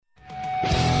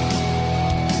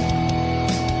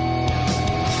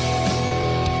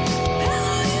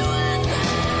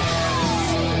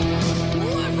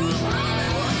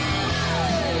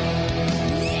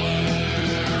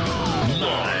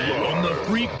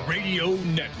Radio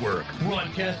Network,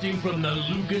 broadcasting from the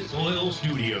Lucas Oil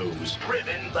Studios.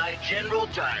 Driven by General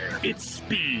Tire. It's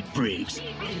Speed Freaks.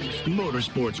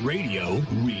 Motorsports Radio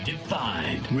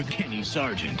redefined with Kenny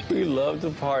Sargent. We love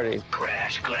to party.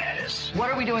 Crash Gladys.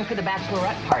 What are we doing for the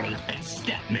bachelorette party? And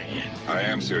Statman. I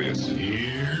am serious.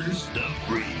 Here's the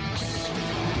Freaks.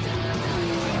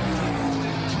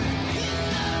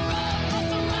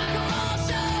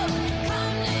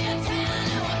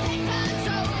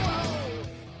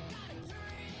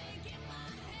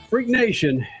 Freak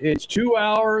Nation, it's 2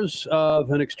 hours of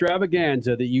an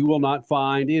extravaganza that you will not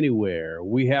find anywhere.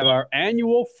 We have our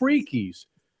annual Freakies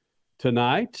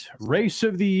tonight. Race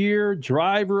of the Year,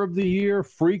 Driver of the Year,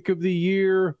 Freak of the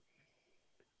Year,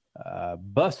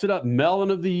 Busted Up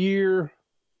Melon of the Year.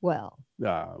 Well,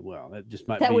 that just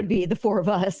might that would be the four of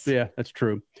us. Yeah, that's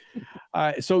true.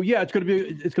 So yeah, it's going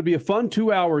to be a fun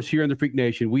 2 hours here in the Freak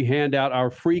Nation. We hand out our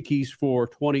Freakies for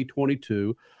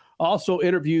 2022. Also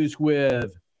interviews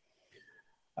with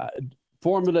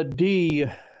Formula D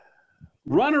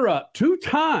runner-up 2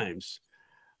 times,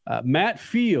 Matt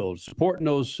Fields, supporting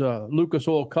those Lucas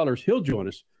Oil colors. He'll join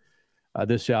us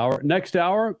this hour. Next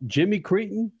hour, Jimmy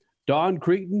Cretin, Don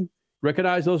Cretin.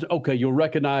 Recognize those? Okay, you'll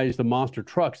recognize the monster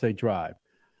trucks they drive.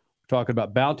 We're talking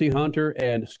about Bounty Hunter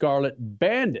and Scarlet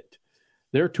Bandit.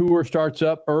 Their tour starts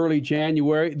up early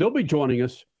January. They'll be joining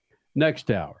us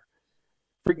next hour.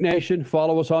 Freak Nation,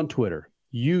 follow us on Twitter,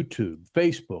 YouTube,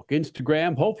 Facebook,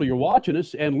 Instagram. Hopefully you're watching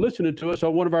us and listening to us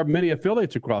on one of our many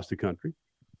affiliates across the country.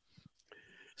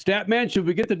 Statman, should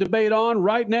we get the debate on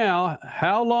right now?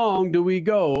 How long do we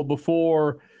go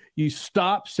before you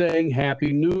stop saying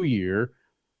Happy New Year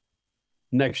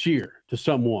next year to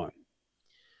someone?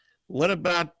 What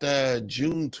about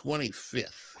June 25th?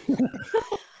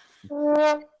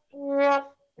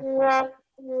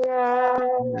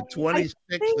 The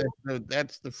 26th,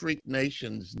 that's the Freak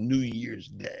Nation's New Year's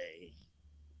Day.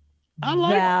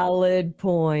 Valid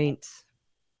point.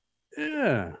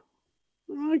 Yeah,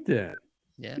 I like that.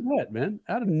 Yeah. Look at that, man.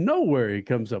 Out of nowhere, he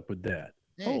comes up with that.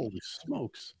 Hey, Holy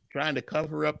smokes. trying to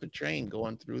cover up the train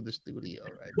going through the studio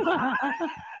right now.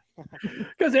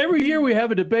 Because every year we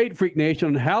have a debate, Freak Nation,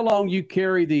 on how long you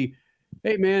carry the,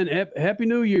 hey, man, Happy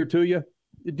New Year to you.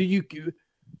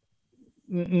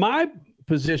 My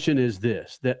position is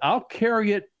this, that I'll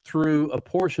carry it through a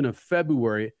portion of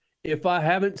February if I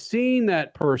haven't seen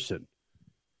that person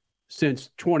since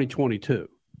 2022.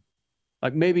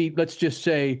 Like maybe let's just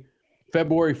say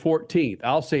February 14th.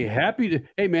 I'll say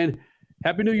hey man,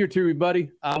 Happy New Year to everybody.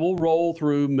 I will roll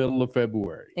through middle of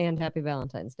February. And Happy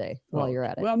Valentine's Day while you're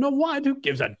at it. Well, no, why? Who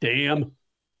gives a damn?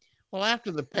 Well,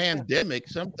 after the pandemic,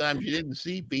 sometimes you didn't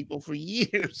see people for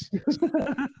years.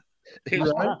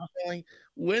 There's no telling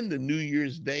when the New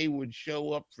Year's Day would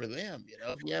show up for them,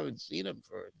 if you haven't seen them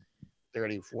for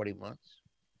 30, 40 months.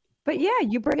 But yeah,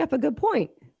 you bring up a good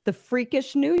point. The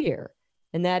freakish New Year.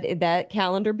 And that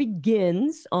calendar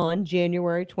begins on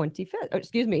January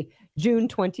 25th. June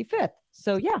 25th.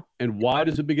 So yeah. And why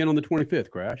does it begin on the 25th,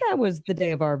 Crash? That was the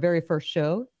day of our very first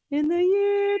show in the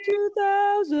year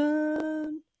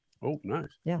 2000. Oh, nice.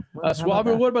 Yeah.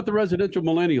 Swabber, what about the residential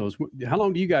millennials? How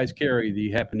long do you guys carry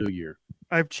the Happy New Year?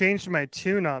 I've changed my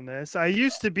tune on this. I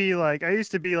used to be like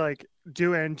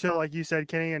do it until, like you said,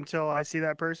 Kenny, until I see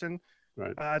that person.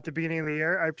 Right. At the beginning of the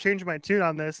year. I've changed my tune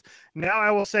on this. Now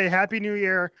I will say Happy New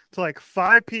Year to like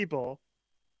 5 people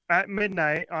at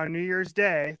midnight on New Year's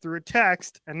Day through a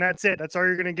text, and that's it. That's all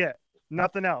you're gonna get.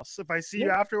 Nothing else. If I see you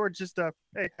afterwards, just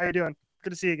hey, how you doing?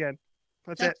 Good to see you again.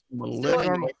 That's it.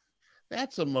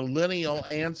 That's a millennial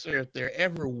answer if there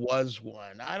ever was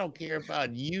one. I don't care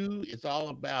about you. It's all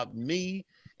about me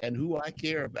and who I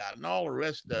care about, and all the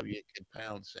rest of you can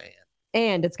pound sand.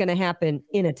 And it's gonna happen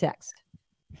in a text.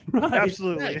 Right.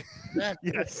 Absolutely.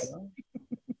 Yes.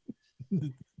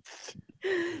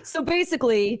 So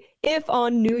basically, if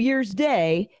on New Year's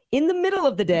Day, in the middle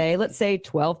of the day, let's say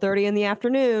 12:30 in the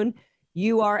afternoon,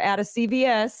 you are at a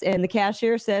CVS and the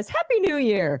cashier says, Happy New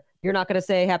Year, you're not going to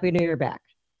say Happy New Year back.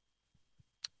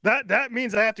 That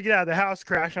means I have to get out of the house,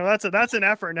 Crash. Now that's an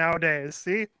effort nowadays.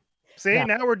 See, Yeah.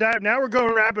 now we're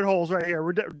going rabbit holes right here.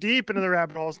 We're deep into the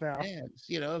rabbit holes now. Man,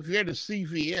 if you're at a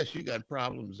CVS, you got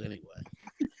problems anyway.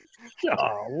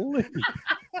 Golly.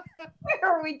 Where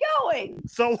are we going?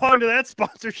 So long to that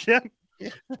sponsorship.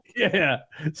 Yeah.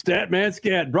 Statman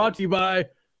Scat brought to you by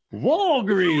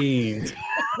Walgreens.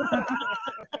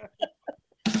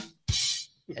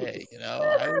 Hey,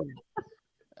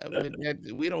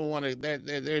 we don't want to.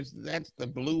 That's the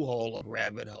blue hole of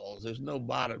rabbit holes. There's no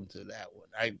bottom to that one.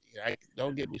 I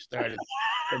don't get me started.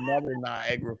 Another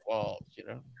Niagara Falls.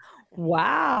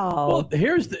 Wow. Well,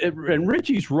 and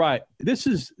Richie's right. This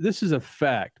is a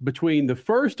fact. Between the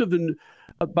first of the,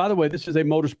 by the way, this is a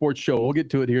motorsports show. We'll get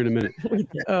to it here in a minute.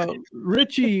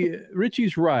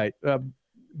 Richie's right.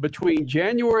 Between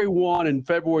January 1 and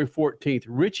February 14th,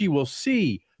 Richie will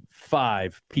see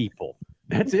 5 people.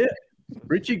 That's it.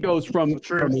 Richie goes from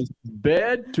his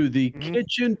bed to the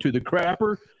kitchen to the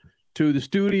crapper to the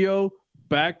studio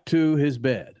back to his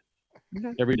bed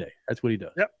every day. That's what he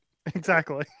does. Yep,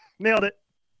 exactly. Nailed it.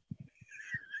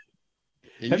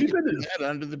 Have you been to that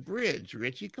under the bridge,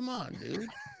 Richie? Come on, dude.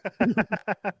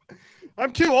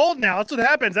 I'm too old now. That's what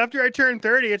happens. After I turn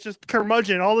 30, it's just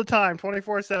curmudgeon all the time,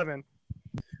 24/7.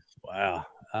 Wow.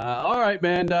 All right,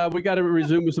 man. We got to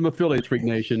resume with some affiliates, Freak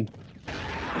Nation.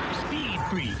 Speed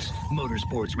Freaks,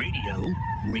 Motorsports Radio,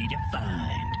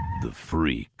 redefined. The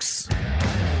Freaks.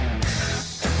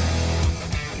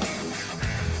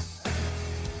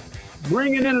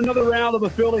 Bringing in another round of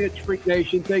affiliates, Freak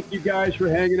Nation. Thank you guys for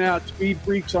hanging out. Speed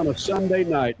Freaks on a Sunday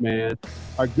night, man.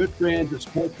 Our good friends at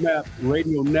Sports Map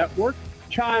Radio Network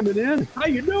chiming in. How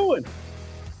you doing?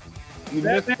 You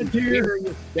missed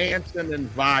serious dancing and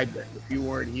vibing. If you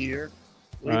weren't here,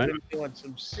 we've been doing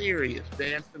some serious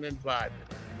dancing and vibing.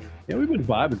 Yeah, we've been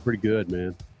vibing pretty good,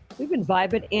 man. We've been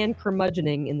vibing and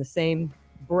curmudgeoning in the same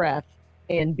breath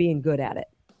and being good at it.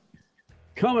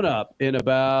 Coming up in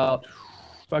about,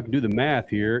 if I can do the math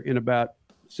here, in about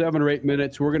 7 or 8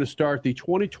 minutes, we're going to start the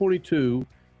 2022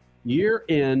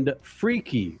 year-end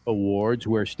Freaky Awards,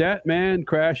 where Statman,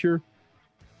 Crasher,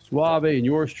 Suave, and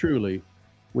yours truly,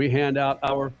 we hand out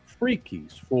our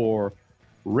Freakies for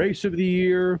Race of the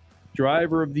Year,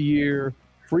 Driver of the Year,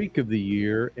 Freak of the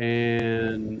Year,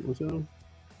 and what's that?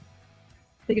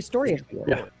 Biggest story of the year.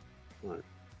 Yeah. All right.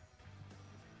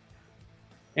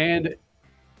 And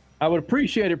I would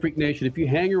appreciate it, Freak Nation, if you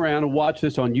hang around and watch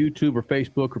this on YouTube or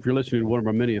Facebook, or if you're listening to one of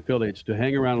our many affiliates, to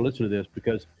hang around and listen to this,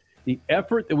 because the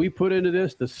effort that we put into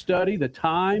this, the study, the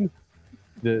time,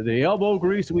 the elbow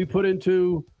grease that we put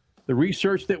into the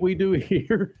research that we do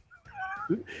here,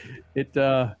 it's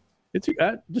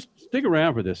just stick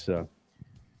around for this.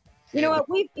 You know what?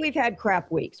 We've had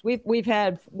crap weeks. We've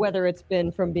had, whether it's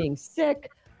been from being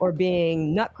sick or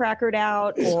being nutcrackered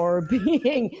out or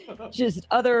being just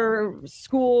other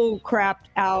school crapped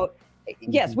out.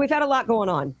 Yes, we've had a lot going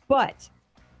on, but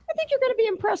I think you're going to be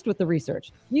impressed with the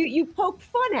research. You poke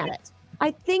fun at it. I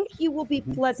think you will be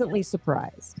pleasantly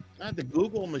surprised. The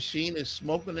Google machine is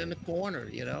smoking in the corner.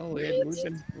 You know,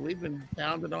 we've been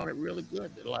pounding on it really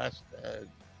good the last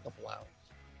couple hours.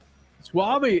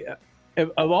 Suave,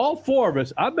 of all 4 of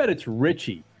us, I bet it's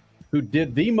Richie who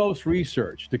did the most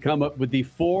research to come up with the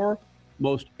 4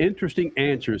 most interesting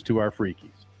answers to our Freakies.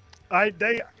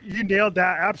 You nailed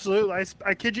that. Absolutely.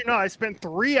 I kid you not. I spent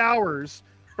 3 hours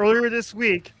earlier this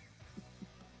week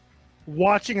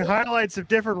watching highlights of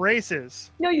different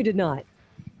races. No, you did not.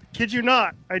 Kid you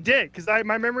not. I did, because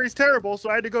my memory's terrible, so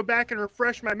I had to go back and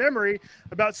refresh my memory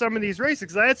about some of these races,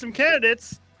 because I had some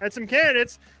candidates.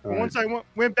 And once I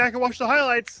went back and watched the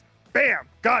highlights, bam,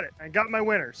 got it. I got my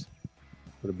winners.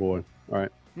 What a boy. All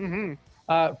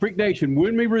right. Freak Nation,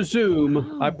 when we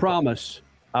resume, I promise,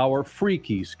 our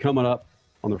Freakies coming up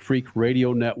on the Freak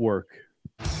Radio Network.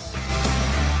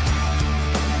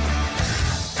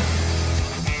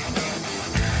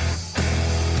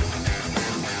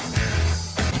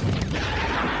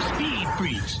 Speed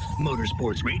Freaks,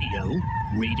 Motorsports Radio,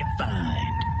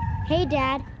 redefined. Hey,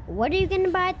 Dad, what are you going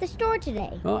to buy at the store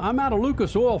today? I'm out of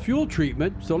Lucas Oil fuel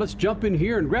treatment, so let's jump in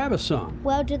here and grab us some.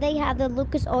 Well, do they have the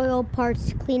Lucas Oil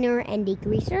Parts Cleaner and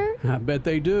Degreaser? I bet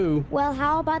they do. Well,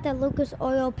 how about the Lucas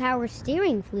Oil Power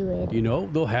Steering Fluid? You know,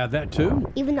 they'll have that too.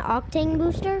 Even the Octane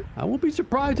Booster? I won't be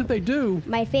surprised if they do.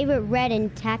 My favorite red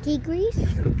and tacky grease?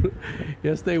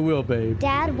 Yes, they will, babe.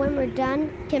 Dad, when we're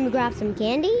done, can we grab some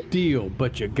candy? Deal,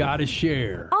 but you gotta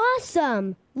share.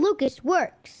 Awesome! Lucas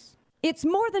works. It's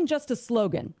more than just a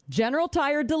slogan. General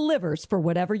Tire delivers for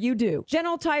whatever you do.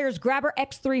 General Tire's Grabber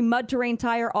X3 Mud Terrain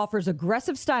tire offers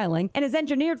aggressive styling and is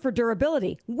engineered for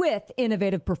durability with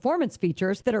innovative performance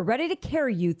features that are ready to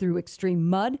carry you through extreme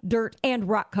mud, dirt, and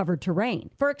rock-covered terrain.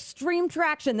 For extreme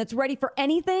traction that's ready for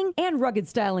anything and rugged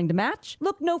styling to match,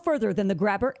 look no further than the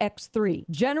Grabber X3.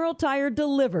 General Tire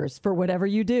delivers for whatever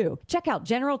you do. Check out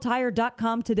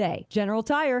GeneralTire.com today. General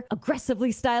Tire,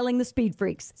 aggressively styling the speed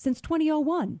freaks since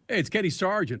 2001. Hey, it's Kenny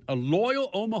Sargent, a loyal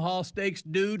Omaha Steaks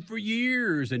dude for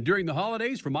years. And during the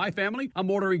holidays, for my family, I'm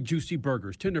ordering juicy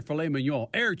burgers, tender filet mignon,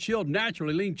 air-chilled,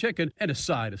 naturally lean chicken, and a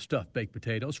side of stuffed baked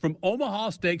potatoes from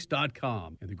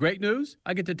omahasteaks.com. And the great news,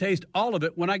 I get to taste all of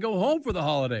it when I go home for the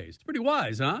holidays. It's pretty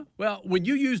wise, huh? Well, when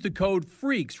you use the code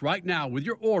FREAKS right now with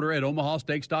your order at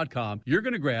omahasteaks.com, you're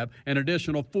going to grab an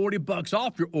additional $40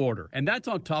 off your order. And that's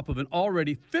on top of an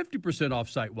already 50% off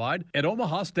site-wide at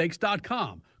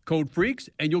omahasteaks.com. Code FREAKS,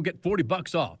 and you'll get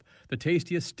 $40 off. The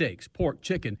tastiest steaks, pork,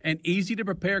 chicken, and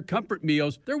easy-to-prepare comfort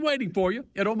meals, they're waiting for you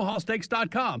at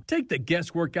omahasteaks.com. Take the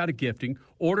guesswork out of gifting.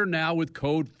 Order now with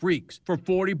code FREAKS for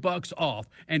 $40 off.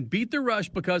 And beat the rush,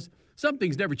 because some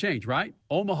things never change, right?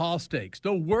 Omaha Steaks,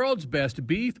 the world's best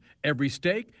beef. Every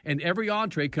steak and every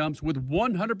entree comes with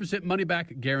 100%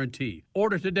 money-back guarantee.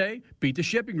 Order today, beat the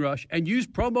shipping rush, and use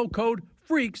promo code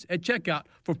FREAKS at checkout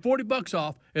for $40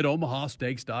 off at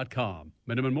omahasteaks.com.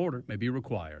 Minimum order may be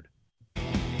required.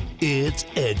 It's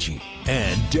edgy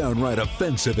and downright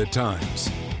offensive at times.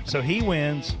 So he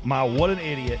wins my What an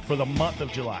Idiot for the month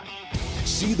of July.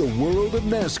 See the world of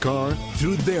NASCAR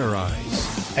through their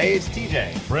eyes. Hey, it's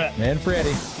TJ, Brett, and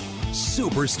Freddie.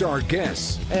 Superstar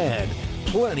guests and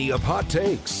plenty of hot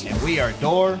takes. And we are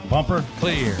door bumper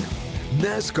clear.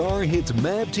 NASCAR hits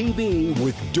MAV TV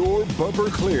with Door Bumper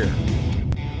Clear.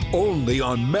 Only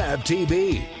on MAV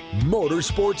TV,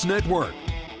 Motorsports Network.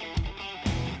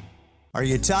 Are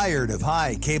you tired of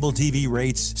high cable TV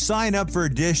rates? Sign up for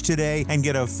Dish today and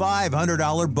get a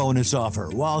 $500 bonus offer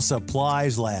while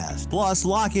supplies last. Plus,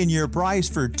 lock in your price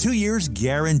for 2 years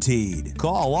guaranteed.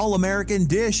 Call All American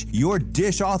Dish, your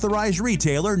Dish authorized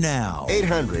retailer now.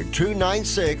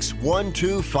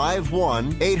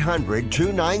 800-296-1251.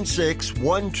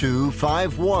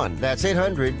 800-296-1251. That's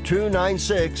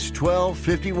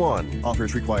 800-296-1251.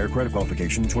 Offers require credit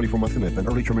qualification, 24-month commitment,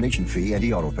 early termination fee, and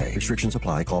e-auto pay. Restrictions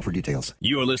apply. Call for details.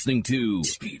 You're listening to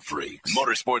Speed Freaks,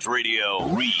 Motorsports Radio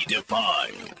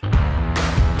Redefined.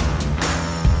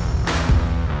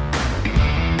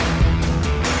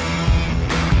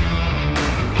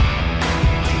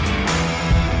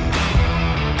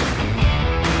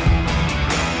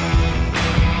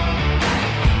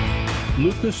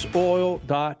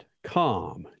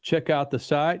 lucasoil.com. Check out the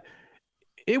site.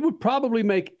 It would probably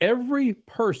make every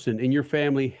person in your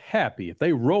family happy if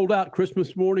they rolled out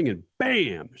Christmas morning and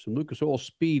bam, some Lucas Oil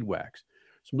Speed Wax,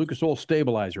 some Lucas Oil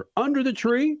Stabilizer under the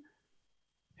tree.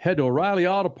 Head to O'Reilly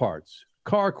Auto Parts,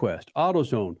 CarQuest,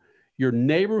 AutoZone, your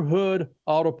neighborhood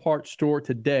auto parts store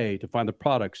today to find the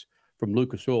products from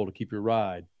Lucas Oil to keep your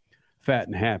ride fat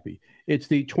and happy. It's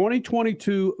the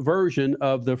 2022 version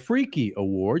of the Freaky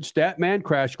Awards. Statman,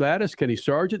 Crash Gladys, Kenny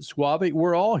Sargent, Suave,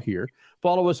 we're all here.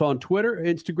 Follow us on Twitter,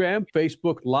 Instagram,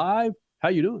 Facebook Live. How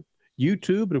you doing?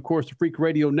 YouTube, and of course the Freak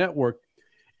Radio Network.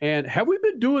 And have we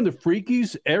been doing the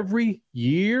Freakies every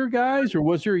year, guys? Or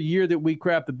was there a year that we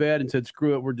crapped the bed and said,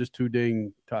 screw it, we're just too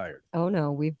dang tired? Oh,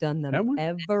 no, we've done them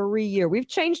every year. We've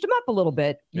changed them up a little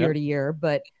bit year to year,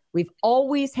 but we've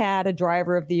always had a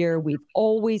driver of the year. We've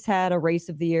always had a race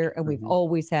of the year, and we've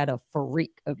always had a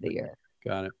freak of the year.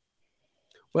 Got it.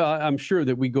 Well, I'm sure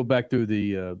that we go back through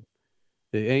the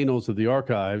annals of the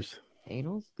archives.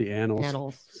 Annals? The annals.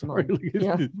 Annals.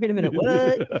 Yeah. Wait a minute.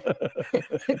 What?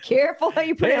 Careful how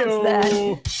you pronounce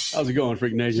that. How's it going,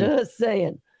 Freak Nation? Just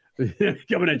saying.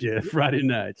 Coming at you Friday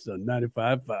nights on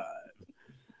 95.5.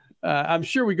 I'm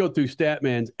sure we go through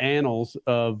Statman's annals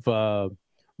of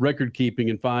record keeping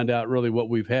and find out really what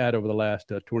we've had over the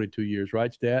last 22 years,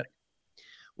 right, Stat?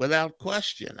 Without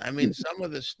question. I mean, some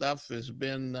of the stuff has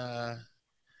been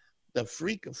the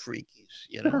freak of freakies,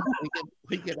 you know.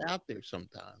 we get out there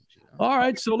sometimes, you know? All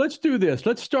right, so let's do this.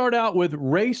 Let's start out with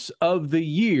race of the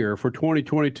year for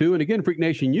 2022. And again, Freak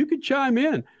Nation, you can chime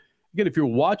in. Again, if you're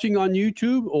watching on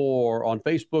YouTube or on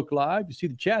Facebook Live, you see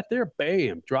the chat there,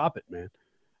 bam, drop it, man.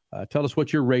 Tell us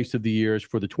what your race of the year is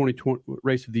for the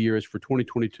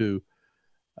 2022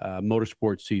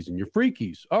 motorsports season. Your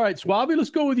Freakies. All right, Suave, let's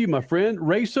go with you, my friend.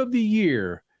 Race of the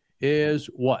year is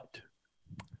what?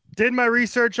 Did my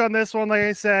research on this one, like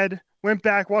I said. Went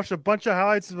back, watched a bunch of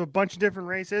highlights of a bunch of different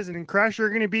races, and in Crash, you're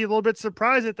going to be a little bit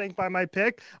surprised, I think, by my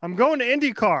pick. I'm going to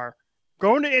IndyCar.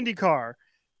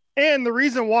 And the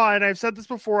reason why, and I've said this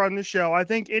before on the show, I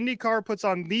think IndyCar puts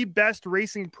on the best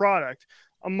racing product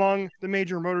among the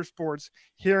major motorsports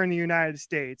here in the United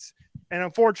States. And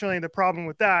unfortunately, the problem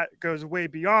with that goes way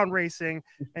beyond racing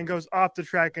and goes off the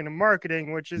track into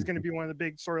marketing, which is going to be one of the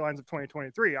big storylines of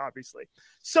 2023, obviously.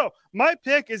 So my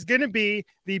pick is going to be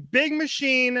the Big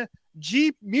Machine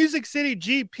Music City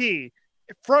GP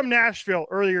from Nashville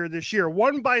earlier this year,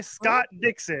 won by Scott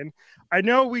Dixon. I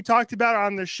know we talked about it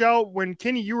on the show when,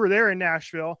 Kenny, you were there in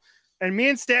Nashville. And me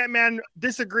and Statman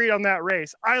disagreed on that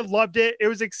race. I loved it. It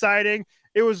was exciting.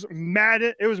 It was mad.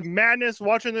 It was madness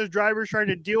watching those drivers trying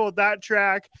to deal with that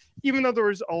track. Even though there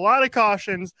was a lot of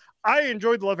cautions, I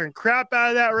enjoyed the living crap out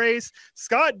of that race.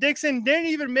 Scott Dixon didn't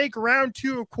even make round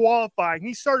 2 of qualifying.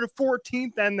 He started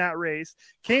 14th in that race,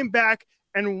 came back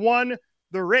and won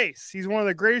the race. He's one of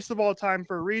the greatest of all time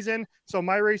for a reason. So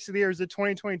my race of the year is the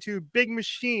 2022 Big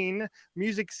Machine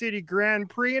Music City Grand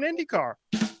Prix in IndyCar.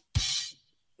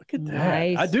 Look at that.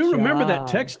 Nice I do remember that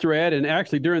text thread, and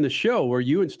actually during the show where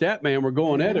you and Statman were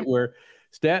going at it, where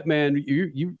Statman,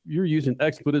 you're using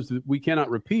expletives that we cannot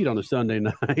repeat on a Sunday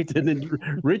night, and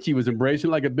then Richie was embracing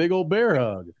like a big old bear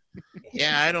hug.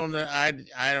 Yeah, I don't know. I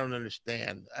don't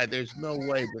understand. There's no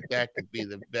way that could be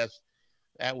the best.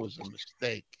 That was a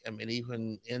mistake. I mean,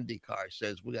 even IndyCar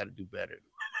says we got to do better.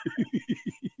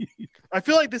 I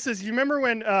feel like this is, you remember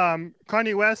when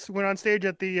Kanye West went on stage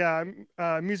at the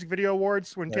Music Video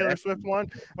Awards when Taylor Swift won?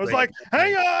 I was like,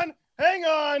 hang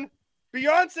on.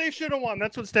 Beyonce should have won.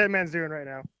 That's what Statman's doing right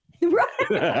now.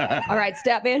 Right. All right,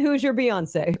 Statman, who's your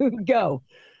Beyonce? Go.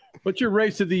 What's your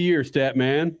race of the year,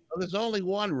 Statman? Well, there's only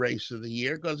one race of the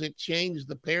year because it changed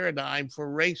the paradigm for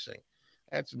racing.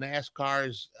 That's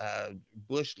NASCAR's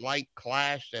Busch Light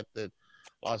Clash at the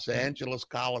Los Angeles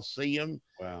Coliseum.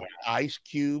 Wow. Ice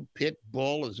Cube,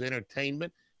 Pitbull as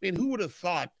entertainment. I mean, who would have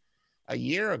thought a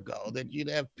year ago that you'd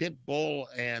have Pitbull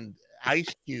and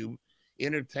Ice Cube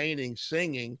entertaining,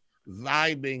 singing,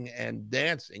 vibing, and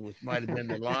dancing, which might have been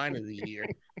the line of the year,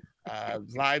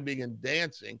 vibing and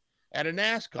dancing at a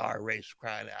NASCAR race,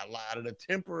 crying out loud. At a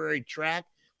temporary track,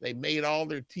 they made all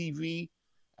their TV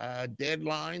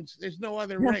deadlines. There's no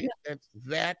other race.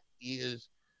 That is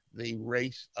the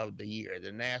race of the year,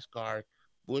 the NASCAR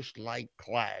Busch Light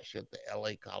Clash at the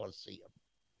LA Coliseum.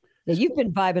 Now, you've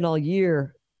been vibing all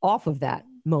year off of that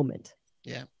moment.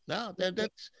 Yeah, no,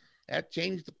 that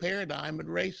changed the paradigm in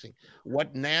racing.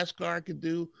 What NASCAR could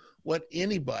do, what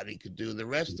anybody could do. The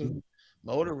rest of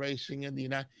motor racing in the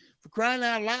United, for crying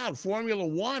out loud, Formula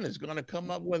One is going to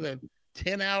come up with a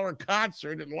 10-hour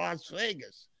concert in Las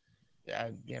Vegas.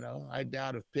 I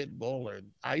doubt if Pitbull or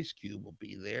Ice Cube will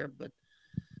be there, but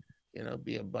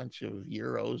be a bunch of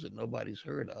Euros that nobody's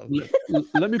heard of.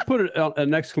 Let me put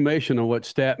an exclamation on what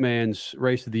Statman's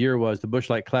race of the year was, the Busch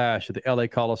Light Clash at the LA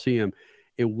Coliseum.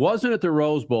 It wasn't at the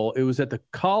Rose Bowl. It was at the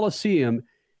Coliseum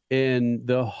in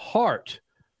the heart,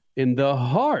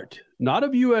 not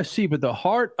of USC, but the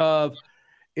heart of,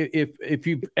 if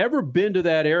you've ever been to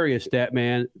that area,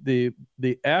 Statman, the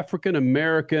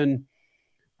African-American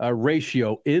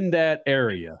ratio in that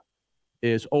area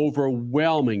is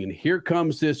overwhelming. And here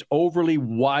comes this overly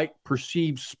white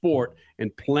perceived sport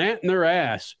and planting their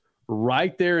ass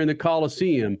right there in the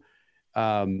Coliseum.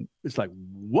 It's like,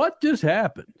 what just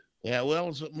happened? Yeah,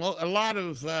 well, a lot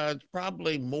of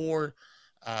probably more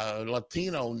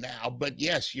Latino now, but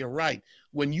yes, you're right.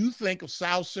 When you think of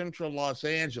South Central Los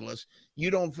Angeles,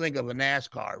 you don't think of a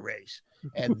NASCAR race.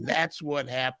 And that's what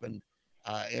happened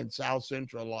in South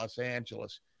Central Los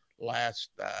Angeles last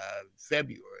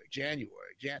February.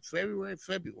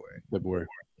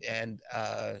 And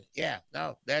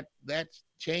that's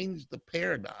changed the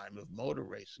paradigm of motor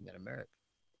racing in America.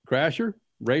 Crasher,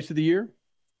 race of the year?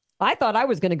 I thought I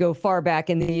was going to go far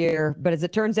back in the year, but as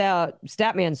it turns out,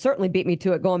 Statman certainly beat me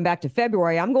to it going back to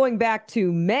February. I'm going back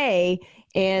to May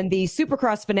and the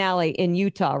Supercross finale in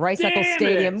Utah, Rice-Eccles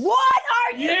Stadium. What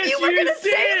are you? Yes, you were going to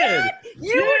say that?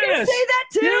 You were going to say that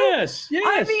too? Yes.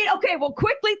 I mean, okay, well,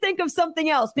 quickly think of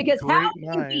something else, because how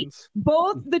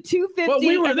both the 250 well,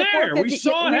 we were and the there. 450, We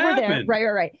saw it happen.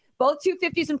 Right. Both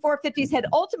 250s and 450s had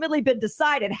ultimately been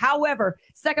decided. However,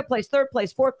 second place, third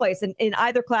place, fourth place in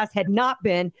either class had not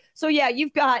been. So, yeah,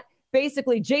 you've got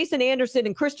basically Jason Anderson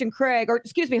and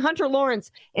Hunter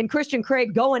Lawrence and Christian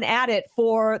Craig going at it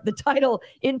for the title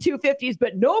in 250s.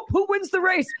 But nope, who wins the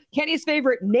race? Kenny's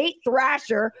favorite, Nate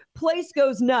Thrasher. Place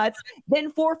goes nuts.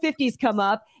 Then 450s come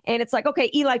up. And it's like, okay,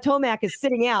 Eli Tomac is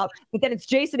sitting out. But then it's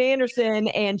Jason Anderson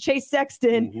and Chase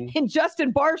Sexton and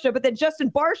Justin Barcia. But then Justin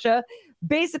Barcia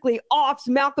basically offs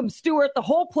Malcolm Stewart. The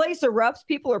whole place erupts.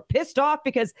 People are pissed off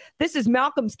because this is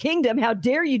Malcolm's kingdom. How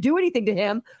dare you do anything to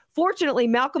him? Fortunately,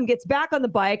 Malcolm gets back on the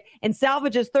bike and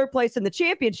salvages third place in the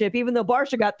championship, even though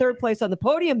Barcia got third place on the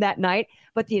podium that night.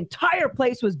 But the entire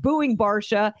place was booing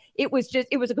Barcia. It was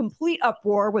a complete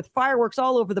uproar with fireworks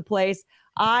all over the place.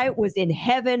 I was in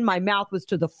heaven. My mouth was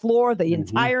to the floor the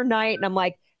entire night. And I'm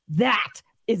like, that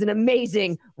is an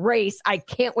amazing race. I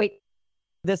can't wait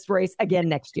for this race again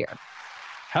next year.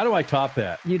 How do I top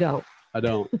that? You don't. I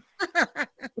don't.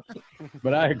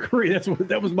 But I agree.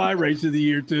 That was my race of the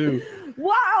year too.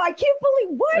 Wow, I can't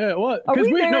believe what? Are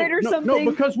we married or something?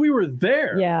 No, because we were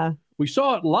there. Yeah. We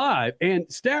saw it live, and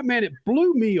Statman, it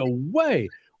blew me away.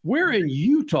 We're in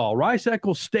Utah,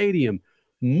 Rice-Eccles Stadium,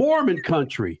 Mormon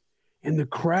country, and the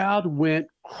crowd went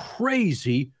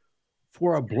crazy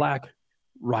for a black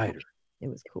rider. It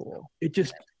was cool. It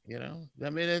just, you know,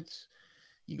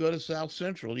 you go to South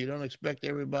Central, you don't expect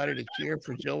everybody to cheer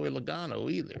for Joey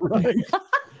Logano either. Right.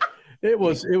 It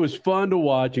was fun to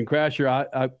watch, and Crasher,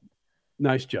 I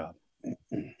nice job.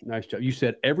 Nice job. You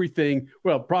said everything,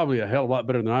 well, probably a hell of a lot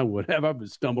better than I would have. I've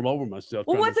stumbled over myself.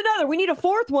 Well, what's another? We need a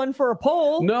fourth one for a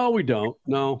poll. No, we don't.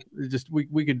 No, it's just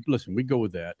we could listen. We go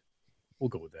with that. We'll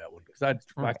go with that one because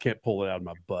I can't pull it out of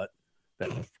my butt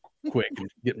that quick and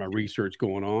get my research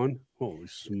going on. Holy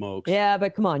smokes! Yeah,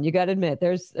 but come on, you got to admit,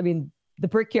 the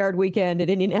Brickyard weekend at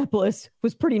Indianapolis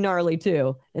was pretty gnarly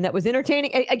too, and that was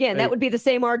entertaining. Again, that would be the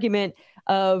same argument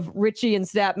of Richie and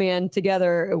Statman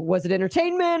together. Was it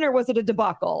entertainment or was it a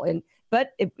debacle?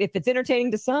 But if it's entertaining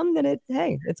to some, then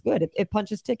it's good. It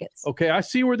punches tickets. Okay, I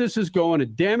see where this is going,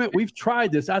 and damn it, we've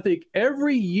tried this. I think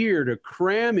every year to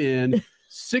cram in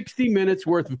 60 minutes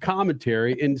worth of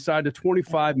commentary inside of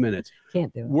 25 minutes.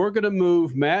 Can't do it. We're going to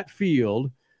move Matt Field,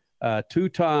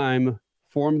 two-time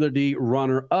Formula D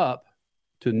runner-up,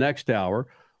 to next hour.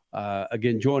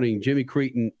 Again, joining Jimmy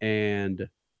Cretin and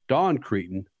Don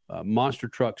Cretin, Monster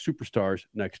Truck Superstars,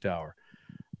 next hour.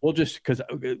 We'll just, because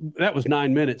that was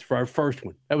 9 minutes for our first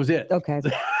one. That was it. Okay.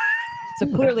 So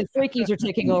clearly Freakies are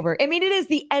taking over. I mean, it is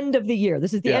the end of the year.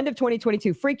 This is the end of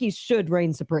 2022. Freakies should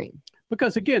reign supreme.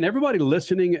 Because, again, everybody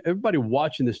listening, everybody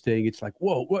watching this thing, it's like,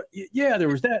 whoa, what? Yeah, there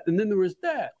was that, and then there was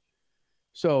that.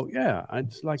 So, yeah,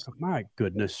 it's like, my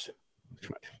goodness.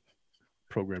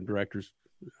 Program directors,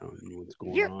 I don't know what's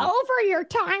going on. You're over your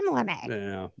time limit.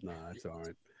 Yeah, no, that's all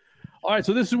right. All right,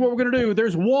 so this is what we're going to do.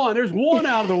 There's one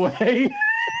out of the way.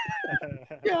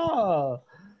 Yeah.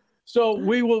 So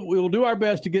we'll do our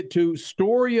best to get to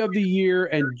Story of the Year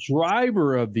and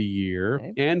Driver of the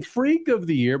Year and Freak of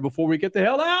the Year before we get the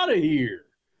hell out of here.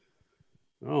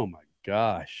 Oh, my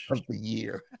gosh. Of the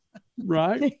year.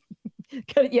 Right?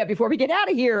 Yeah, before we get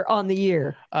out of here on the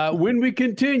year. When we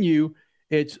continue,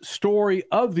 it's Story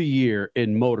of the Year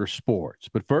in motorsports.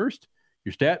 But first,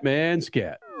 your Statman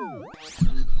Scat.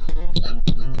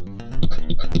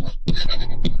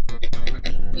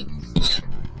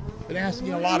 Been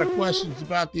asking a lot of questions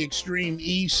about the Extreme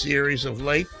E series of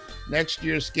late. Next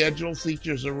year's schedule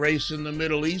features a race in the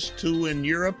Middle East, 2 in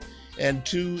Europe, and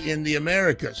 2 in the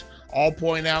Americas. All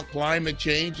point out climate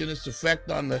change and its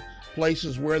effect on the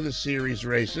places where the series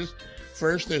races.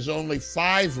 First, there's only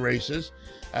 5 races.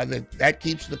 That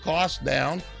keeps the cost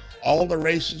down. All the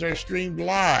races are streamed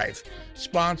live.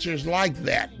 Sponsors like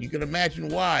that. You can imagine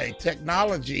why.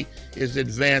 Technology is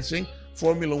advancing.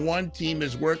 Formula One team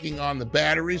is working on the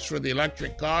batteries for the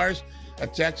electric cars. A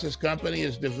Texas company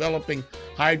is developing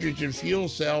hydrogen fuel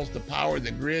cells to power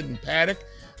the grid and paddock.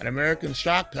 An American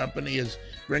shock company is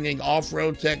bringing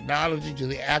off-road technology to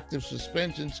the active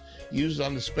suspensions used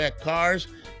on the spec cars.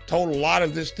 Total lot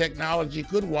of this technology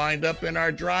could wind up in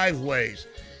our driveways.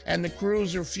 And the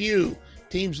crews are few.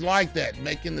 Teams like that,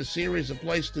 making the series a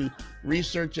place to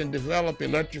research and develop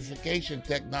electrification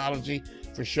technology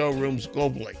for showrooms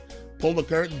globally. Pull the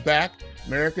curtain back.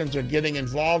 Americans are getting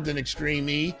involved in Extreme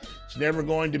E. It's never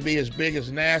going to be as big as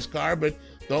NASCAR, but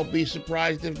don't be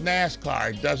surprised if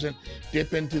NASCAR doesn't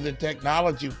dip into the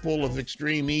technology pool of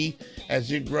Extreme E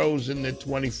as it grows in the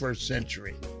 21st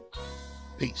century.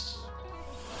 Peace.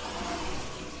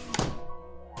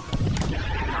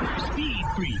 Speed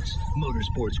Freaks,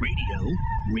 Motorsports Radio,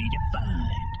 redefined.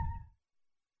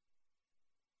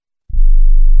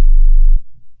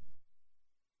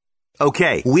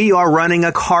 Okay, we are running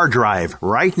a car drive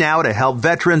right now to help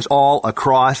veterans all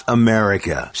across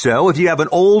America. So if you have an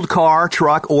old car,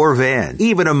 truck, or van,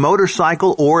 even a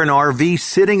motorcycle or an RV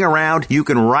sitting around, you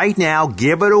can right now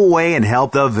give it away and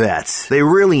help the vets. They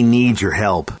really need your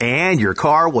help. And your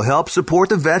car will help support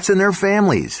the vets and their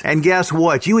families. And guess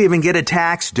what? You even get a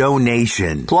tax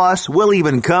donation. Plus, we'll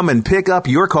even come and pick up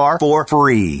your car for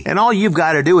free. And all you've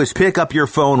got to do is pick up your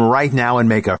phone right now and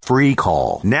make a free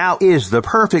call. Now is the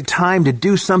perfect time to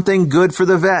do something good for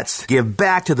the vets. Give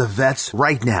back to the vets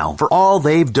right now for all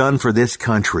they've done for this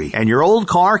country. And your old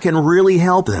car can really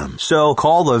help them. So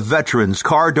call the Veterans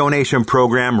Car Donation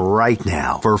Program right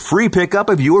now for free pickup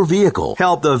of your vehicle.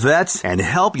 Help the vets and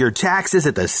help your taxes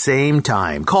at the same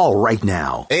time. Call right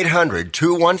now.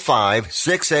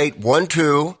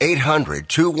 800-215-6812.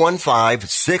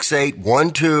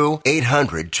 800-215-6812.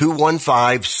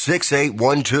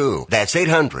 800-215-6812. That's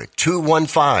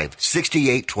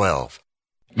 800-215-6812.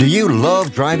 Do you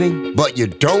love driving, but you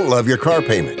don't love your car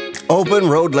payment? Open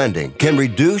Road Lending can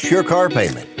reduce your car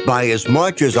payment by as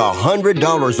much as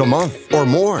 $100 a month or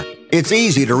more. It's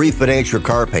easy to refinance your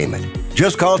car payment.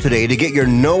 Just call today to get your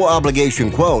no-obligation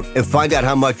quote and find out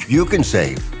how much you can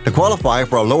save. To qualify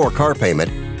for a lower car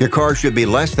payment, your car should be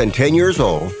less than 10 years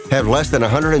old, have less than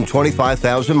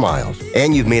 125,000 miles,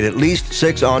 and you've made at least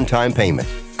 6 on-time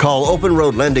payments. Call Open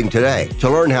Road Lending today to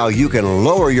learn how you can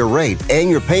lower your rate and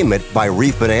your payment by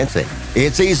refinancing.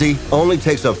 It's easy, only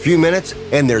takes a few minutes,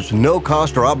 and there's no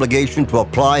cost or obligation to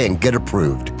apply and get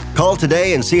approved. Call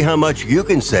today and see how much you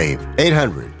can save.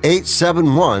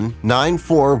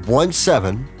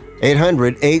 800-871-9417.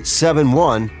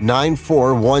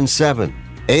 800-871-9417.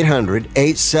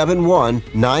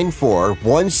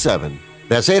 800-871-9417.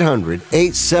 That's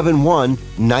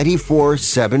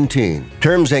 800-871-9417.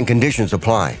 Terms and conditions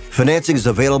apply. Financing is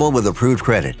available with approved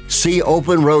credit. See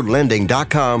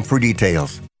openroadlending.com for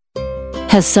details.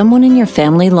 Has someone in your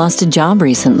family lost a job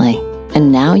recently,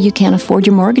 and now you can't afford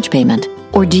your mortgage payment?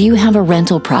 Or do you have a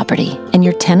rental property and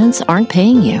your tenants aren't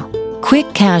paying you?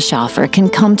 Quick Cash Offer can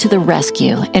come to the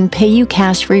rescue and pay you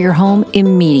cash for your home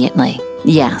immediately.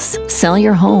 Yes, sell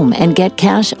your home and get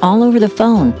cash all over the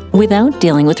phone without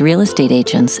dealing with real estate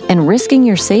agents and risking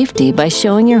your safety by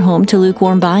showing your home to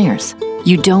lukewarm buyers.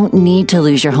 You don't need to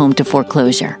lose your home to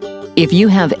foreclosure. If you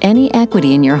have any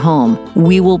equity in your home,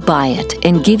 we will buy it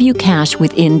and give you cash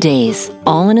within days,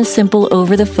 all in a simple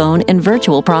over-the-phone and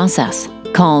virtual process.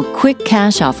 Call Quick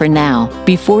Cash Offer now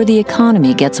before the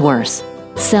economy gets worse.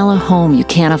 Sell a home you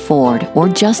can't afford or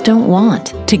just don't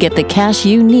want to get the cash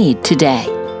you need today.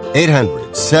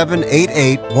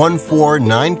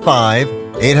 800-788-1495.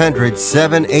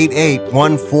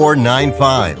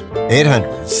 800-788-1495.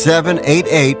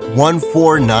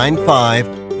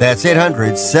 800-788-1495. That's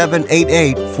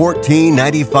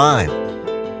 800-788-1495.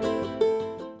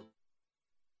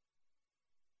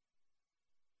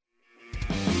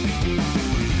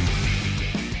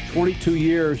 22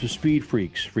 years of Speed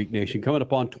Freaks, Freak Nation, coming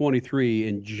up on 23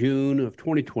 in June of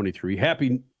 2023.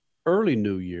 Happy early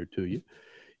New Year to you.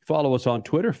 Follow us on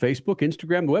Twitter, Facebook,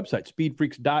 Instagram, the website,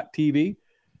 speedfreaks.tv.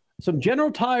 Some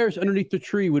General Tires underneath the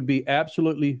tree would be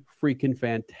absolutely freaking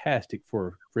fantastic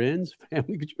for friends,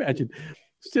 family. Could you imagine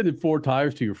sending 4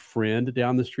 tires to your friend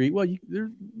down the street? Well,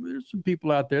 there's some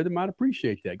people out there that might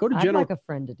appreciate that. Go to I'd like a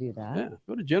friend to do that. Yeah,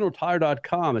 go to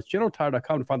generaltire.com. It's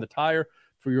generaltire.com to find the tire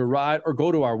for your ride, or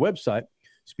go to our website,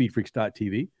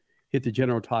 speedfreaks.tv. Hit the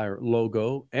General Tire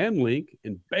logo and link,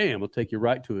 and bam, it'll take you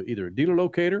right to either a dealer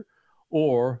locator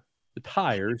or the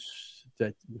tires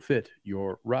that fit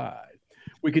your ride.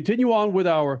 We continue on with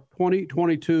our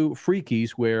 2022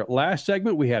 Freakies, where last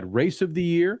segment we had Race of the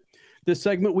Year. This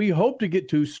segment we hope to get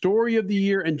to Story of the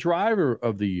Year and Driver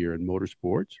of the Year in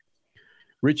motorsports.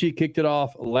 Richie kicked it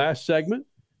off last segment.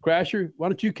 Crasher, why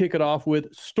don't you kick it off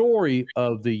with Story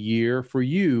of the Year for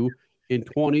you in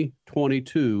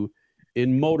 2022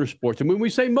 in motorsports? And when we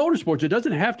say motorsports, it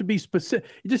doesn't have to be specific.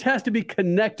 It just has to be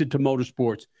connected to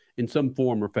motorsports in some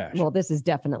form or fashion. Well, this is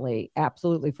definitely,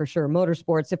 absolutely for sure,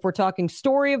 motorsports. If we're talking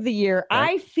Story of the Year,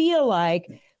 right. I feel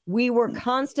like we were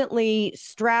constantly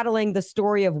straddling the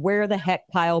story of where the heck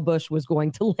Kyle Busch was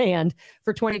going to land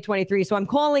for 2023. So I'm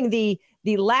calling the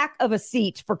lack of a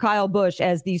seat for Kyle Busch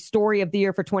as the Story of the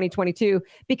Year for 2022,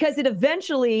 because it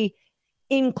eventually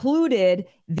included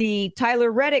the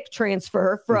Tyler Reddick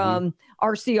transfer from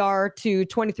RCR to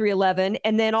 2311.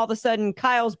 And then all of a sudden,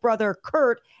 Kyle's brother,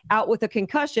 Kurt, out with a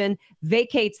concussion,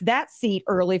 vacates that seat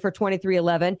early for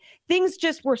 2311. Things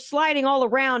just were sliding all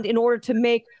around in order to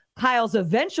make Kyle's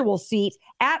eventual seat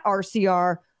at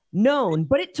RCR known,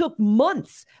 but it took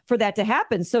months for that to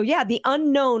happen. So yeah, the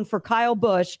unknown for Kyle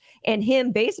Busch and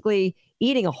him basically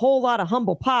eating a whole lot of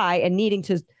humble pie and needing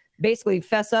to basically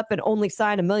fess up and only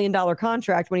sign $1 million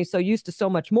contract when he's so used to so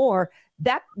much more.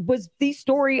 That was the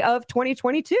story of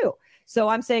 2022. So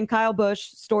I'm saying Kyle Busch,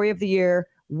 Story of the Year.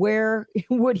 Where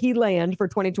would he land for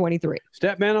 2023?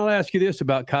 Statman, I'll ask you this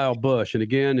about Kyle Busch. And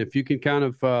again, if you can kind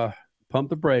of pump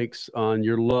the brakes on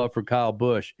your love for Kyle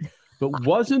Busch, but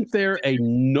wasn't there a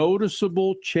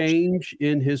noticeable change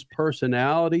in his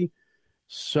personality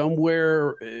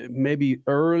somewhere, maybe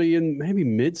early in maybe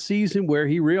mid-season, where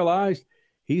he realized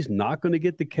he's not going to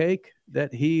get the cake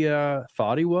that he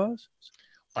thought he was?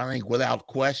 I think without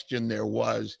question there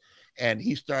was, and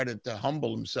he started to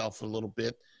humble himself a little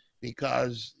bit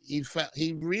because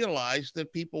he realized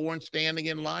that people weren't standing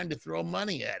in line to throw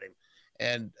money at him.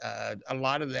 And a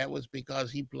lot of that was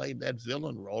because he played that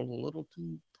villain role a little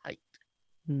too tight.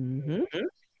 Mm-hmm.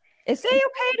 It's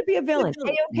A-okay to be a villain.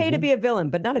 A-okay to be a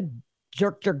villain, but not a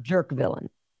jerk villain.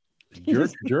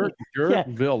 Jerk Yeah.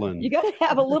 villain. You got to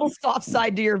have a little soft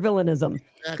side to your villainism.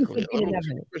 Exactly. A little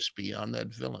too crispy on that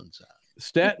villain side.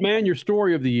 Statman, your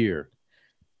story of the year.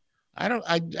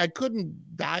 I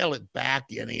couldn't dial it back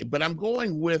any, but I'm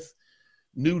going with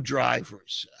new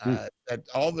drivers. That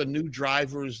all the new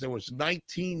drivers, there was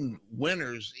 19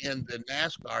 winners in the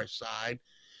NASCAR side.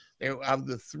 There of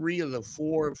the 3 of the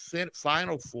 4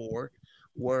 final 4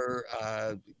 were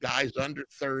guys under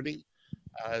 30.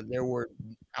 There were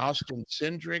Austin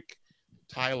Cindric,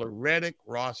 Tyler Reddick,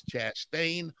 Ross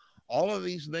Chastain. All of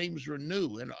these names were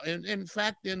new, and in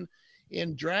fact,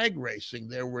 in drag racing,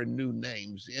 there were new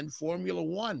names. In Formula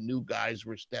One, new guys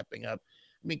were stepping up.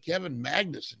 I mean, Kevin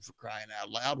Magnussen, for crying out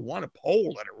loud, won a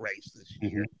pole at a race this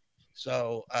year.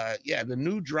 So, the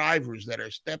new drivers that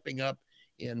are stepping up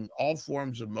in all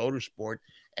forms of motorsport,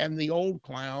 and the old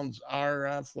clowns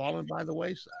are falling by the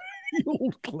wayside. The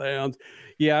old clowns.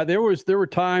 Yeah, there were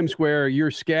times where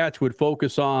your scats would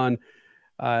focus on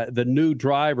the new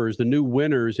drivers, the new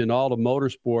winners in all of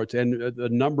motorsports, and a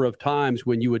number of times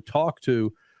when you would talk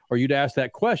to, or you'd ask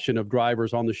that question of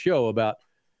drivers on the show about,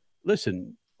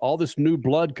 listen, all this new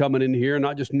blood coming in here,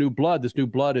 not just new blood, this new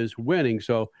blood is winning.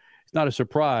 So it's not a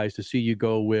surprise to see you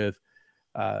go with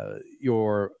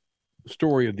your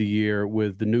story of the year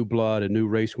with the new blood and new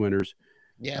race winners.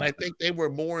 Yeah, and I think they were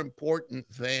more important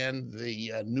than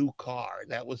the new car.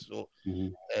 That was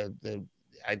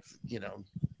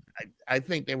I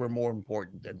think they were more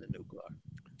important than the new car.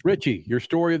 Richie, your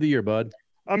story of the year, bud.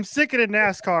 I'm sick of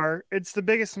NASCAR. It's the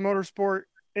biggest motorsport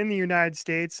in the United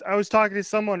States. I was talking to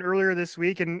someone earlier this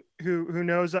week, and who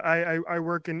knows I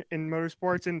work in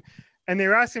motorsports, and they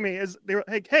were asking me, they were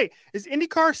like, hey, is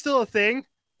IndyCar still a thing?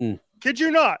 Kid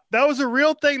you not? That was a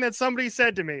real thing that somebody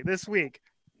said to me this week.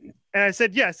 And I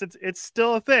said, yes, it's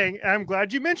still a thing. And I'm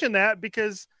glad you mentioned that,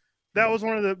 because that was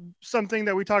something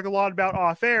that we talk a lot about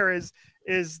off air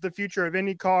is the future of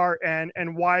IndyCar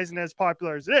and why isn't it as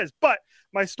popular as it is. But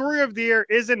my story of the year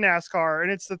is in NASCAR,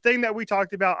 and it's the thing that we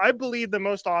talked about, I believe, the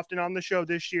most often on the show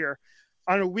this year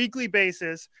on a weekly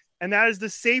basis, and that is the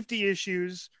safety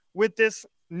issues with this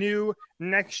new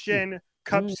next-gen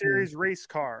Cup Series race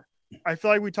car. I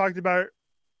feel like we talked about it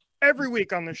every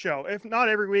week on the show, if not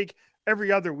every week,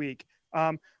 every other week.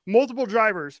 Multiple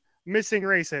drivers missing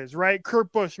races, right?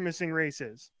 Kurt Busch missing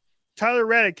races. Tyler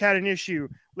Reddick had an issue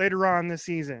later on this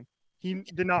season. He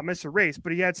did not miss a race,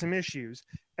 but he had some issues.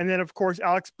 And then, of course,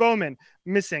 Alex Bowman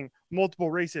missing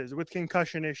multiple races with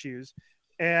concussion issues.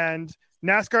 And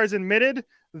NASCAR has admitted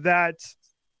that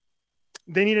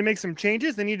they need to make some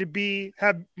changes. They need to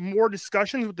have more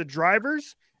discussions with the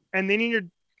drivers, and they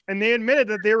admitted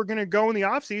that they were going to go in the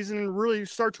offseason and really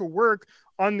start to work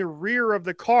on the rear of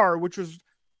the car, which was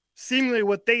seemingly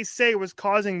what they say was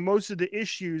causing most of the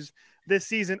issues this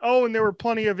season. Oh, and there were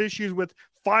plenty of issues with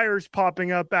fires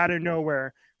popping up out of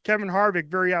nowhere. Kevin Harvick,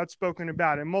 very outspoken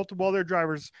about it. Multiple other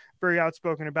drivers, very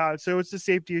outspoken about it. So it's the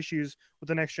safety issues with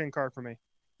the next-gen car for me.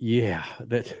 Yeah,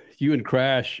 that you and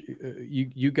Crash,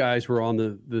 you guys were on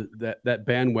that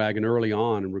bandwagon early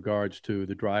on in regards to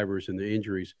the drivers and the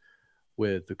injuries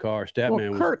with the car.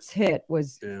 Statman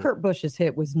Kurt Busch's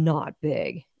hit was not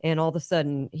big, and all of a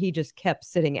sudden he just kept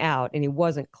sitting out, and he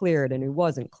wasn't cleared.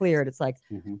 It's like,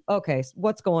 okay,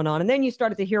 what's going on? And then you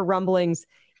started to hear rumblings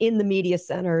in the media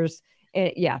centers,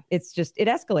 and it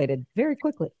escalated very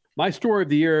quickly. My story of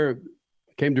the year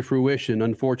came to fruition,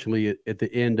 unfortunately, at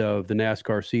the end of the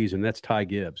NASCAR season. That's Ty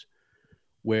Gibbs,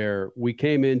 where we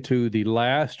came into the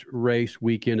last race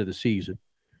weekend of the season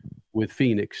with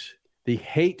Phoenix. The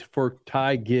hate for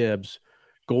Ty Gibbs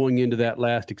going into that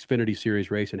last Xfinity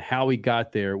Series race and how he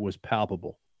got there was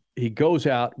palpable. He goes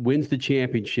out, wins the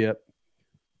championship,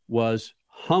 was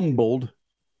humbled,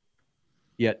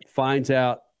 yet finds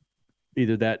out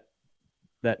either that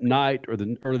night or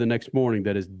the next morning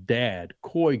that his dad,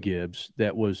 Coy Gibbs,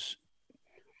 that was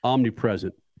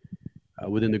omnipresent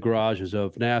within the garages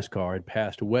of NASCAR, had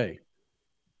passed away.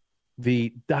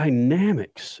 The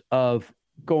dynamics of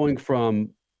going from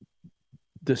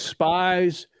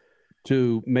despise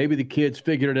to maybe the kids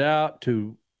figured it out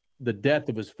to the death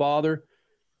of his father,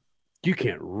 you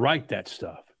can't write that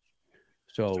stuff.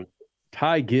 So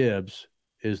Ty Gibbs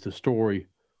is the story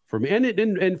for me.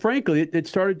 And frankly, it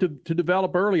started to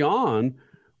develop early on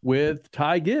with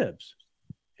Ty Gibbs.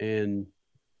 And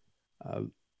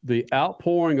the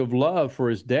outpouring of love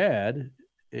for his dad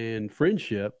and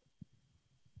friendship,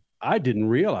 I didn't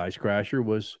realize, Crasher,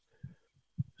 was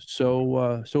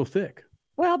so thick.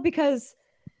 Well, because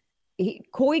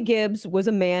Coy Gibbs was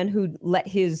a man who let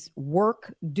his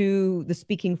work do the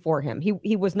speaking for him.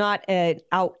 He was not an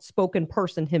outspoken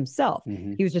person himself.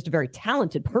 Mm-hmm. He was just a very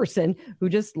talented person who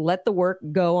just let the work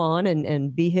go on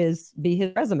and be his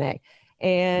resume.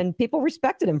 And people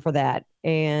respected him for that.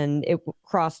 And it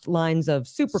crossed lines of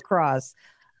supercross,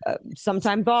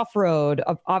 sometimes off-road,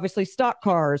 obviously stock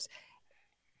cars.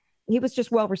 He was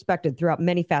just well respected throughout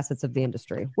many facets of the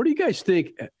industry. What do you guys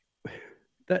think?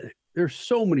 That there's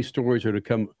so many stories that have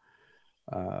come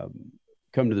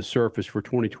to the surface for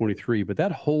 2023, but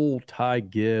that whole Ty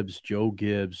Gibbs, Joe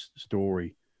Gibbs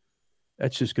story,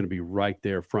 that's just going to be right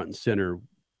there front and center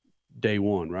day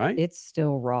one, right? It's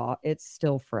still raw. It's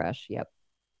still fresh. Yep.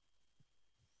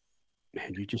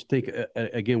 Man, you just think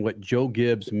again what Joe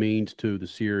Gibbs means to the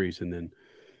series, and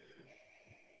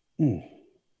then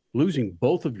losing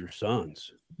both of your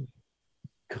sons.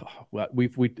 God, well,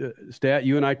 Stat,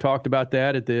 you and I talked about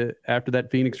that after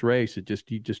that Phoenix race. It's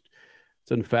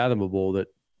unfathomable that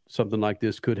something like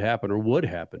this could happen or would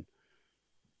happen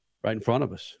right in front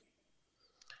of us.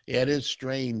 Yeah, it is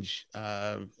strange,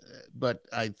 but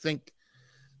I think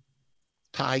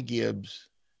Ty Gibbs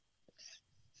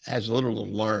has a little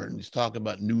to learn. He's talking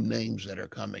about new names that are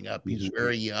coming up. He's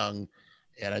very young,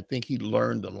 and I think he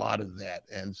learned a lot of that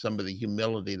and some of the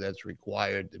humility that's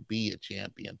required to be a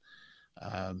champion.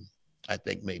 I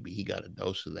think maybe he got a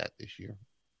dose of that this year.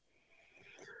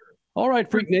 All right,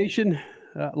 Freak Nation.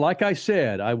 Like I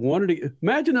said, I wanted to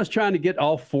imagine us trying to get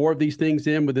all 4 of these things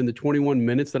in within the 21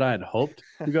 minutes that I had hoped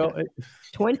to go.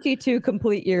 22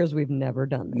 complete years. We've never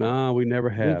done that. No, we never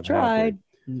have. We've tried.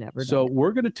 Never. So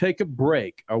we're going to take a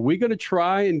break. Are we going to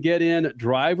try and get in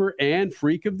driver and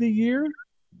freak of the year?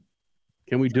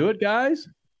 Can we do it, guys?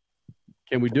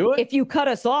 Can we do it? If you cut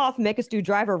us off, make us do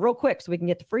driver real quick so we can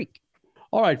get to freak.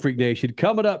 All right, Freak Nation.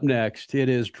 Coming up next, it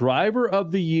is driver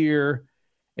of the year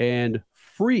and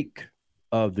freak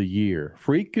of the year.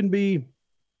 Freak can be,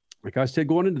 like I said,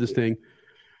 going into this thing,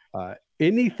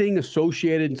 anything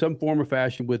associated in some form or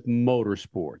fashion with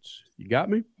motorsports. You got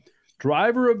me?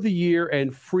 Driver of the year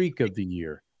and freak of the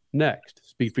year. Next,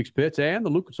 Speed Freaks Pits and the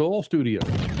Lucas Oil Studio.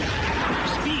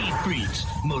 Speed Freaks,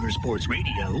 Motorsports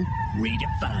Radio,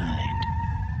 redefined.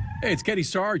 Hey, it's Kenny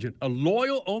Sargent, a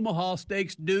loyal Omaha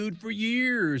Steaks dude for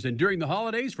years. And during the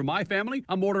holidays, for my family,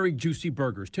 I'm ordering juicy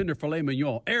burgers, tender filet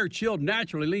mignon, air-chilled,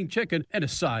 naturally lean chicken, and a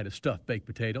side of stuffed baked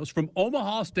potatoes from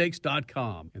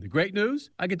omahasteaks.com. And the great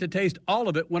news, I get to taste all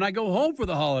of it when I go home for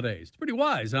the holidays. It's pretty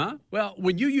wise, huh? Well,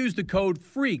 when you use the code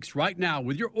FREAKS right now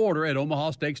with your order at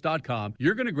omahasteaks.com,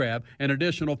 you're going to grab an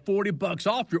additional $40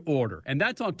 off your order. And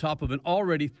that's on top of an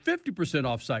already 50%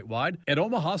 off site-wide at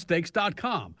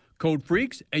omahasteaks.com. Code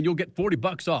FREAKS, and you'll get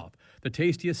 $40 off. The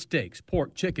tastiest steaks,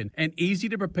 pork, chicken, and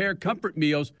easy-to-prepare comfort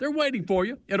meals, they're waiting for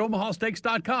you at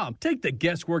omahasteaks.com. Take the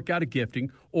guesswork out of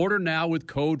gifting. Order now with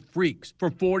code FREAKS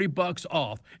for $40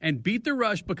 off. And beat the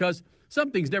rush because some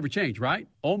things never change, right?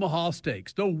 Omaha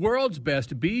Steaks, the world's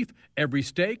best beef. Every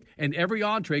steak and every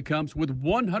entree comes with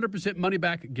 100%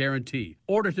 money-back guarantee.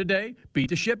 Order today,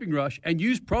 beat the shipping rush, and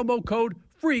use promo code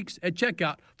FREAKS at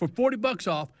checkout for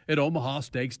 $40 off at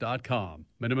omahasteaks.com.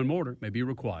 Minimum order may be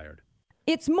required.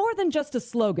 It's more than just a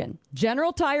slogan.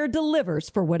 General Tire delivers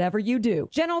for whatever you do.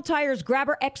 General Tire's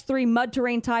Grabber X3 Mud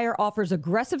Terrain tire offers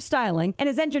aggressive styling and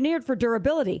is engineered for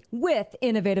durability with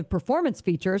innovative performance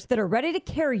features that are ready to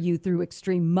carry you through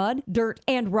extreme mud, dirt,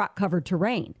 and rock-covered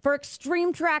terrain. For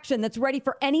extreme traction that's ready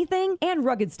for anything and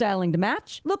rugged styling to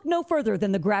match, look no further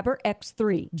than the Grabber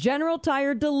X3. General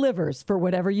Tire delivers for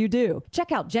whatever you do.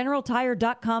 Check out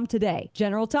GeneralTire.com today.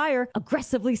 General Tire,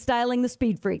 aggressively styling the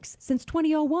speed freaks since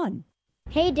 2001.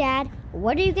 Hey, Dad,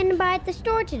 what are you going to buy at the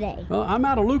store today? Well, I'm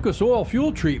out of Lucas Oil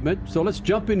fuel treatment, so let's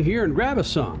jump in here and grab us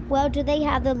some. Well, do they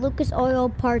have the Lucas Oil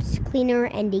parts cleaner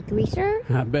and degreaser?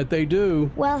 I bet they do.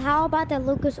 Well, how about the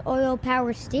Lucas Oil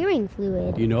power steering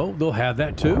fluid? You know, they'll have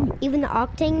that too. Even the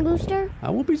octane booster? I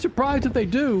won't be surprised if they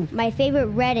do. My favorite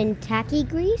red and tacky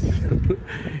grease?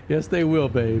 Yes, they will,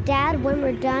 babe. Dad, when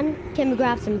we're done, can we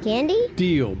grab some candy?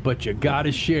 Deal, but you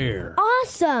gotta share.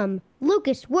 Awesome!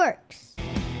 Lucas works.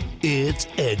 It's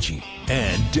edgy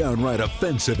and downright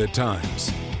offensive at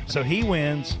times. So he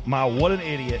wins my What an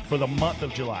Idiot for the month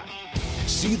of July.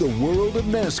 See the world of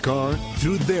NASCAR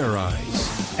through their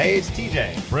eyes. Hey, it's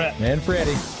TJ, Brett, and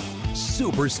Freddie.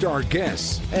 Superstar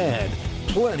guests and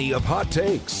plenty of hot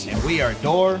takes. And we are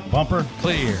door bumper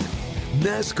clear.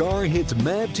 NASCAR hits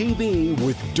MAV TV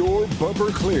with Door Bumper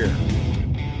Clear.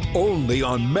 Only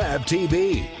on MAV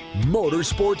TV,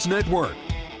 Motorsports Network.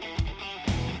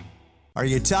 Are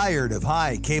you tired of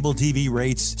high cable TV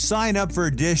rates? Sign up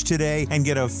for Dish today and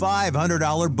get a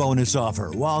 $500 bonus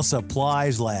offer while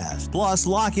supplies last. Plus,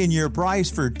 lock in your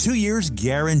price for 2 years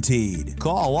guaranteed.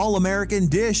 Call All American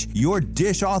Dish, your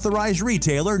Dish authorized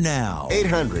retailer now.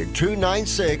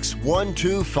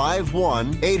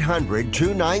 800-296-1251.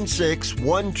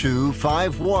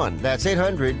 800-296-1251. That's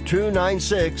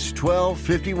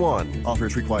 800-296-1251.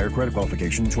 Offers require credit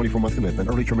qualification, 24-month commitment,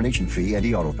 early termination fee, and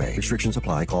e-auto pay. Restrictions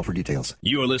apply. Call for details.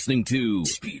 You're listening to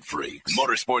Speed Freaks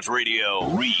Motorsports Radio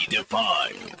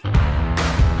Redefined.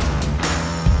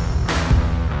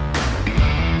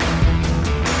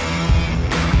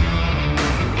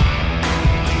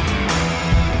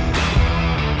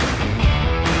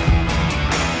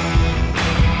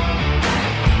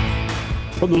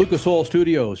 From the Lucas Oil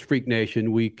Studios, Freak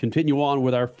Nation, we continue on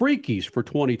with our Freakies for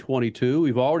 2022.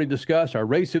 We've already discussed our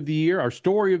Race of the Year, our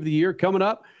Story of the Year. Coming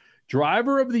up,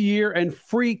 Driver of the Year and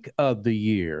Freak of the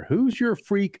Year. Who's your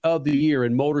Freak of the Year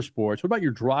in motorsports? What about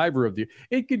your Driver of the Year?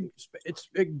 It can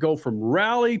go from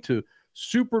rally to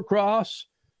supercross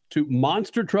to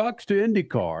monster trucks to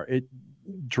IndyCar.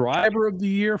 Driver of the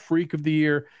Year, Freak of the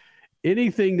Year,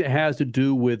 anything that has to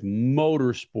do with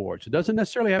motorsports. It doesn't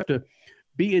necessarily have to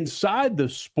be inside the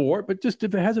sport, but just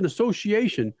if it has an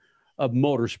association of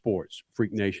motorsports,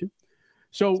 Freak Nation.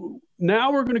 So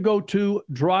now we're going to go to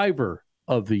Driver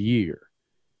of the Year.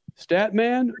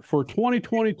 Statman, for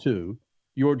 2022,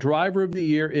 your Driver of the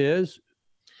Year is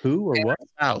who or what?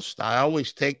 Faust. I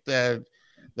always take the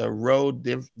road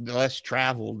less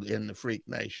traveled in the Freak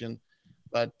Nation,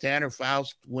 but Tanner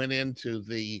Faust went into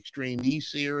the Extreme E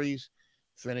Series,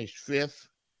 finished 5th,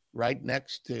 right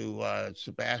next to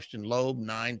Sebastian Loeb,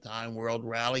 9-time World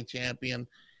Rally Champion,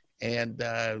 and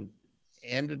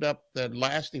ended up the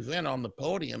last event on the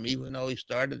podium, even though he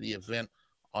started the event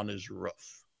on his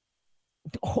roof.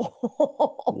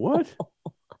 What?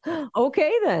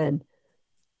 Okay, then.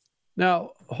 Now,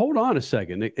 hold on a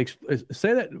second.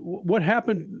 Say that. What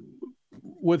happened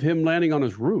with him landing on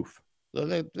his roof? So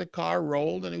the car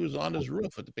rolled and he was on his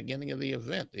roof at the beginning of the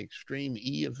event, the Extreme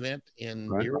E event in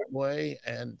Uruguay,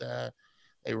 and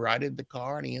they righted the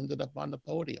car and he ended up on the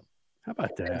podium. How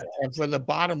about that? And for the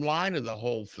bottom line of the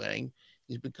whole thing,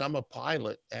 he's become a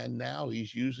pilot, and now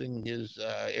he's using his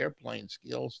airplane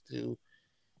skills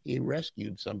he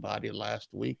rescued somebody last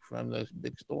week from the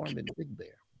big storm in Big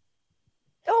Bear.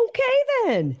 Okay,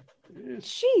 then.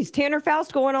 Jeez, Tanner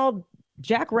Faust going all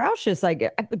Jack Roush's.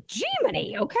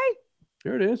 Jiminy, okay.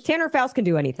 Here it is. Tanner Faust can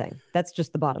do anything. That's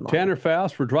just the bottom line. Tanner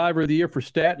Faust for Driver of the Year for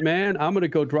Statman. I'm going to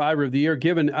go Driver of the Year.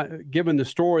 Given the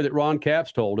story that Ron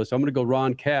Capps told us, I'm going to go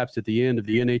Ron Capps at the end of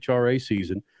the NHRA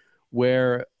season,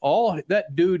 where all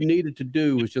that dude needed to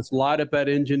do was just light up that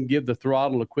engine, give the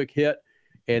throttle a quick hit,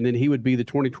 and then he would be the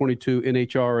 2022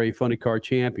 NHRA Funny Car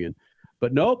champion.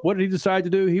 But nope, what did he decide to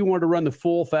do? He wanted to run the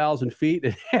full 1,000 feet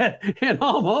and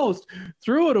almost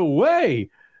threw it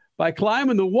away by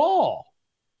climbing the wall.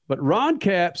 But Ron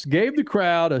Capps gave the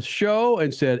crowd a show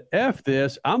and said, F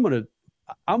this,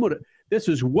 this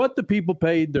is what the people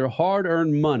paid their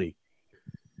hard-earned money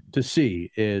to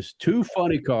see, is 2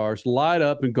 funny cars light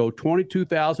up and go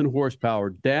 22,000 horsepower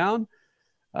down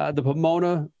the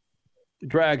Pomona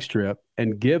drag strip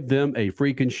and give them a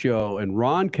freaking show. And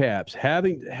Ron Capps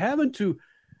having to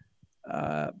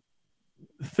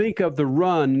think of the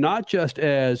run not just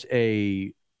as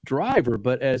a driver,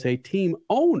 but as a team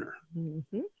owner.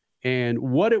 Mm-hmm. And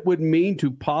what it would mean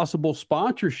to possible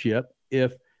sponsorship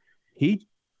if he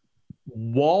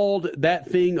walled that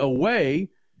thing away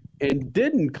and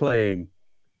didn't claim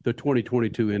the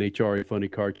 2022 NHRA Funny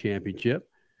Car Championship.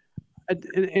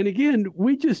 And again,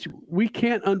 we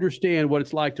can't understand what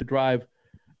it's like to drive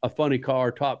a funny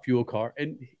car, top fuel car.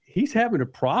 And he's having to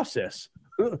process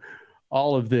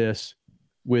all of this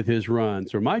with his run.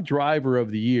 So my Driver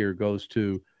of the Year goes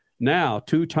to now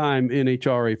 2-time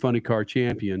NHRA Funny Car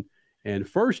Champion and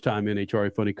first-time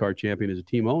NHRA Funny Car Champion as a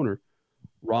team owner,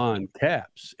 Ron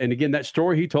Capps. And again, that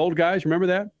story he told, guys, remember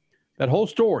that? That whole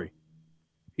story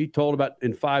he told about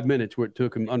in 5 minutes, where it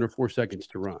took him under 4 seconds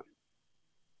to run.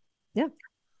 Yeah.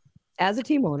 As a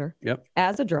team owner, yep.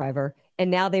 As a driver,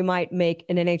 and now they might make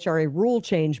an NHRA rule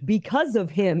change because of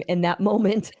him in that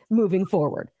moment moving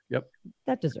forward. Yep.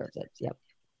 That deserves it. Yep.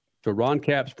 So Ron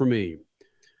Capps for me.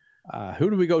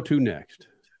 Who do we go to next?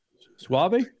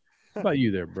 Suave? How about you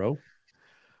there, bro?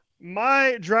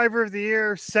 My Driver of the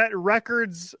Year set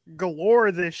records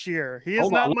galore this year. He is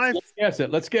not my. Let's guess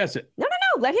it. Let's guess it. No.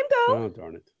 Let him go. Oh,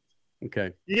 darn it. Okay.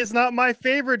 He is not my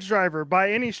favorite driver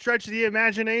by any stretch of the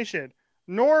imagination,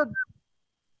 nor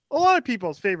a lot of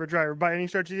people's favorite driver by any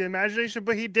stretch of the imagination,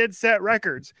 but he did set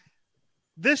records.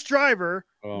 This driver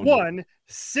won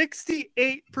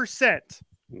 68%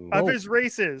 of his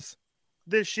races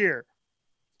this year,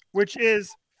 which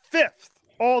is 5th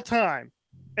all time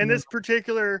in this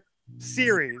particular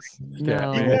series.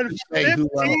 No. He won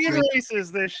 15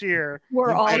 races this year.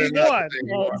 We're all He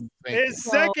won his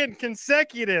second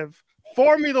consecutive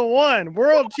Formula One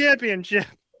World Championship.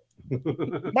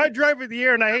 My driver of the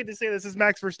year, and I hate to say this, is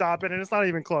Max Verstappen, and it's not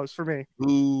even close for me.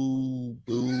 Boo,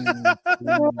 boo,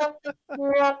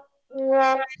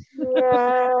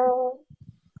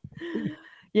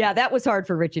 Yeah, that was hard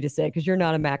for Richie to say because you're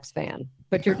not a Max fan,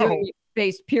 but you're doing it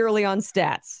based purely on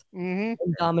stats and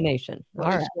domination.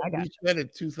 Well, All right, I got we you. spent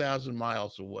it 2,000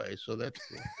 miles away, so that's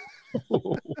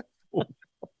cool.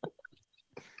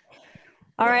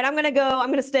 All right, I'm going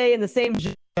to stay in the same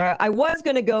genre. I was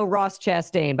going to go Ross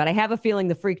Chastain, but I have a feeling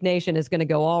the Freak Nation is going to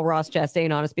go all Ross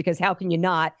Chastain on us because how can you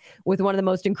not with one of the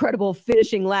most incredible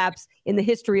finishing laps in the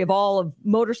history of all of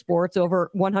motorsports over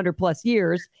 100 plus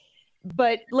years.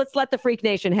 But let's let the Freak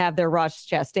Nation have their Ross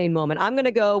Chastain moment. I'm going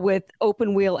to go with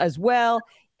open wheel as well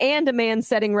and a man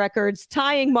setting records,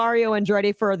 tying Mario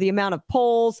Andretti for the amount of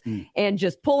poles and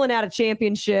just pulling out a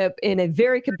championship in a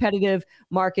very competitive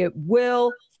market.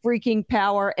 Will freaking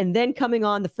power, and then coming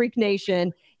on the Freak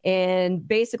Nation and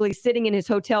basically sitting in his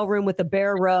hotel room with a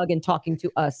bear rug and talking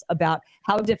to us about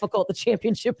how difficult the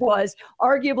championship was,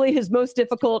 arguably his most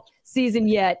difficult season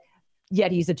yet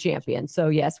he's a champion. So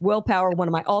yes, Will Power, one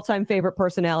of my all-time favorite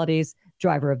personalities,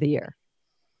 driver of the year.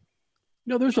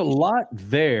 No, there's a lot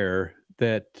there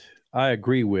that I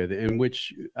agree with, in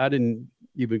which I didn't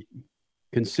even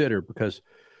consider, because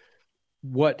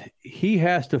what he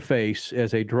has to face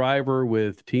as a driver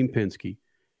with Team Penske,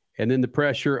 and then the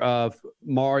pressure of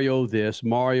Mario this,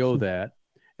 Mario that,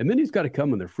 and then he's got to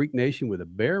come in the Freak Nation with a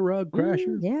bear rug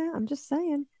crasher. Yeah, I'm just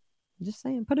saying.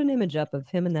 Put an image up of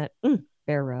him in that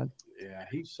bear rug. Yeah,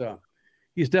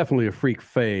 he's definitely a freak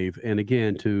fave. And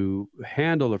again, to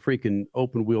handle a freaking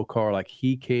open wheel car like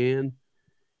he can,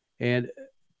 and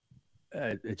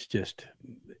it's just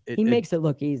he makes it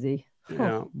look easy.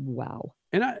 Yeah. Wow.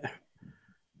 And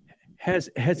has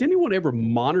anyone ever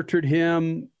monitored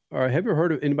him, or have you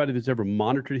heard of anybody that's ever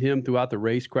monitored him throughout the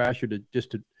race, Crasher,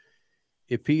 to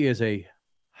if he is a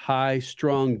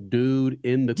high-strung dude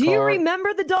in the car? Do you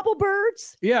remember the double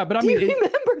birds? Yeah, but I Do mean, you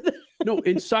remember the... No,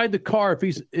 inside the car, if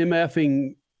he's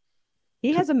MFing.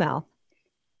 He has a mouth.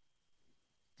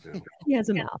 He has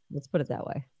a mouth. Let's put it that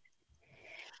way.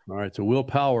 All right, so Will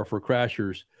Power for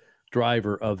Crasher's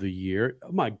driver of the year.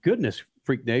 Oh, my goodness,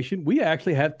 Freak Nation. We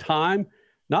actually have time,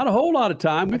 not a whole lot of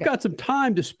time. We've got some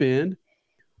time to spend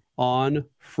on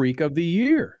Freak of the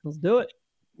Year. Let's do it.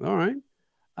 All right.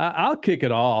 I'll kick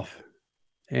it off.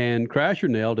 And Crasher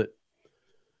nailed it.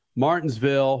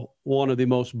 Martinsville, one of the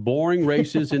most boring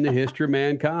races in the history of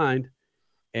mankind.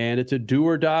 And it's a do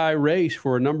or die race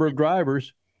for a number of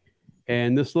drivers.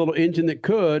 And this little engine that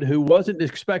could, who wasn't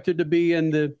expected to be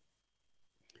in the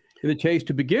chase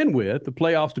to begin with, the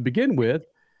playoffs to begin with,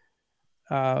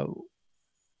 Ross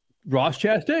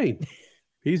Chastain.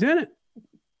 He's in it.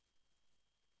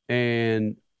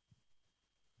 And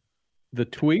the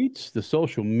tweets, the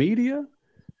social media,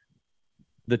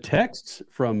 the texts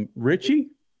from Richie.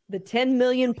 The 10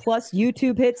 million plus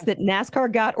YouTube hits that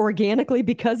NASCAR got organically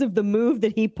because of the move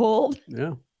that he pulled.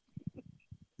 Yeah.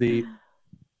 The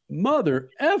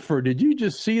mother effer, did you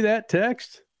just see that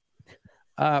text?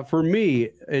 For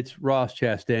me, it's Ross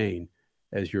Chastain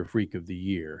as your Freak of the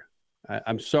Year.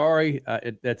 I'm sorry.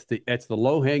 That's the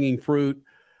low-hanging fruit,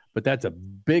 but that's a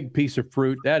big piece of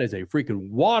fruit. That is a freaking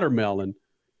watermelon.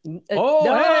 Pun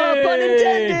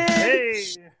intended. Hey.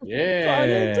 Yeah. Pun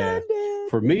intended.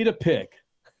 For me to pick,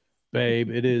 babe,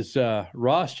 it is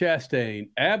Ross Chastain,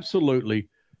 absolutely,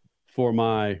 for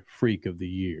my Freak of the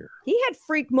Year. He had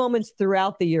freak moments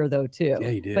throughout the year, though, too. Yeah,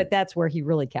 he did. But that's where he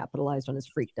really capitalized on his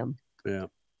freakdom. Yeah.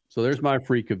 So there's my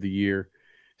Freak of the Year.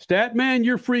 Statman,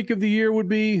 your Freak of the Year would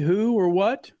be who or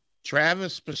what?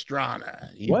 Travis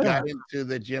Pastrana. He got into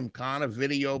the Gymkhana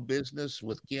video business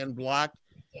with Ken Block.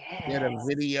 Yes. He had a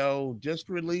video just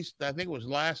released, I think it was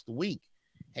last week.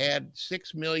 Had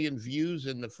 6 million views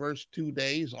in the first 2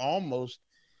 days, almost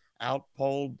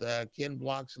outpolled Ken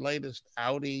Block's latest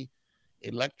Audi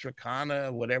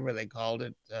Electricana, whatever they called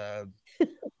it,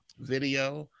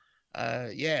 video.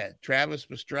 Travis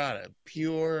Pastrana,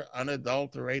 pure,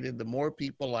 unadulterated. The more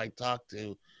people I talk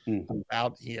to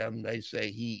about him, they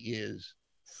say he is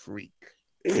freak.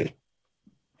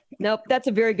 Nope, that's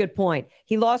a very good point.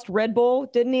 He lost Red Bull,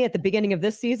 didn't he, at the beginning of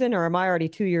this season, or am I already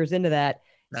 2 years into that?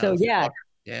 Now So, yeah.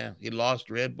 Yeah, he lost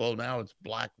Red Bull. Now it's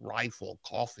Black Rifle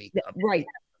Coffee Company. Right.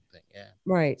 everything. Yeah.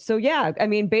 Right. So, yeah, I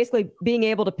mean, basically being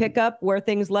able to pick up where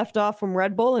things left off from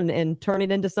Red Bull and turn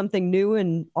it into something new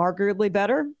and arguably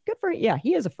better. Good for him. Yeah,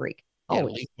 he is a freak. Yeah,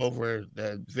 leap over.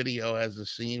 The video has a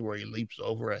scene where he leaps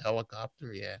over a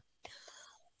helicopter. Yeah.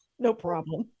 No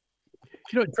problem.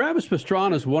 You know, Travis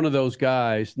Pastrana is one of those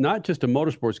guys, not just a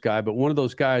motorsports guy, but one of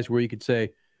those guys where you could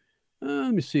say,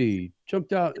 let me see,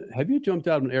 jumped out. Have you jumped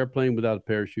out of an airplane without a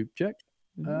parachute? Check.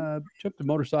 Jumped a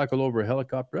motorcycle over a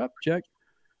helicopter? Up. Check.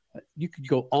 You could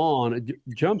go on.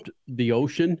 Jumped the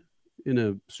ocean in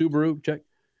a Subaru? Check.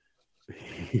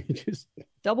 Just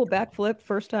double backflip,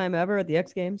 first time ever at the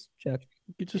X Games? Check.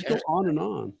 You just go on and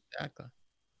on. Exactly.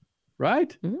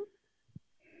 Right?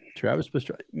 Travis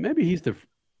Pastrana. Maybe he's the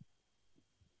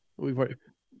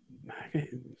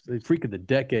freak of the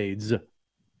decades,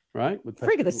 right?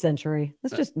 Freak of the century.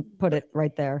 Let's just put it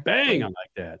right there. Bang! I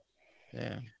like that.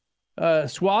 Yeah.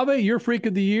 Suave, your freak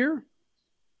of the year?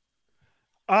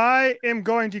 I am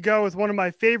going to go with one of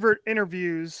my favorite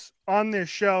interviews on this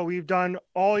show we've done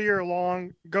all year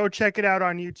long. Go check it out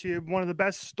on YouTube. One of the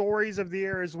best stories of the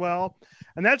year as well.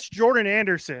 And that's Jordan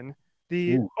Anderson,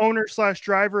 the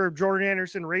owner/driver of Jordan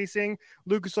Anderson Racing,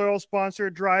 Lucas Oil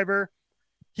sponsored driver.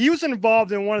 He was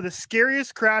involved in one of the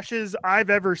scariest crashes I've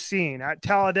ever seen at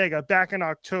Talladega back in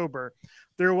October.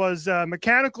 There was a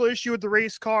mechanical issue with the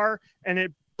race car and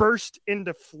it burst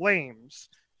into flames.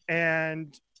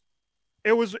 And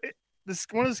it was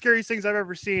one of the scariest things I've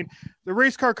ever seen. The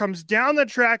race car comes down the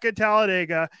track at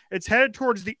Talladega. It's headed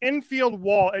towards the infield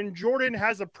wall, and Jordan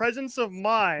has a presence of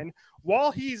mind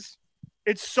while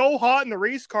it's so hot in the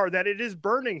race car that it is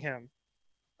burning him.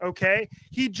 Okay.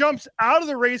 He jumps out of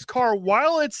the race car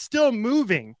while it's still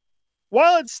moving,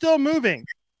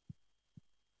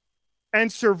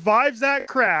 and survives that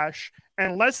crash.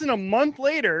 And less than a month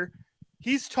later,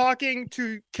 he's talking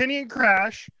to Kenny and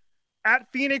Crash at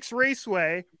Phoenix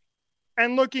Raceway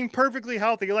and looking perfectly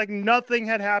healthy, like nothing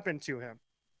had happened to him.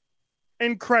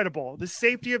 Incredible. The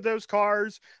safety of those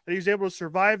cars, that he was able to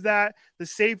survive that, the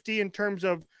safety in terms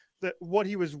of what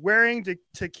he was wearing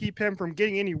to keep him from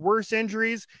getting any worse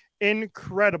injuries.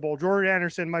 Incredible. Jordan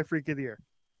Anderson, my freak of the year.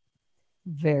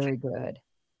 Very good.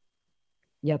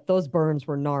 Yep, those burns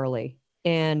were gnarly.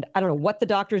 And I don't know what the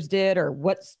doctors did or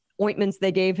what ointments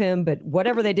they gave him, but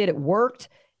whatever they did, it worked.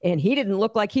 And he didn't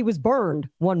look like he was burned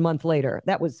 1 month later.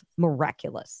 That was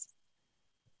miraculous.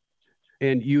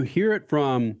 And you hear it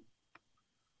from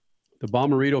the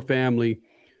Bomarito family,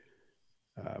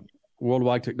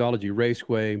 Worldwide Technology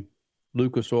Raceway,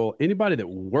 Lucas Oil, anybody that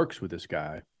works with this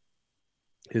guy.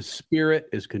 His spirit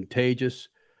is contagious.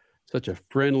 Such a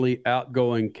friendly,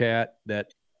 outgoing cat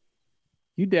that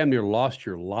you damn near lost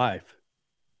your life.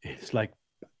 It's like,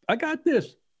 I got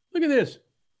this. Look at this.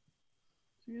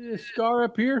 See this scar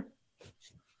up here?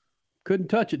 Couldn't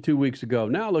touch it 2 weeks ago.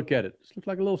 Now look at it. It looks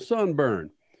like a little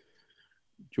sunburn.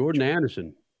 Jordan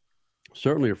Anderson,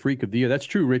 certainly a freak of the year. That's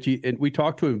true, Richie. And we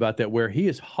talked to him about that, where he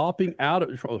is trying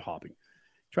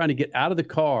to get out of the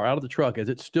car, out of the truck as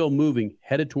it's still moving,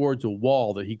 headed towards a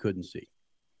wall that he couldn't see.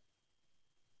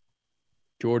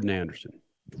 Jordan Anderson,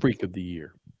 freak of the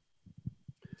year.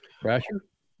 Brasher,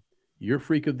 your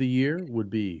freak of the year would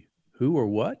be who or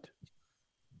what?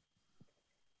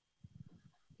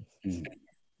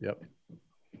 Yep.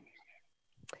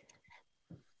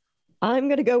 I'm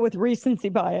going to go with recency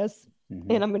bias,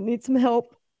 and I'm going to need some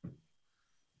help.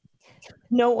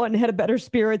 No one had a better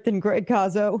spirit than Greg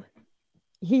Cazzo.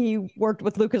 He worked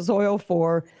with Lucas Oil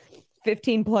for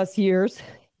 15 plus years,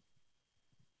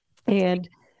 and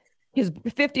his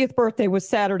 50th birthday was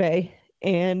Saturday.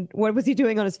 And what was he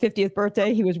doing on his 50th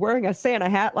birthday? He was wearing a Santa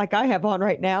hat like I have on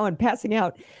right now and passing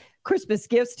out Christmas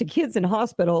gifts to kids in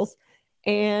hospitals.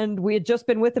 And we had just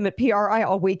been with him at PRI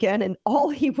all weekend, and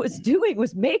all he was doing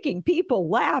was making people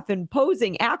laugh and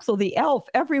posing Axel the Elf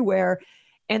everywhere.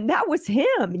 And that was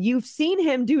him. You've seen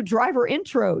him do driver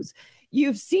intros.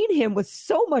 You've seen him with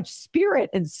so much spirit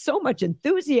and so much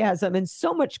enthusiasm and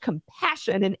so much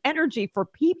compassion and energy for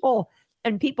people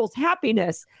and people's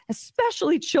happiness,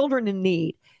 especially children in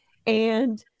need.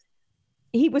 And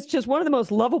he was just one of the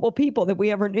most lovable people that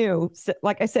we ever knew.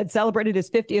 Like I said, celebrated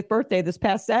his 50th birthday this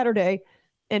past Saturday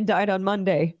and died on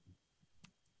Monday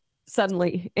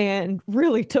suddenly, and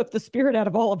really took the spirit out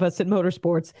of all of us in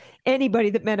motorsports. Anybody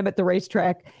that met him at the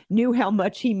racetrack knew how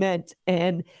much he meant,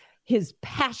 and his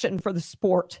passion for the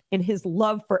sport and his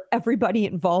love for everybody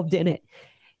involved in it.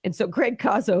 And so, Greg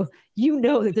Cazzo, you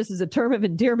know that this is a term of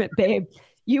endearment, babe.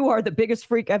 You are the biggest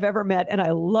freak I've ever met, and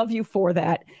I love you for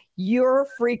that. Your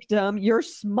freakdom, your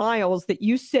smiles that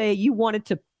you say you wanted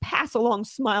to pass along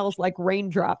smiles like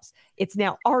raindrops. It's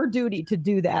now our duty to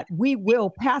do that. We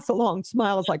will pass along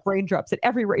smiles like raindrops at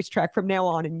every racetrack from now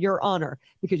on in your honor,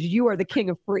 because you are the king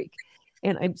of freak.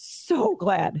 And I'm so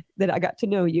glad that I got to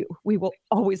know you. We will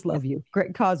always love you.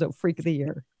 Greg Cazzo, Freak of the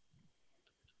Year.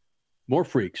 More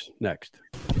freaks next.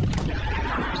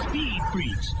 Speed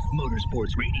Freaks,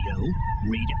 Motorsports Radio,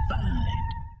 redefined.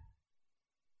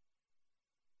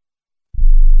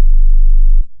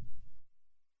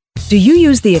 Do you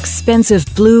use the expensive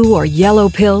blue or yellow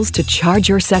pills to charge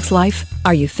your sex life?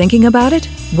 Are you thinking about it?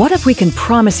 What if we can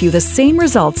promise you the same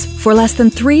results for less than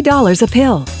 $3 a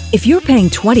pill? If you're paying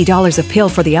 $20 a pill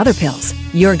for the other pills,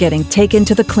 you're getting taken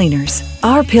to the cleaners.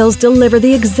 Our pills deliver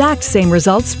the exact same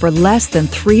results for less than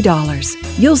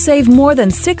 $3. You'll save more than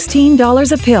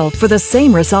 $16 a pill for the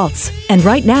same results. And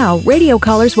right now, radio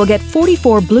callers will get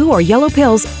 44 blue or yellow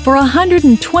pills for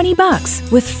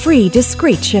 $120 with free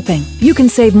discreet shipping. You can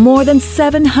save more than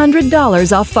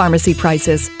 $700 off pharmacy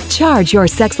prices. Charge your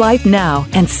sex life now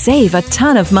and save a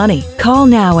ton of money. Call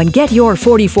now and get your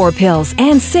 44 pills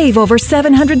and save over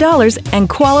 $700 and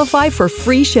qualify for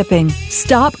free shipping.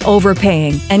 Stop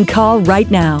overpaying and call right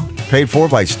now. Paid for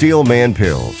by Steelman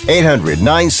Pills.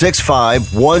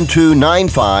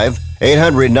 800-965-1295.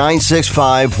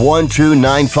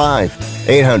 800-965-1295.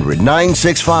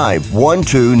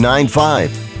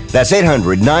 800-965-1295. That's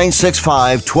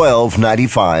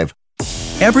 800-965-1295.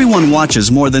 Everyone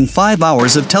watches more than 5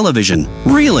 hours of television.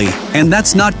 Really? And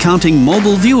that's not counting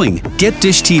mobile viewing. Get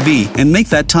Dish TV and make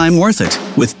that time worth it.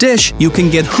 With Dish, you can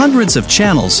get hundreds of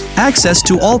channels, access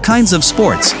to all kinds of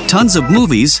sports, tons of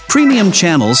movies, premium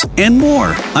channels, and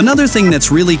more. Another thing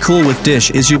that's really cool with Dish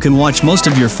is you can watch most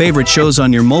of your favorite shows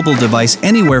on your mobile device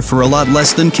anywhere for a lot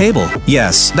less than cable.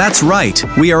 Yes, that's right.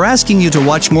 We are asking you to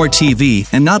watch more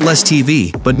TV and not less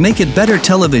TV, but make it better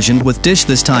television with Dish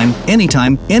this time,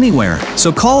 anytime, anywhere.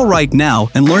 So call right now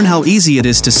and learn how easy it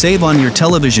is to save on your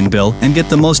television bill and get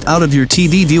the most out of your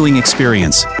TV viewing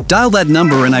experience. Dial that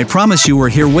number and I promise you we're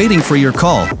here waiting for your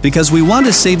call because we want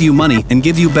to save you money and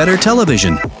give you better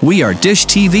television. We are Dish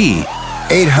TV.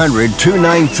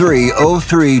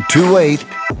 800-293-0328.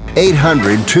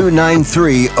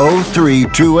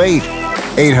 800-293-0328.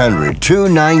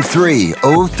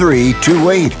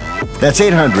 800-293-0328. That's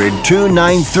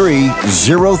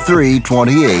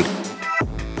 800-293-0328.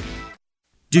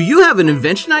 Do you have an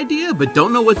invention idea but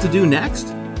don't know what to do next?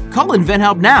 Call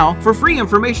InventHelp now for free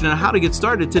information on how to get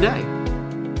started today.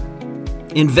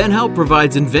 InventHelp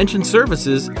provides invention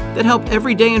services that help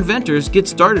everyday inventors get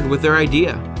started with their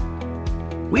idea.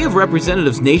 We have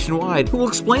representatives nationwide who will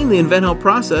explain the InventHelp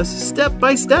process step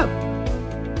by step.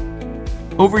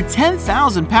 Over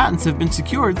 10,000 patents have been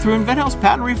secured through InventHelp's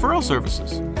patent referral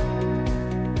services.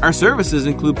 Our services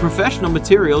include professional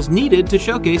materials needed to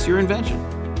showcase your invention,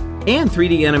 and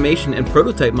 3D animation and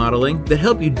prototype modeling that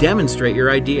help you demonstrate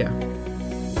your idea.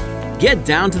 Get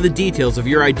down to the details of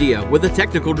your idea with a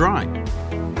technical drawing.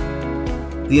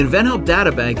 The InventHelp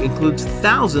Databank includes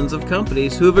thousands of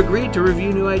companies who have agreed to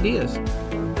review new ideas.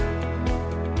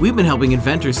 We've been helping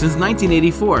inventors since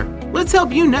 1984. Let's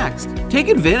help you next. Take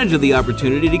advantage of the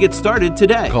opportunity to get started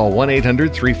today. Call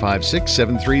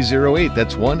 1-800-356-7308.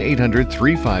 That's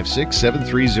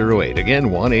 1-800-356-7308. Again,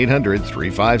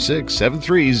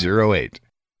 1-800-356-7308.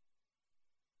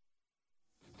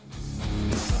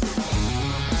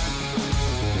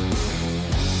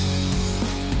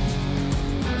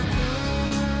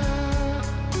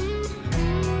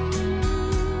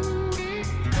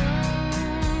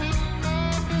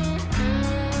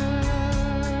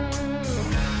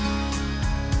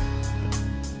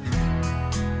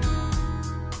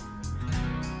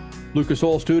 Lucas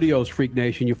Oil Studios, Freak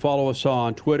Nation. You follow us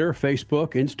on Twitter,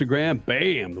 Facebook, Instagram.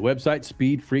 Bam! The website,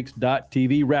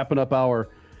 speedfreaks.tv. Wrapping up our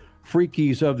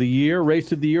Freakies of the Year,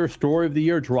 Race of the Year, Story of the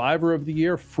Year, Driver of the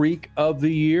Year, Freak of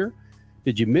the Year.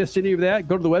 Did you miss any of that?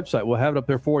 Go to the website. We'll have it up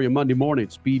there for you Monday morning,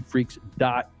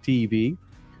 speedfreaks.tv.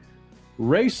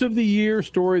 Race of the Year,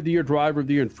 Story of the Year, Driver of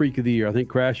the Year, and Freak of the Year. I think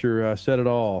Crasher said it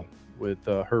all with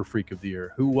her Freak of the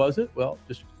Year. Who was it? Well,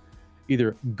 just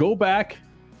either go back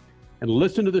and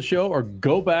listen to the show or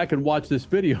go back and watch this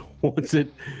video once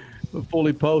it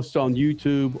fully posts on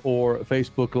YouTube or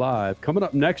Facebook Live. Coming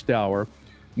up next hour,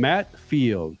 Matt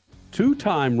Field,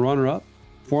 two-time runner-up,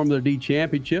 Formula D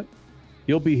Championship.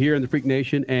 He'll be here in the Freak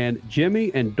Nation. And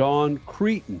Jimmy and Dawn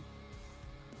Cretin.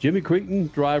 Jimmy Cretin,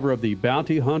 driver of the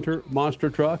Bounty Hunter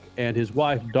monster truck, and his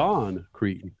wife, Dawn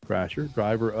Cretin, Crasher,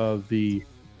 driver of the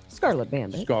Scarlet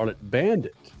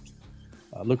Bandit.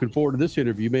 Looking forward to this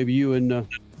interview. Maybe you and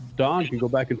Don can go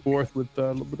back and forth with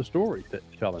a little bit of story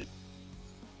telling.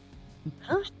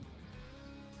 Huh?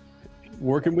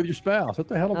 Working with your spouse. What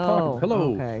the hell am I talking?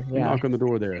 Hello. Okay. You Yeah. knock on the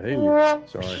door there. Hey,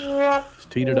 sorry.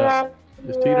 Just teed it up.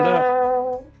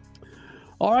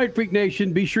 All right, Freak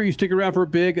Nation, be sure you stick around for a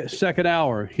big second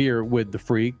hour here with the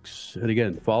Freaks. And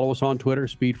again, follow us on Twitter,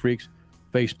 Speed Freaks,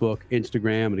 Facebook,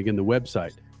 Instagram, and again, the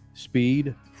website,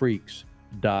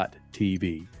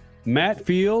 speedfreaks.tv. Matt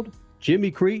Field,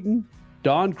 Jimmy Cretin,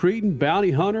 Don Cretin,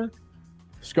 Bounty Hunter,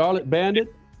 Scarlet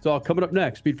Bandit. It's all coming up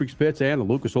next. Speed Freaks Pits and the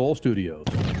Lucas Oil Studios.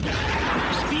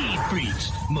 Speed Freaks,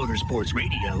 Motorsports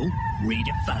Radio,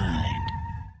 redefined.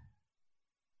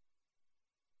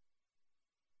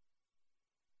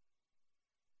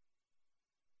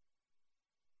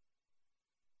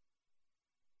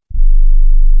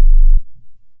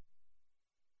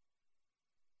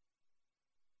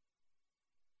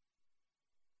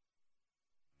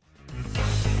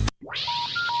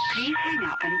 Please hang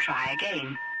up and try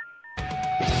again.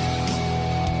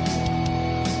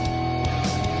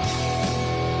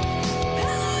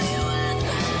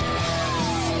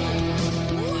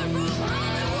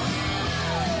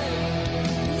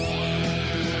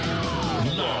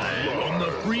 Live on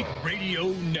the Freak Radio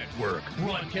Network,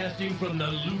 broadcasting from the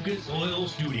Lucas Oil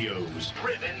Studios.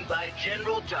 Driven by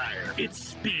General Tire. It's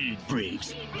Speed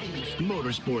Freaks,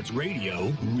 Motorsports Radio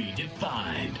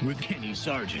redefined with Kenny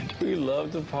Sargent. We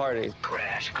love to party.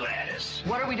 Crash Gladys.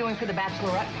 What are we doing for the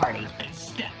bachelorette party? And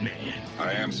Statman.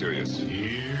 I am serious.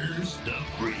 Here's the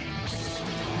Freaks.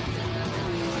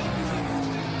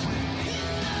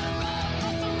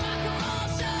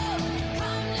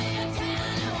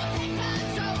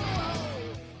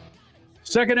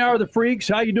 Second hour of the Freaks.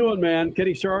 How you doing, man?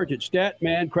 Kenny Sargent,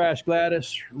 Statman, Crash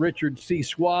Gladys, Richard C.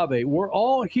 Suave. We're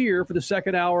all here for the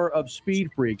second hour of Speed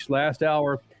Freaks. Last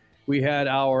hour, we had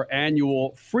our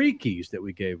annual Freakies that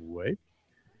we gave away.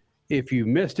 If you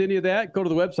missed any of that, go to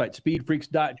the website,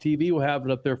 speedfreaks.tv. We'll have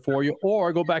it up there for you.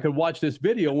 Or go back and watch this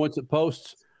video once it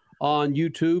posts on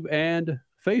YouTube and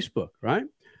Facebook, right?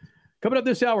 Coming up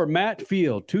this hour, Matt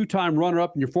Field, two-time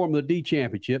runner-up in your Formula D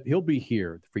championship. He'll be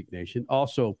here at the Freak Nation.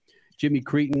 Also, Jimmy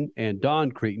Cretin and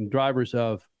Don Cretin, drivers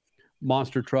of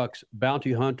Monster Trucks,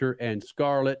 Bounty Hunter, and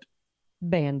Scarlet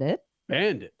Bandit,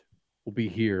 will be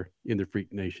here in the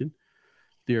Freak Nation.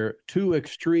 Their two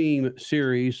Extreme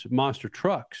Series Monster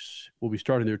Trucks will be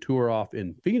starting their tour off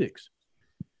in Phoenix.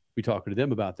 We'll be talking to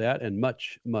them about that and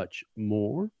much, much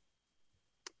more.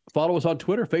 Follow us on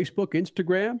Twitter, Facebook,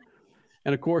 Instagram,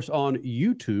 and, of course, on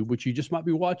YouTube, which you just might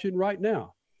be watching right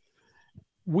now.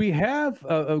 We have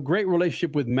a great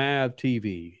relationship with MAV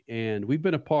TV, and we've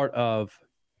been a part of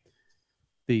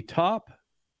the top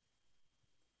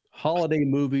holiday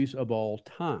movies of all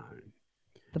time.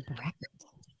 The bracket.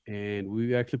 And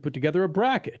we actually put together a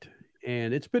bracket,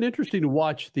 and it's been interesting to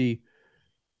watch the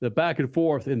back and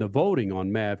forth in the voting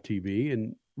on MAV TV.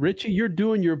 And Richie, you're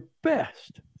doing your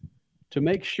best to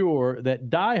make sure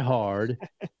that Die Hard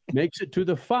makes it to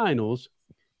the finals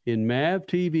in MAV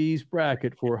TV's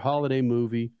bracket for holiday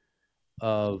movie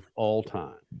of all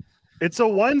time. It's a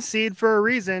 1 seed for a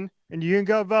reason, and you can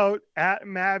go vote at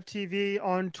MAV TV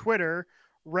on Twitter.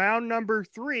 Round number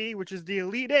 3, which is the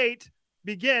Elite 8,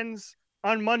 begins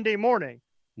on Monday morning.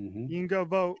 Mm-hmm. You can go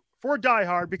vote for Die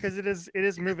Hard because it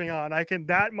is moving on. I can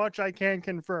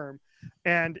confirm.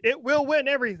 And it will win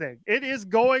everything. It is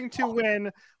going to win.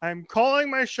 I'm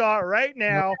calling my shot right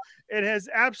now. It has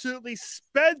absolutely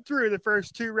sped through the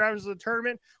first 2 rounds of the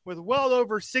tournament with well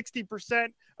over 60%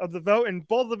 of the vote in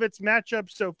both of its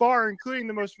matchups so far, including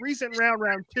the most recent round,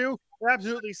 round 2.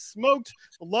 Absolutely smoked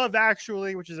Love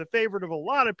Actually, which is a favorite of a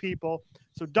lot of people.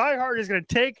 So Die Hard is going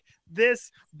to take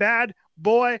this bad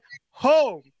boy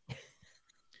home.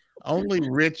 Only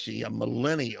Richie, a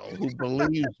millennial who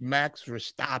believes Max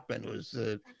Verstappen was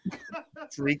the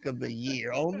freak of the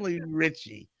year. Only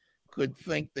Richie could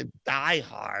think that Die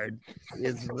Hard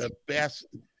is the best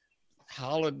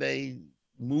holiday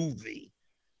movie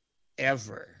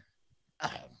ever.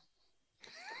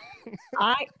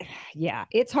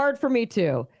 It's hard for me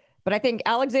too. But I think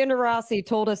Alexander Rossi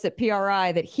told us at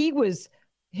PRI that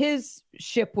his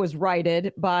ship was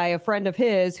righted by a friend of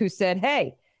his who said,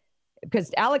 hey,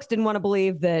 because Alex didn't want to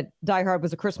believe that Die Hard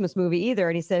was a Christmas movie either.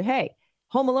 And he said, hey,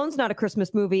 Home Alone's not a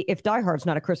Christmas movie if Die Hard's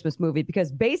not a Christmas movie,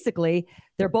 because basically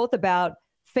they're both about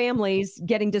families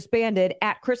getting disbanded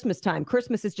at Christmas time.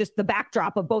 Christmas is just the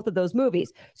backdrop of both of those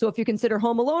movies. So if you consider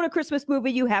Home Alone a Christmas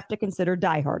movie, you have to consider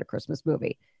Die Hard a Christmas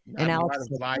movie. And Alex,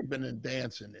 a lot of vibing and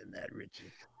dancing in that,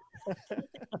 Richie.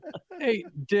 Hey,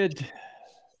 did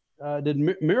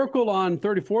Miracle on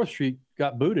 34th Street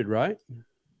got booted, right?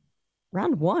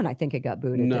 Round 1, I think it got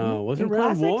booted. No, was it In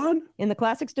round classics? 1? In the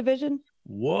classics division?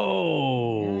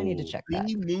 Whoa. I need to check that.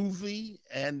 movie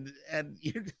and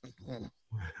you're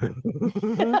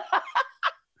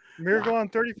Miracle on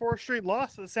 34th Street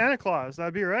lost to Santa Claus.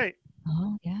 That'd be right.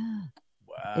 Oh, yeah.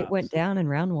 Wow. It went down in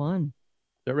round 1. Is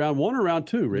that round 1 or round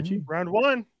 2, Richie? Round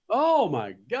 1. Oh,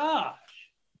 my gosh.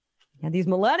 And these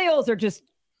millennials are just.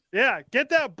 Yeah, get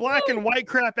that black and white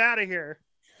crap out of here.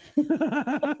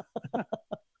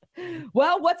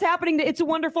 Well, what's happening to It's a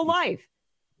Wonderful Life?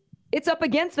 It's up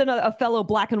against a fellow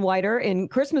black and whiter in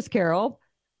Christmas Carol,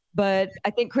 but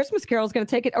I think Christmas Carol is going to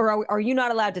take it. Or are you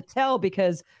not allowed to tell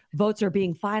because votes are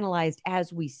being finalized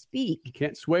as we speak? You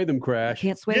can't sway them, Crash.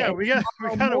 Can't sway. Yeah, them. we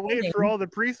gotta wait for all the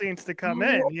precincts to come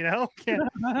in. You know,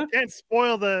 can't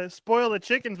spoil the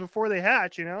chickens before they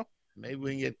hatch. You know. Maybe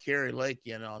we can get Carrie Lake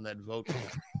in on that vote.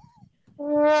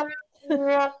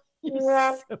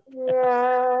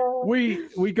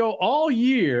 We go all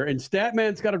year, and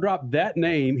Statman's got to drop that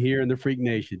name here in the Freak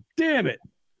Nation. Damn it!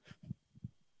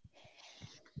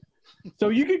 So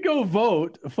you can go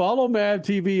vote. Follow Mav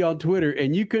TV on Twitter,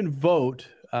 and you can vote.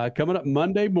 Coming up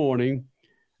Monday morning.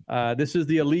 This is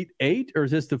the Elite 8, or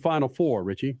is this the Final 4,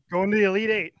 Richie? Going to the Elite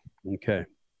 8. Okay.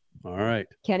 All right.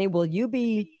 Kenny, will you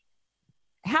be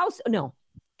No,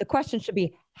 the question should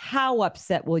be, how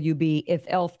upset will you be if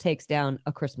Elf takes down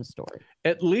A Christmas Story?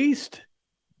 At least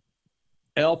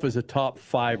Elf is a top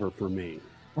 5er for me.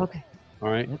 Okay. All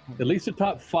right. At least a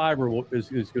top 5er is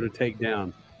going to take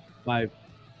down my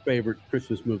favorite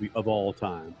Christmas movie of all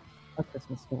time. A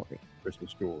Christmas Story.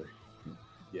 Christmas Story.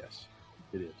 Yes,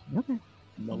 it is. Okay.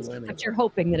 But you're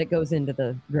hoping that it goes into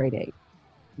the grade 8,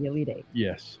 the Elite 8.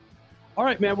 Yes. All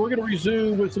right, man. We're going to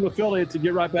resume with some affiliates and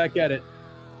get right back at it,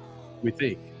 we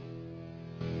think.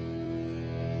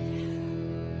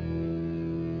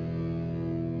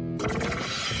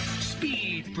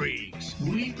 Speed Freaks,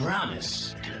 we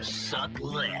promise to suck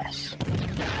less.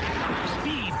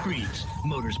 Speed Freaks,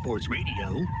 Motorsports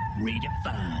Radio,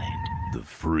 redefined. The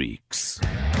Freaks.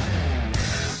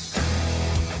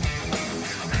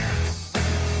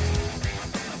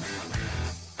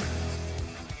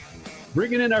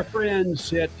 Bringing in our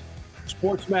friends at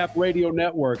Sports Map Radio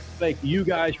Network. Thank you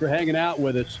guys for hanging out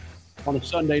with us on a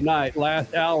Sunday night.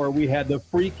 Last hour, we had the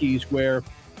Freakies, where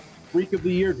Freak of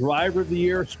the Year, Driver of the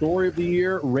Year, Story of the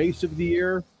Year, Race of the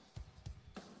Year,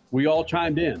 we all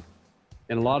chimed in.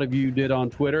 And a lot of you did on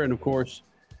Twitter. And, of course,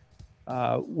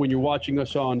 when you're watching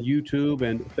us on YouTube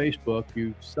and Facebook,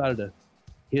 you decided to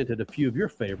hint at a few of your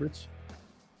favorites.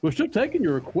 We're still taking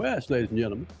your requests, ladies and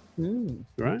gentlemen.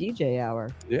 Right? DJ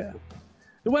hour. Yeah.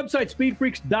 The website,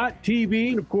 speedfreaks.tv.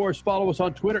 And, of course, follow us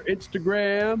on Twitter,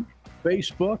 Instagram,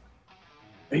 Facebook.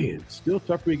 Man, it's still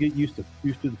tough for me to get used to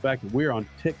the fact that we're on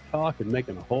TikTok and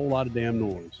making a whole lot of damn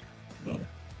noise.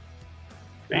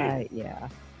 Yeah.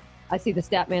 I see the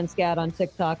Statman scat on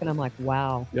TikTok, and I'm like,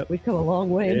 wow, Yep. we've come a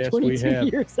long way in 22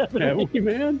 years. Have we,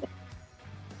 man?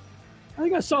 I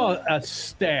think I saw a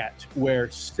stat where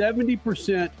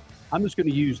 70%, I'm just going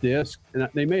to use this, and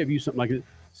they may have used something like it,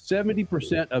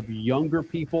 70% of younger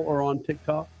people are on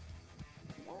TikTok.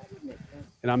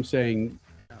 And I'm saying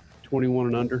 21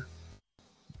 and under.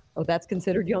 Oh, that's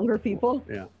considered younger people?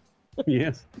 Yeah.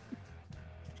 Yes.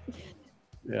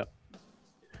 Yeah.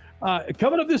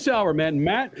 Coming up this hour, man,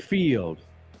 Matt Field,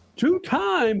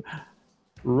 2-time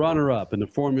runner-up in the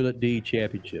Formula D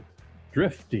Championship,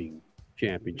 drifting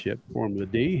championship, Formula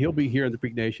D. He'll be here in the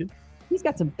Freak Nation. He's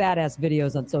got some badass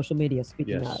videos on social media,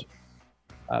 speaking Yes.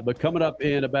 of. But coming up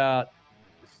in about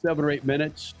 7 or 8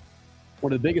 minutes,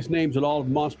 one of the biggest names in all of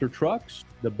monster trucks,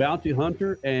 the Bounty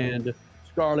Hunter and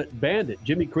Scarlet Bandit,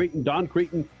 Jimmy Creighton, Don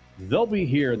Creighton, they'll be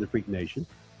here in the Freak Nation.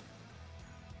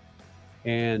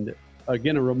 And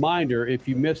again, a reminder, if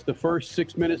you missed the first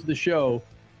 6 minutes of the show,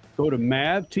 go to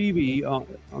Mav TV on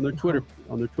their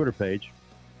Twitter page.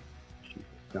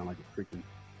 Sound like a freaking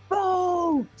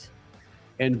vote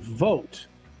and vote.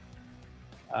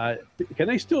 Can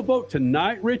they still vote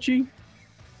tonight, Richie?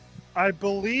 I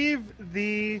believe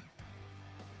the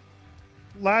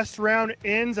last round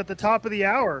ends at the top of the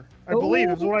hour. I believe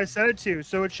is what I said it to.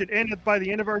 So it should end by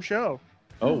the end of our show.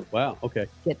 Oh, wow. Okay.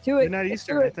 Get to it. Midnight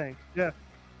Eastern, I think. Yeah.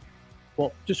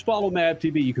 Well, just follow Mav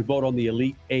TV. You can vote on the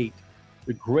Elite 8,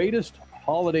 the greatest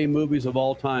holiday movies of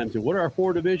all times. And what are our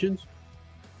 4 divisions?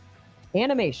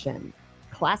 Animation,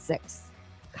 classics,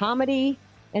 comedy,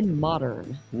 and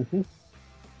modern. Mm-hmm.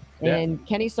 Yeah. And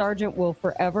Kenny Sargent will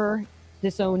forever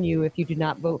disown you if you do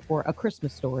not vote for A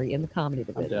Christmas Story in the comedy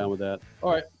division. I'm down with that.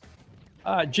 All right.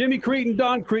 Jimmy Creighton,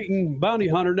 Don Creighton, Bounty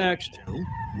Hunter next.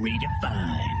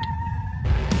 Redefined.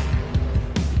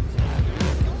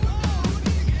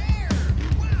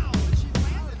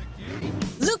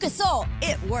 Lucas Oil,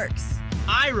 it works.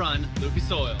 I run Lucas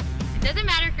Oil. It doesn't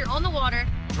matter if you're on the water,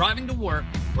 driving to work,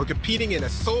 or competing in a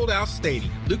sold-out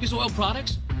stadium. Lucas Oil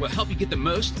products will help you get the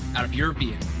most out of your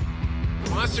vehicle.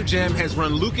 Monster Jam has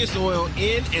run Lucas Oil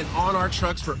in and on our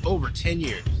trucks for over 10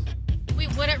 years. We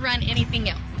wouldn't run anything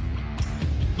else.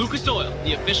 Lucas Oil,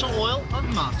 the official oil of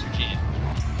Monster Jam.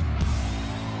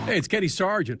 Hey, it's Kenny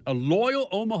Sargent, a loyal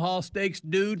Omaha Steaks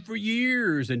dude for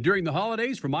years. And during the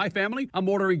holidays, for my family, I'm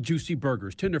ordering juicy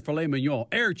burgers, tender filet mignon,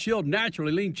 air-chilled,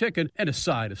 naturally lean chicken, and a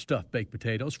side of stuffed baked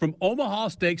potatoes from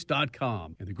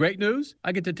omahasteaks.com. And the great news?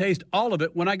 I get to taste all of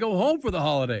it when I go home for the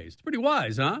holidays. It's pretty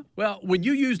wise, huh? Well, when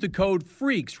you use the code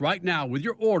FREAKS right now with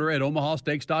your order at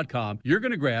omahasteaks.com, you're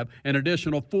going to grab an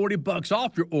additional $40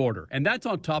 off your order. And that's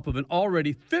on top of an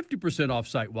already 50% off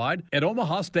site-wide at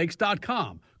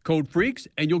omahasteaks.com. Code FREAKS,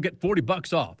 and you'll get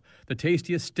 $40 off. The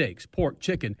tastiest steaks, pork,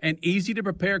 chicken, and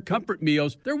easy-to-prepare comfort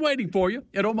meals, they're waiting for you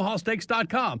at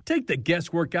omahasteaks.com. Take the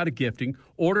guesswork out of gifting.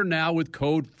 Order now with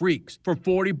code FREAKS for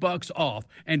 $40 off.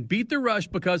 And beat the rush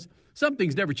because some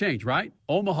things never change, right?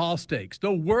 Omaha Steaks,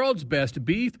 the world's best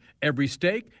beef. Every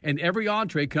steak and every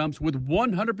entree comes with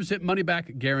 100%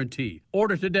 money-back guarantee.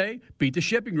 Order today, beat the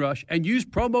shipping rush, and use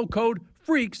promo code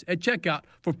FREAKS at checkout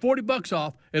for $40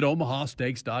 off at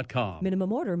omahasteaks.com.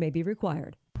 Minimum order may be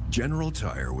required. General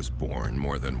Tire was born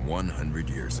more than 100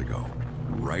 years ago,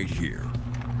 right here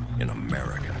in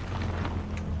America.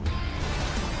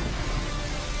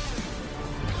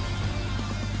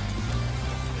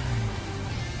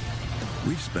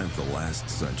 We've spent the last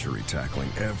century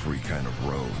tackling every kind of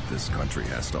road this country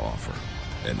has to offer,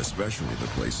 and especially the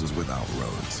places without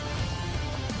roads.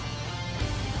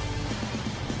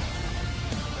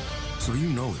 So you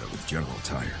know that with General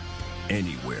Tire,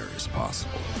 anywhere is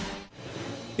possible.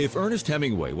 If Ernest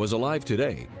Hemingway was alive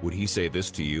today, would he say this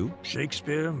to you?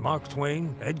 Shakespeare, Mark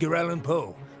Twain, Edgar Allan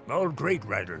Poe, all great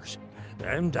writers.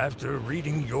 And after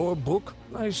reading your book,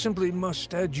 I simply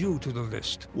must add you to the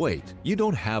list. Wait, you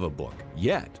don't have a book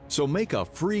yet. So make a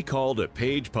free call to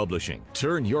Page Publishing.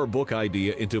 Turn your book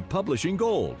idea into publishing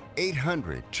gold.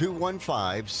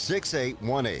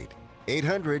 800-215-6818.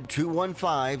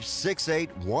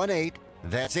 800-215-6818.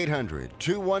 That's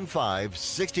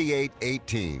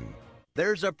 800-215-6818.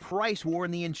 There's a price war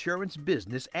in the insurance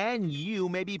business, and you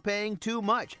may be paying too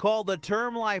much. Call the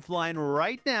Term Lifeline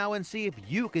right now and see if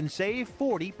you can save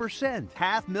 40%.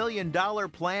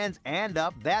 $500,000 plans and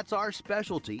up, that's our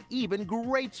specialty. Even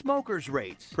great smokers'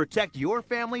 rates. Protect your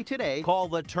family today. Call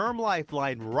the Term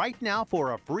Lifeline right now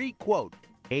for a free quote.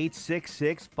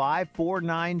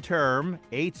 866-549-TERM,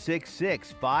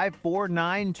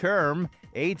 866-549-TERM,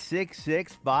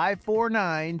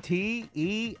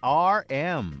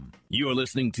 866-549-TERM. You're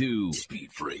listening to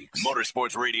Speed Freaks,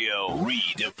 Motorsports Radio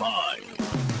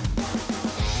Redefined.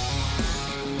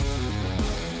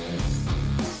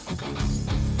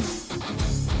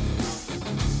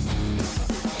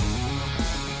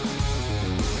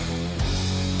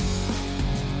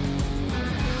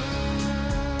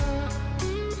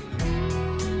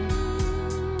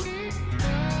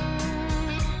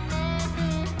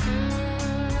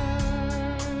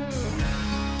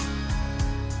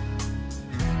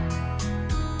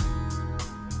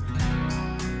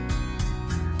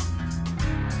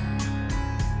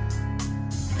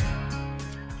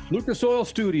 Lucas Oil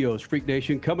Studios, Freak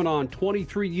Nation, coming on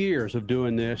 23 years of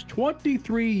doing this.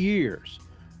 23 years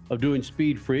of doing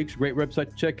Speed Freaks. Great website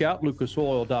to check out,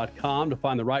 lucasoil.com, to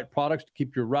find the right products to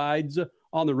keep your rides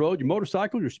on the road, your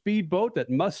motorcycle, your speedboat, that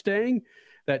Mustang,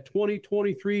 that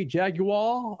 2023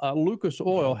 Jaguar. Lucas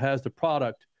Oil has the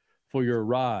product for your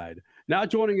ride. Now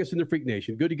joining us in the Freak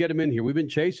Nation. Good to get him in here. We've been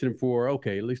chasing him for, at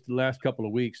least the last couple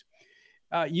of weeks.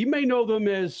 You may know them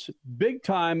as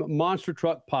big-time monster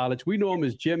truck pilots. We know them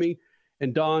as Jimmy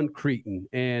and Don Cretin.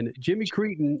 And Jimmy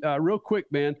Cretin, real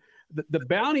quick, man, the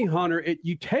bounty hunter.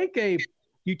 You take a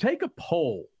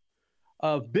poll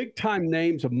of big-time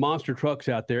names of monster trucks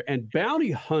out there, and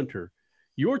bounty hunter,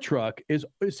 your truck it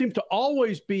seems to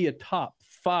always be a top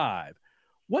 5.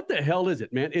 What the hell is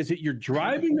it, man? Is it your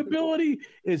driving ability?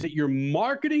 Is it your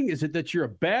marketing? Is it that you're a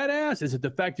badass? Is it the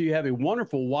fact that you have a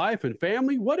wonderful wife and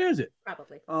family? What is it?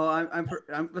 Probably. Oh, I'm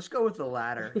let's go with the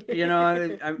latter. You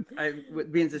know,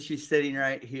 it means that she's sitting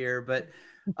right here. But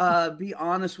be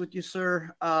honest with you,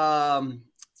 sir. I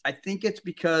think it's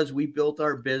because we built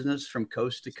our business from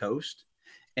coast to coast,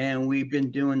 and we've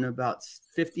been doing about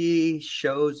 50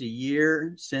 shows a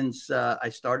year since I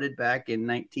started back in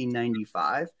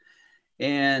 1995.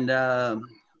 And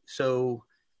so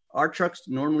our trucks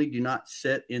normally do not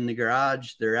sit in the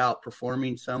garage. They're out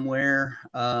performing somewhere,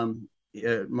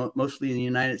 mostly in the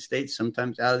United States,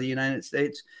 sometimes out of the United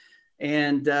States.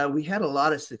 And we had a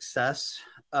lot of success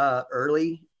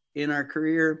early in our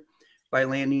career by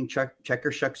landing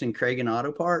Checker, Shucks, and Craig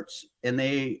Auto Parts. And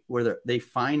they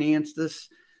financed us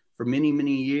for many,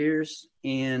 many years.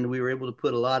 And we were able to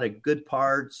put a lot of good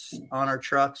parts on our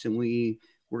trucks, and we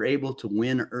were able to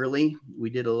win early. We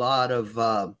did a lot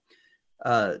of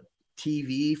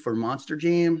TV for Monster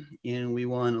Jam, and we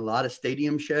won a lot of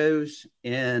stadium shows.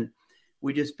 And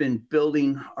we just been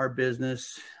building our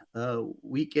business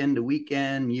weekend to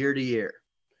weekend, year to year.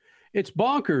 It's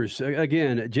bonkers.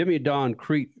 Again, Jimmy and Don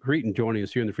Cretin joining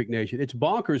us here in the Freak Nation. It's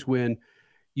bonkers when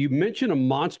you mention a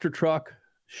monster truck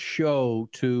show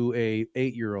to a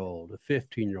 8-year-old, a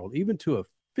 15-year-old, even to a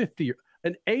 50-year,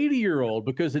 an 80-year-old,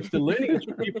 because it's the lineage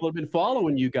of people who have been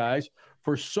following you guys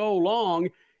for so long.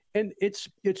 And it's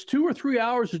 2 or 3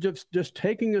 hours of just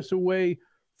taking us away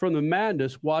from the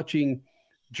madness, watching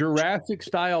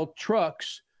Jurassic-style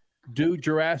trucks do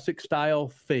Jurassic-style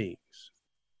things,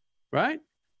 right?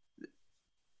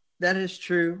 That is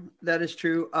true. That is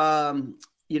true.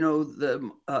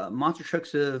 The monster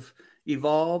trucks have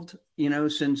evolved,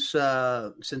 since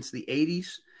the 80s,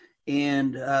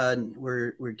 and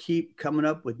we're keep coming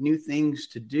up with new things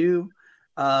to do.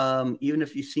 Even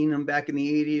if you've seen them back in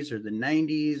the 80s or the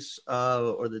 90s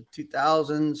or the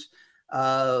 2000s,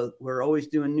 we're always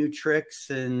doing new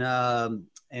tricks and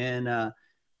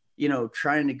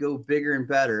trying to go bigger and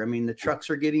better. I mean, the trucks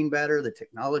are getting better, the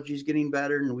technology is getting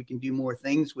better, and we can do more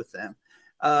things with them.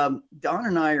 Don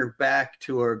and I are back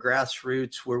to our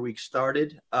grassroots where we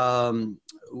started.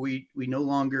 We no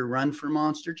longer run for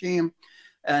Monster Jam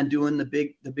and doing the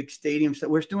big stadium stuff.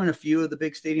 We're doing a few of the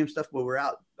big stadium stuff, but we're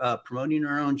out promoting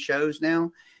our own shows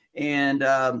now. And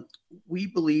we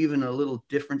believe in a little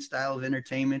different style of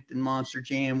entertainment than Monster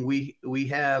Jam. We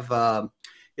have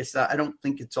I don't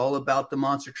think it's all about the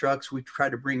monster trucks. We try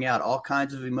to bring out all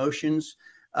kinds of emotions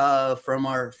from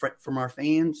our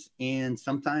fans, and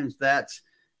sometimes that's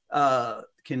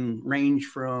can range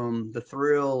from the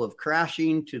thrill of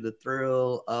crashing to the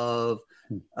thrill of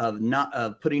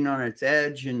putting on its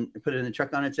edge and putting the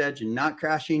truck on its edge and not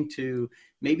crashing, to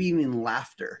maybe even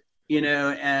laughter,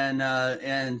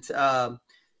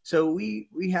 so we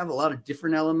have a lot of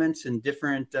different elements and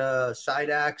different side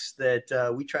acts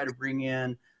that we try to bring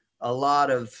in a lot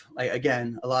of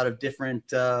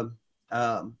different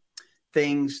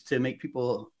things to make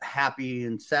people happy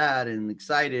and sad and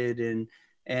excited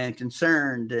and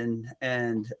concerned.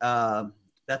 And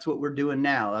that's what we're doing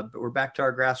now. We're back to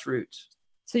our grassroots.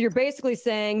 So you're basically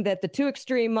saying that the Too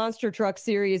Extreme Monster Truck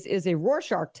series is a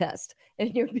Rorschach test,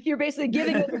 and you're basically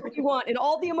giving it what you want and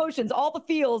all the emotions, all the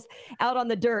feels out on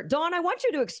the dirt. Don, I want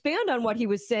you to expand on what he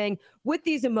was saying with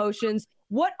these emotions.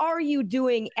 What are you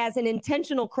doing as an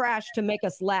intentional crash to make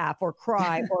us laugh or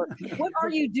cry? Or what are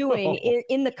you doing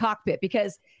in the cockpit?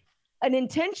 Because an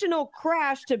intentional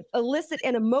crash to elicit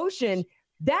an emotion,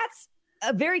 that's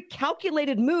a very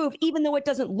calculated move, even though it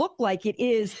doesn't look like it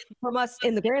is from us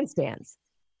in the grandstands.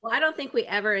 Well, I don't think we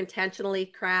ever intentionally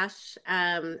crash,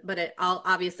 but it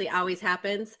obviously always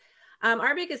happens.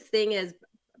 Our biggest thing is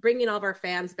bringing all of our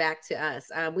fans back to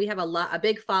us. We have a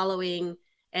big following,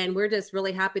 and we're just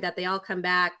really happy that they all come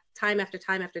back time after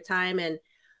time after time. And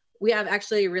we have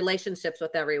actually relationships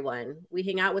with everyone. We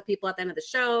hang out with people at the end of the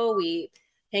show. We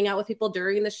hang out with people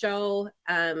during the show.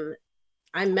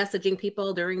 I'm messaging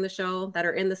people during the show that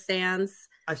are in the stands.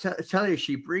 I tell you,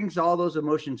 she brings all those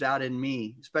emotions out in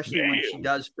me, especially when she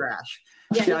does crash.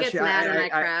 Yeah, he gets mad when I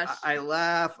crash. I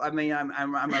laugh. I mean,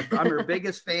 I'm her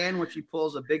biggest fan when she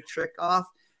pulls a big trick off,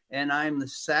 and I'm the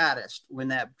saddest when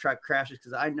that truck crashes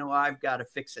because I know I've got to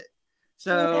fix it.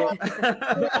 So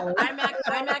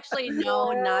I'm actually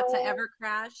known not to ever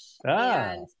crash,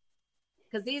 and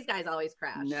because these guys always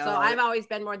crash. No, so I've always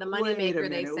been more the money maker.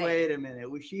 They say. Wait a minute.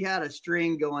 She had a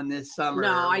string going this summer.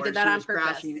 No, I did that on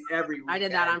purpose. I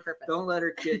did that on purpose. Don't let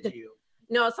her kid you.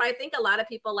 No, so I think a lot of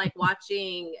people like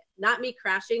watching not me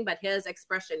crashing, but his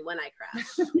expression when I crash,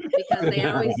 because they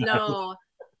always know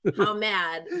how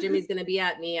mad Jimmy's going to be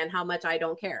at me and how much I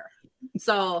don't care.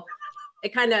 So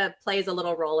it kind of plays a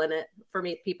little role in it for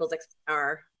me.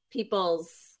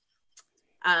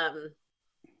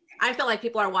 I feel like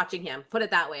people are watching him, put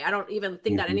it that way. I don't even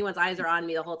think that anyone's eyes are on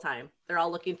me the whole time. They're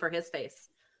all looking for his face.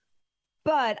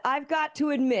 But I've got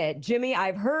to admit, Jimmy,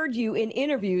 I've heard you in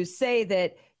interviews say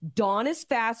that Don is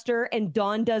faster and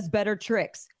Don does better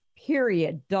tricks,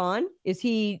 period. Don, is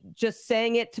he just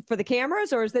saying it for the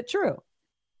cameras, or is that true?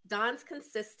 Don's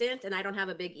consistent and I don't have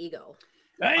a big ego.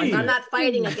 Hey. I'm not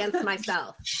fighting against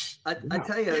myself. I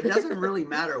tell you, it doesn't really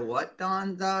matter what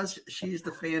Dawn does. She's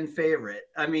the fan favorite.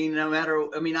 I mean,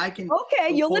 I can.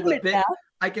 Okay, you'll admit that.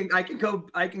 I can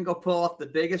go pull off the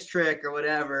biggest trick or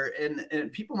whatever,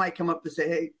 and people might come up to say,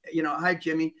 hey, hi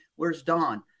Jimmy, where's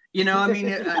Don? I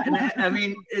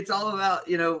mean, it's all about,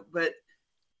 but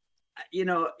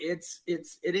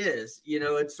it is,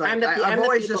 it's like I've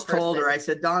always just told her, I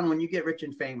said, Don, when you get rich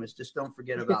and famous, just don't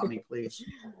forget about me, please.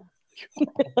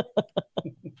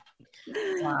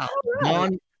 Wow.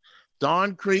 Right.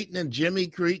 Don Cretin and Jimmy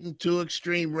Cretin, Two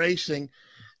Extreme Racing.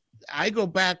 I go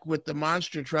back with the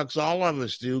monster trucks, all of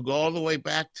us do, go all the way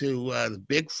back to the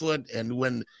Bigfoot, and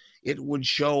when it would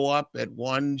show up at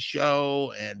one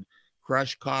show and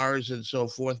crush cars and so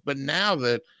forth. But now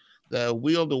the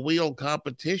wheel-to-wheel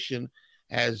competition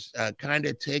has kind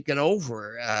of taken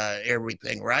over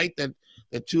everything, right? That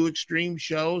the Two Extreme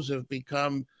shows have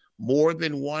become more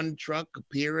than one truck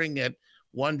appearing at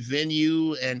one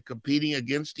venue and competing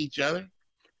against each other.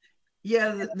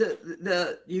 Yeah,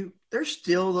 there's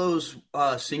still those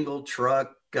single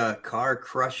truck car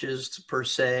crushes per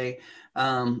se.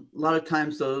 A lot of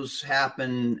times those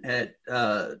happen at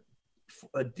car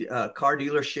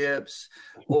dealerships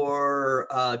or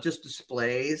just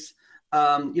displays.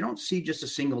 You don't see just a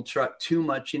single truck too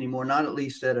much anymore, not at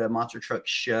least at a monster truck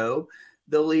show.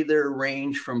 They'll either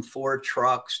range from 4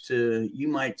 trucks to, you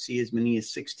might see as many as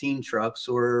 16 trucks,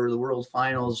 or the World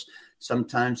Finals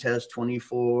sometimes has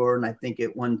 24. And I think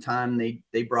at one time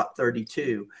they brought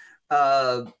 32.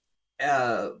 But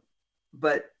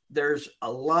there's a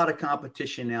lot of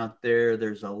competition out there.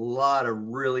 There's a lot of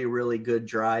really, really good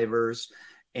drivers.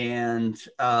 And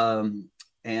I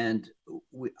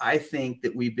think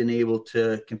that we've been able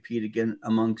to compete again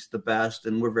amongst the best,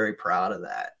 and we're very proud of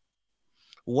that.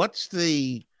 What's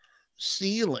the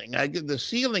ceiling? The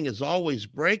ceiling is always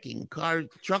breaking.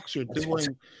 Trucks are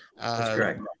doing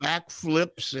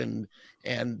backflips and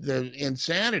the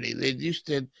insanity.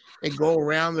 They go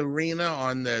around the arena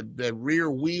on the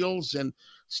rear wheels and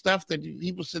stuff that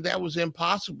people said that was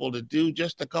impossible to do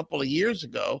just a couple of years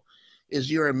ago.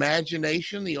 Is your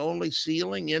imagination the only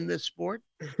ceiling in this sport?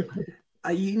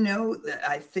 I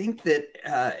think that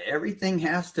everything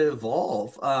has to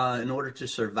evolve in order to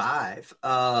survive.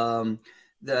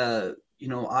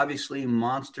 Obviously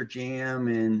Monster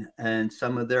Jam and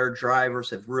some of their drivers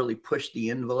have really pushed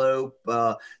the envelope.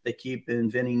 They keep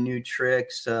inventing new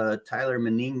tricks. Tyler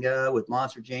Meninga with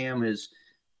Monster Jam is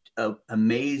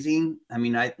amazing. I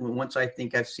mean, once I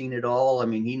think I've seen it all, I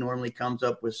mean, he normally comes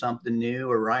up with something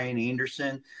new, or Ryan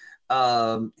Anderson.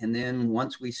 And then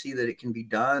once we see that it can be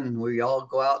done, we all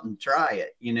go out and try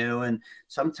it, and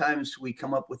sometimes we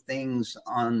come up with things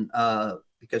on,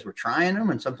 because we're trying them.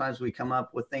 And sometimes we come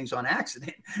up with things on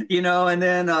accident, and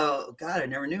then, God, I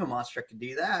never knew a monster truck could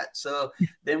do that. So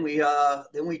then we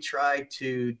try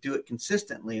to do it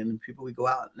consistently. And people, we go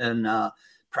out and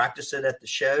practice it at the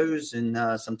shows. And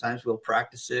sometimes we'll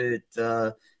practice it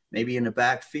maybe in a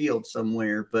back field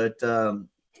somewhere, but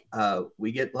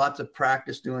we get lots of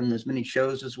practice doing as many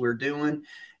shows as we're doing.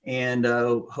 And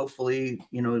hopefully,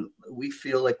 we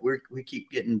feel like we keep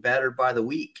getting better by the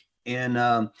week. And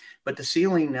but the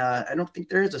ceiling, I don't think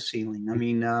there is a ceiling. I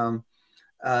mean,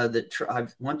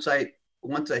 once I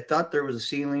thought there was a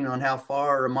ceiling on how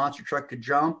far a monster truck could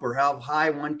jump or how high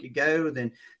one could go,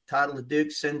 then Todd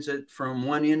LeDuc sends it from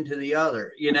one end to the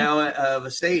other, of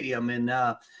a stadium. And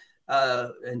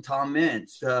Tom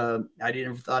Mintz, I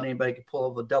didn't ever thought anybody could pull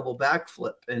off a double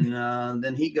backflip, and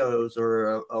then he goes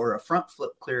or a front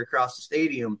flip clear across the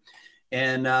stadium.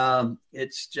 And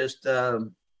it's just,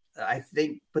 I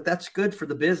think, but that's good for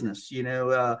the business.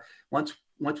 Once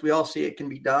we all see it can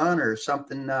be done or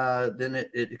something, then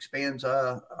it expands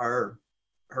our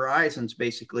horizons,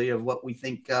 basically, of what we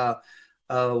think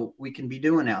we can be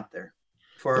doing out there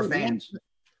for our fans.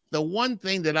 The one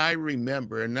thing that I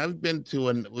remember, and I've been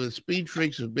to, the Speed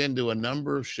Freaks have been to a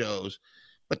number of shows,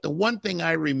 but the one thing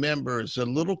I remember is a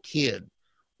little kid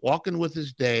walking with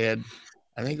his dad.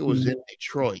 I think it was in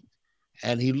Detroit.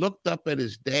 And he looked up at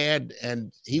his dad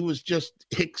and he was just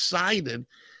excited.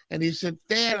 And he said,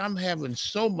 "Dad, I'm having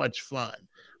so much fun."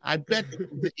 I bet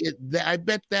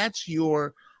that's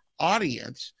your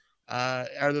audience,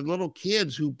 are the little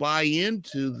kids who buy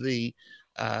into the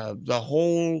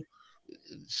whole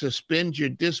suspend your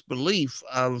disbelief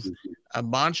of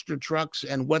monster trucks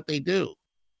and what they do.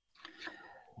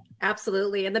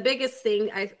 Absolutely. And the biggest thing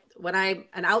when I'm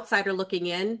an outsider looking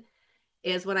in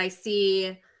is when I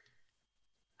see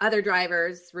other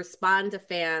drivers respond to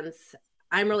fans,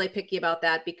 I'm really picky about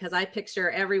that because I picture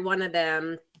every one of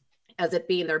them as it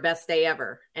being their best day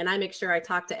ever. And I make sure I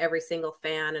talk to every single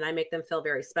fan and I make them feel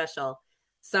very special.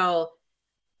 So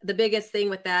the biggest thing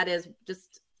with that is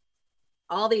just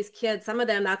all these kids, some of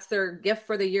them, that's their gift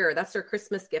for the year. That's their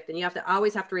Christmas gift. And you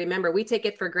always have to remember, we take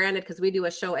it for granted because we do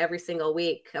a show every single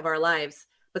week of our lives.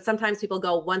 But sometimes people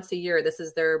go once a year. This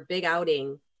is their big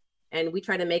outing. And we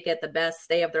try to make it the best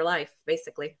day of their life,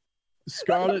 basically.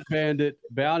 Scarlet Bandit,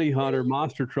 Bounty Hunter,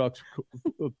 Monster Trucks,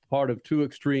 part of the Two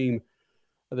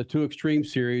Extreme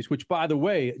series, which, by the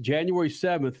way, January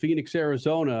 7th, Phoenix,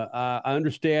 Arizona. I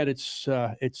understand it's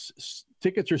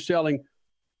tickets are selling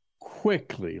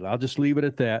quickly. I'll just leave it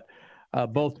at that.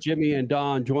 Both Jimmy and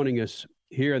Don joining us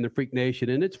here in the Freak Nation,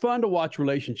 and it's fun to watch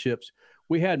relationships.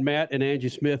 We had Matt and Angie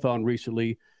Smith on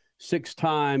recently,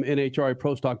 6-time NHRA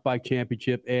Pro Stock Bike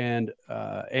Championship, and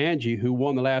Angie, who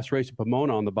won the last race at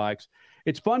Pomona on the bikes.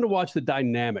 It's fun to watch the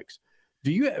dynamics.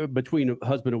 Between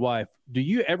husband and wife, do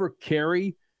you ever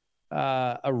carry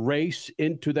a race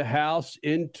into the house,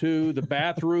 into the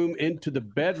bathroom, into the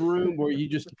bedroom, where you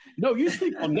just you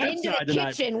sleep on that into side the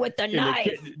tonight. kitchen with the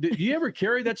knife? Do you ever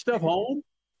carry that stuff home?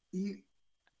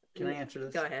 Can I answer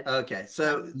this? Go ahead. Okay,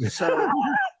 so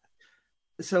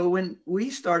when we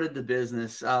started the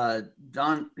business,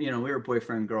 Don, we were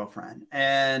boyfriend and girlfriend,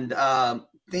 and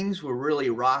things were really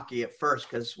rocky at first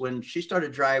because when she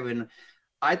started driving,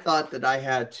 I thought that I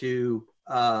had to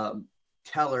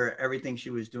tell her everything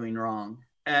she was doing wrong,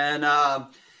 and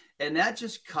that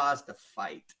just caused a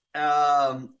fight.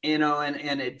 And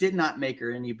it did not make her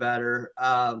any better.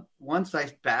 Once I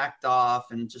backed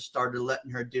off and just started letting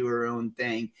her do her own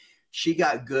thing, she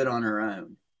got good on her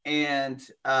own, and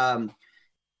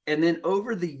then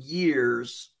over the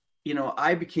years,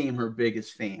 I became her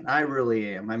biggest fan. I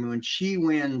really am. I mean, when she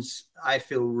wins, I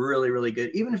feel really, really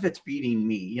good, even if it's beating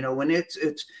me. When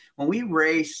we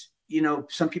race,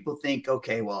 some people think,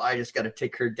 okay, well, I just got to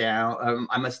take her down.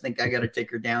 I must think I got to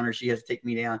take her down, or she has to take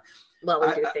me down. Well,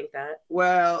 we do think that.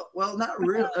 Well, not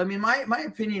really. I mean, my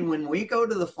opinion, when we go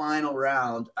to the final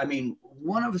round, I mean,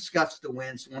 one of us got to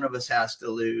win, so one of us has to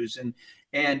lose.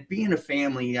 And being a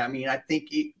family, I mean, I think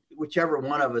whichever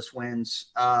one of us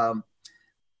wins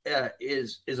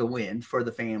is a win for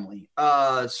the family.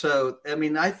 So, I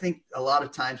mean, I think a lot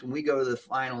of times when we go to the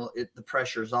final, the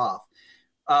pressure's off.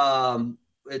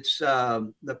 It's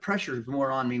the pressure is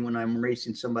more on me when I'm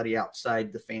racing somebody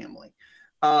outside the family.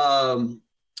 But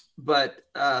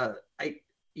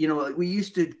we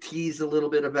used to tease a little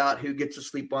bit about who gets to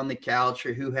sleep on the couch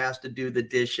or who has to do the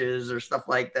dishes or stuff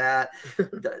like that.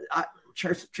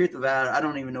 Truth about it, I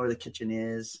don't even know where the kitchen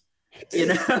is.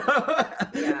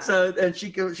 Yeah. So and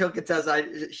she'll contest.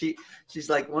 She's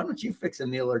like, why don't you fix a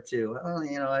meal or two? Oh,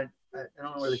 I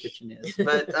don't know where the kitchen is,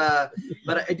 but I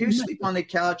do sleep on the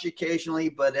couch occasionally,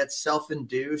 but it's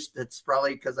self-induced. It's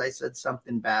probably because I said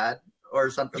something bad or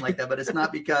something like that, but it's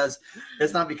not because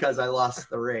I lost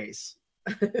the race.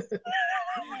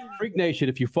 Freak Nation,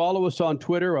 if you follow us on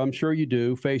Twitter, I'm sure you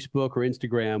do, Facebook or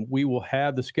Instagram, we will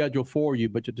have the schedule for you.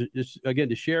 But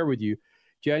to share with you,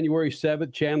 January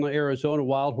 7th, Chandler, Arizona,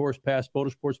 Wild Horse Pass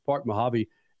Motorsports Park, Mojave,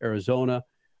 Arizona.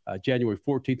 January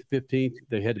 14th to 15th,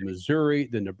 they head to Missouri,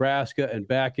 then Nebraska, and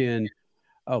back in,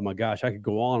 oh my gosh, I could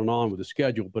go on and on with the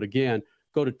schedule. But again,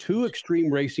 go to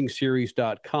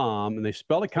 2extremeracingseries.com, and they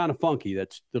spell it kind of funky.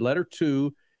 That's the letter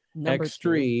 2,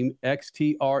 Extreme,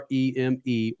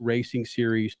 XTREME,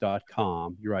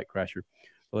 racingseries.com. You're right, Crasher.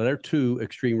 The letter 2,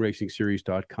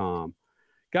 extremeracingseries.com.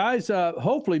 Guys,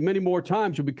 hopefully many more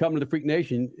times you'll be coming to the Freak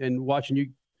Nation and watching you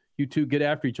two get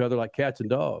after each other like cats and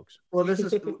dogs. Well,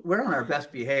 we're on our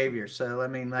best behavior. So, I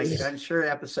mean, I'm sure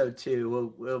episode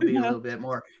 2 will be a little bit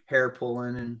more hair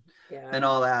pulling and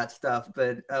all that stuff.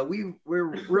 But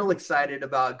we're real excited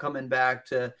about coming back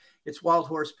to, it's Wild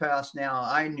Horse Pass now.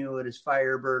 I knew it as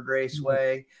Firebird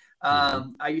Raceway.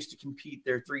 I used to compete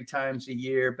there 3 times a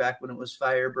year back when it was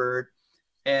Firebird.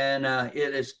 And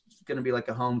it is going to be like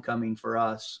a homecoming for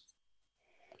us.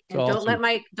 And awesome.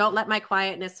 don't let my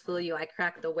quietness fool you. I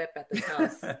cracked the whip at this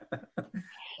house.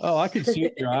 Oh, I can see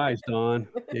it in your eyes, Don.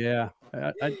 Yeah.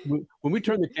 When we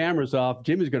turn the cameras off,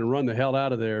 Jimmy's going to run the hell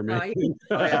out of there, man.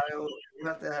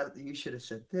 You should have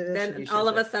said this. Then all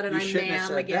of a sudden I'm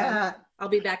ma'am again. That. I'll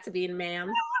be back to being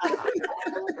ma'am.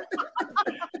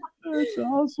 That's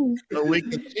awesome. So we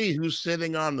can see who's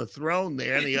sitting on the throne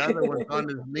there, and the other one's on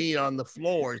his knee on the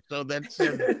floor. So that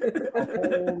says a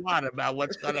whole lot about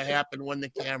what's going to happen when the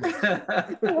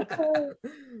camera.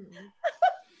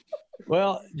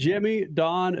 Well, Jimmy,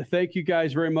 Don, thank you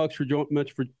guys very much for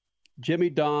Jimmy,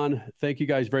 Don. Thank you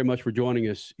guys very much for joining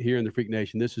us here in the Freak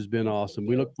Nation. This has been awesome.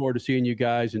 We look forward to seeing you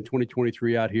guys in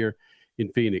 2023 out here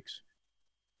in Phoenix.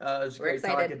 It's great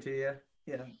talking to you.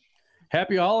 Yeah.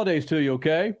 Happy holidays to you,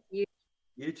 okay? You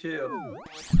too.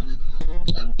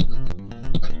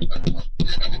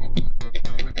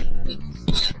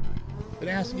 Good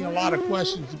asking a lot of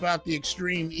questions about the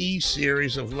Extreme E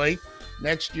Series of late.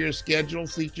 Next year's schedule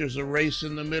features a race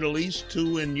in the Middle East,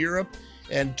 2 in Europe,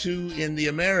 and 2 in the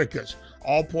Americas.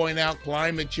 All point out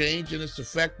climate change and its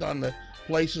effect on the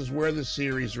places where the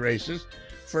series races.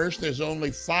 First, there's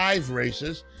only 5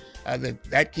 races.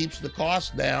 That keeps the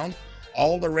cost down.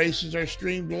 All the races are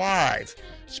streamed live.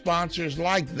 Sponsors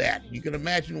like that. You can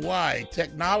imagine why.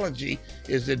 Technology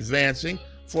is advancing.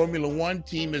 Formula One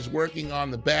team is working on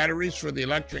the batteries for the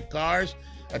electric cars.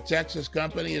 A Texas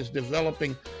company is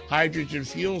developing hydrogen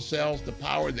fuel cells to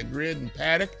power the grid and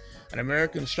paddock. An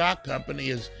American shock company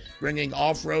is bringing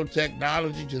off-road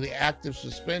technology to the active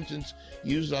suspensions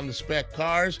used on the spec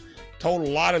cars. Told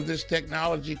a lot of this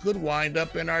technology could wind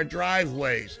up in our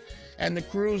driveways. And the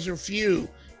crews are few.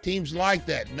 Teams like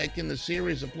that, making the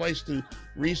series a place to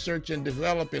research and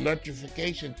develop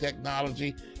electrification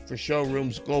technology for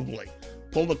showrooms globally.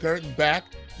 Pull the curtain back.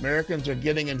 Americans are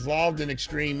getting involved in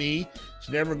Extreme E. It's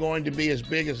never going to be as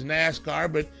big as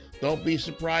NASCAR, but don't be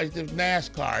surprised if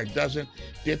NASCAR doesn't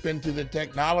dip into the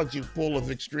technology pool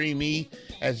of Extreme E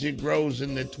as it grows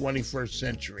in the 21st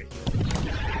century.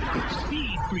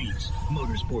 Speed Freaks,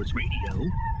 Motorsports Radio,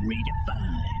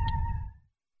 redefined.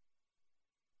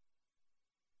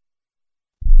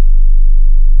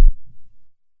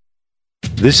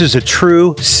 This is a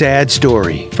true, sad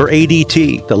story for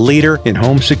ADT, the leader in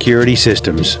home security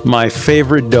systems. My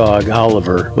favorite dog,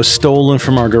 Oliver, was stolen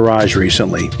from our garage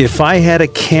recently. If I had a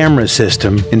camera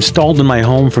system installed in my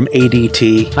home from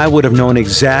ADT, I would have known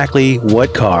exactly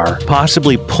what car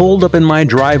possibly pulled up in my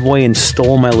driveway and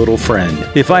stole my little friend.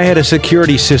 If I had a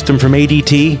security system from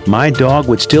ADT, my dog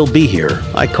would still be here.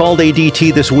 I called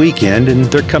ADT this weekend, and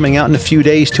they're coming out in a few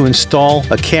days to install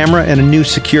a camera and a new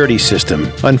security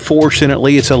system.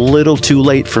 Unfortunately, it's a little too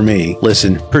late for me.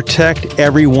 Listen, protect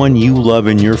everyone you love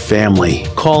in your family.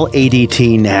 Call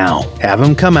ADT now. Have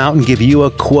them come out and give you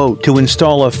a quote to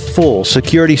install a full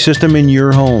security system in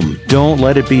your home. Don't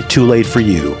let it be too late for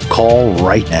you. Call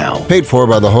right now. Paid for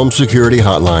by the Home Security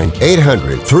Hotline.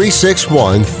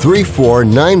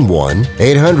 800-361-3491.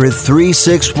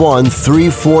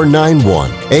 800-361-3491.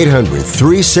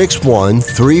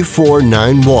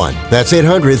 800-361-3491. That's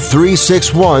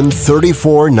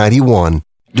 800-361-3491.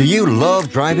 Do you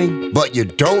love driving, but you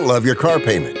don't love your car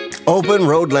payment? Open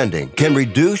Road Lending can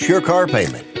reduce your car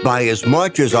payment by as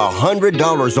much as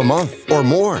 $100 a month or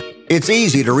more. It's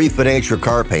easy to refinance your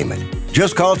car payment.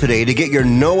 Just call today to get your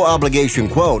no-obligation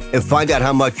quote and find out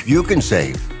how much you can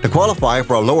save. To qualify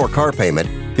for a lower car payment,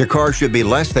 your car should be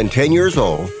less than 10 years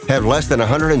old, have less than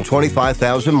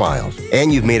 125,000 miles,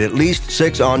 and you've made at least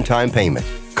 6 on-time payments.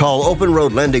 Call Open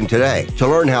Road Lending today to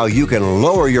learn how you can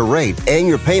lower your rate and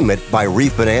your payment by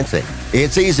refinancing.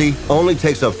 It's easy, only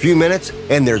takes a few minutes,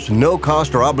 and there's no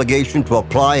cost or obligation to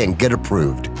apply and get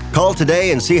approved. Call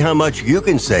today and see how much you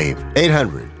can save.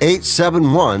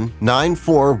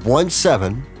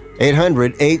 800-871-9417.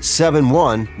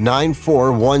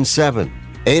 800-871-9417.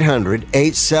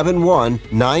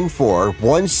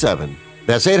 800-871-9417.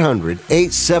 That's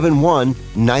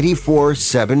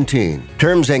 800-871-9417.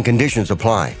 Terms and conditions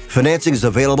apply. Financing is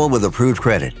available with approved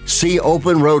credit. See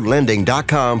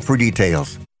openroadlending.com for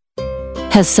details.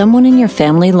 Has someone in your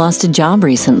family lost a job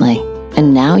recently,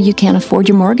 and now you can't afford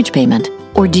your mortgage payment?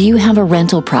 Or do you have a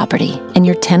rental property and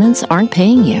your tenants aren't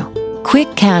paying you?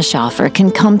 Quick Cash Offer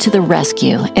can come to the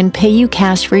rescue and pay you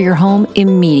cash for your home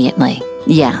immediately.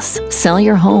 Yes, sell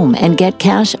your home and get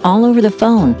cash all over the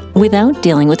phone without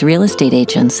dealing with real estate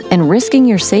agents and risking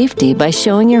your safety by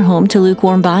showing your home to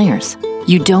lukewarm buyers.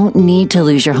 You don't need to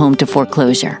lose your home to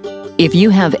foreclosure. If you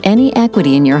have any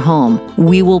equity in your home,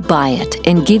 we will buy it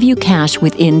and give you cash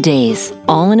within days,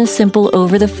 all in a simple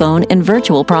over-the-phone and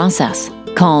virtual process.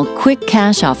 Call Quick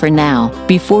Cash Offer now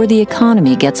before the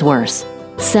economy gets worse.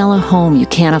 Sell a home you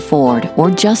can't afford or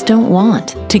just don't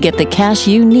want to get the cash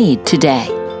you need today.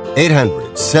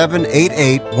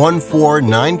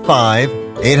 800-788-1495.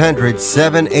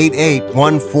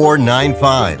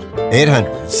 800-788-1495.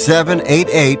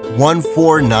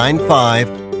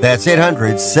 800-788-1495. That's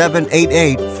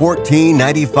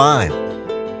 800-788-1495.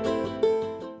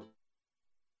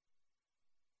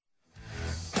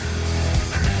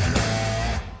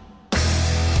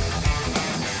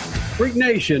 Freak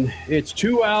Nation, it's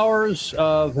 2 hours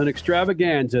of an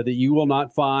extravaganza that you will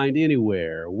not find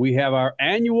anywhere. We have our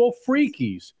annual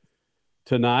Freakies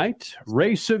tonight.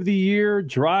 Race of the Year,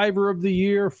 Driver of the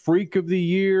Year, Freak of the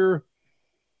Year,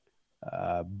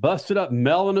 Busted Up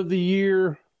Melon of the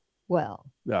Year. Well,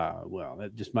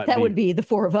 that just might that would be the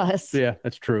 4 of us. Yeah,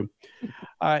 that's true.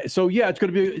 So yeah, it's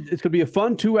going to be a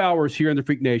fun 2 hours here in the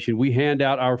Freak Nation. We hand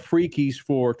out our Freakies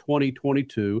for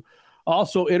 2022.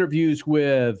 Also, interviews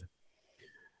with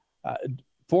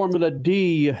Formula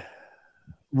D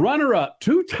runner-up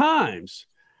 2 times,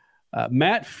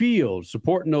 Matt Fields,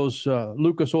 supporting those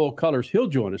Lucas Oil colors. He'll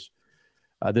join us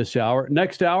this hour.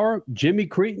 Next hour, Jimmy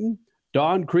Cretin,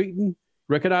 Don Cretin.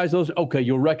 Recognize those? Okay,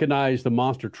 you'll recognize the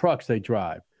monster trucks they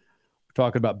drive. We're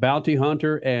talking about Bounty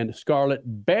Hunter and Scarlet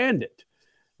Bandit.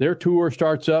 Their tour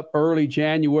starts up early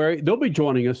January. They'll be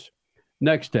joining us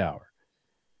next hour.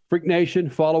 Freak Nation,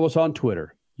 follow us on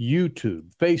Twitter,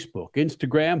 YouTube, Facebook,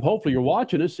 Instagram. Hopefully you're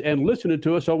watching us and listening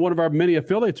to us on one of our many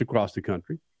affiliates across the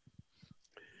country.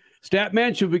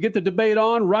 Statman, should we get the debate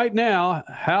on right now?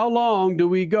 How long do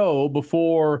we go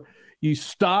before you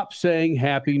stop saying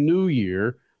Happy New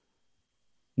Year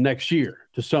next year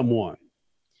to someone?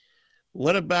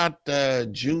 What about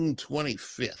June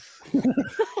 25th?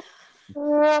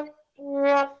 The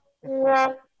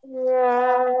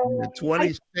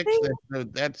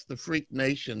 26th, that's the Freak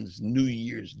Nation's New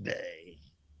Year's Day.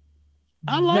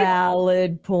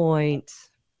 Valid point.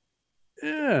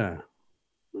 Yeah,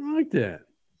 I like that.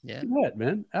 Yeah, that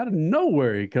man, out of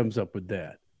nowhere he comes up with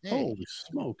that. Hey, holy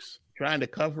smokes! Trying to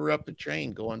cover up the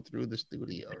train going through the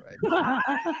studio right now.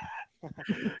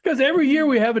 Because every year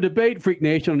we have a debate, Freak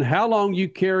Nation, on how long you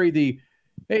carry the.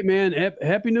 Hey man,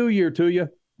 Happy New Year to you.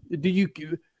 Do you?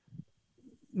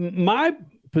 My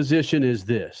position is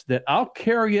this: that I'll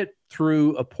carry it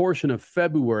through a portion of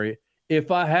February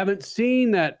if I haven't seen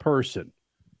that person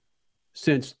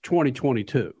since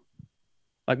 2022.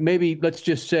 Like maybe let's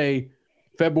just say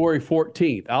February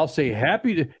 14th. I'll say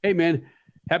hey man,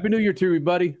 Happy New Year to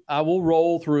everybody. I will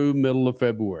roll through middle of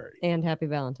February. And Happy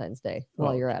Valentine's Day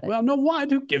while you're at it. Well, no, why?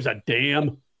 Who gives a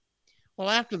damn? Well,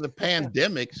 after the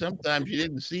pandemic, sometimes you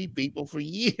didn't see people for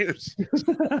years.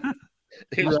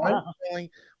 There's no telling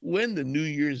when the New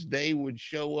Year's Day would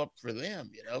show up for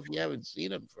them, if you haven't seen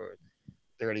them for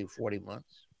 30, 40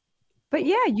 months. But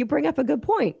yeah, you bring up a good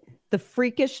point. The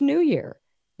freakish New Year.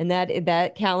 And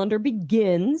that calendar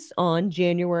begins on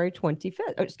January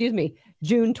 25th.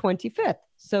 June 25th.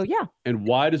 So yeah. And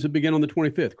why does it begin on the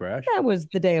 25th, Crash? That was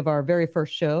the day of our very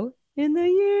first show in the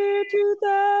year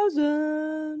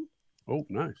 2000. Oh,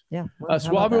 nice. Yeah.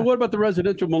 Suave, what about the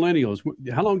residential millennials?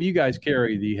 How long do you guys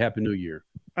carry the Happy New Year?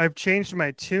 I've changed my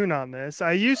tune on this.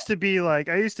 I used to be like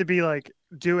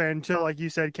do it until, like you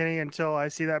said, Kenny, until I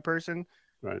see that person.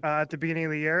 Right. At the beginning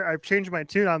of the year. I've changed my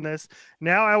tune on this.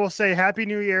 Now I will say Happy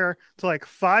New Year to like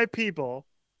 5 people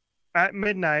at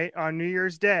midnight on New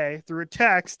Year's Day through a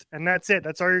text, and that's it.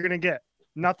 That's all you're gonna get.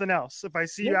 Nothing else. If I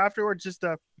see you afterwards, just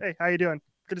hey, how you doing?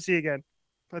 Good to see you again.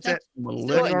 That's it.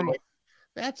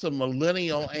 That's a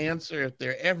millennial answer if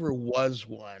there ever was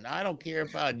one. I don't care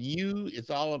about you.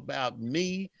 It's all about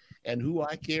me and who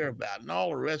I care about, and all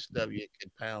the rest of you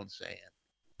can pound sand.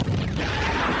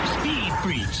 Speed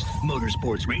Freaks,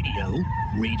 Motorsports Radio,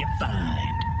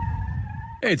 redefined.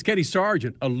 Hey, it's Kenny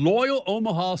Sargent, a loyal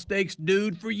Omaha Steaks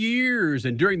dude for years.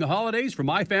 And during the holidays, for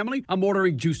my family, I'm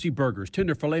ordering juicy burgers,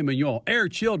 tender filet mignon,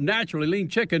 air-chilled, naturally lean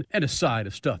chicken, and a side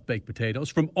of stuffed baked potatoes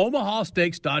from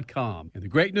omahasteaks.com. And the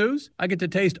great news, I get to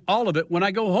taste all of it when I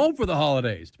go home for the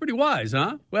holidays. It's pretty wise,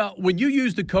 huh? Well, when you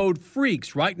use the code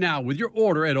FREAKS right now with your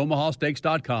order at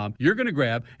omahasteaks.com, you're going to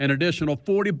grab an additional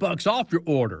 $40 off your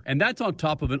order. And that's on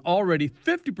top of an already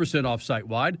 50% off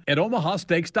site-wide at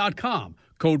omahasteaks.com.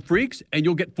 Code FREAKS, and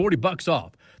you'll get $40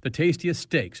 off. The tastiest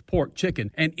steaks, pork,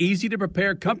 chicken, and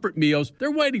easy-to-prepare comfort meals,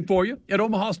 they're waiting for you at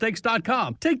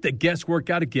omahasteaks.com. Take the guesswork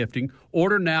out of gifting.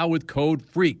 Order now with code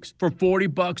FREAKS for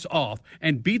 $40 off.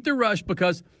 And beat the rush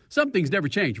because some things never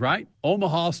change, right?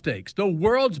 Omaha Steaks, the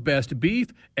world's best beef.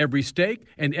 Every steak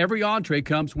and every entree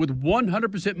comes with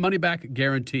 100% money-back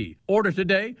guarantee. Order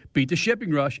today, beat the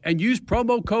shipping rush, and use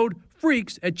promo code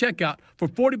FREAKS at checkout for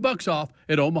 $40 off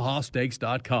at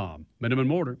omahasteaks.com.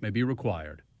 Minimum order may be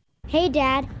required. Hey,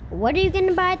 Dad, what are you going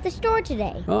to buy at the store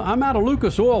today? I'm out of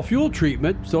Lucas Oil fuel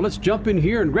treatment, so let's jump in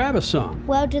here and grab us some.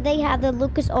 Well, do they have the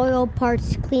Lucas Oil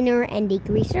parts cleaner and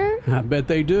degreaser? I bet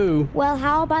they do. Well,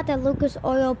 how about the Lucas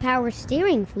Oil power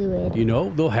steering fluid?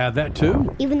 They'll have that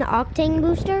too. Even the octane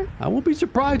booster? I won't be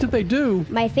surprised if they do.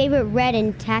 My favorite red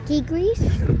and tacky grease?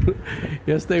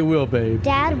 Yes, they will, babe.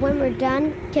 Dad, when we're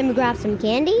done, can we grab some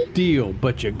candy? Deal,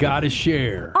 but you gotta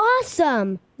share.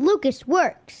 Awesome! Lucas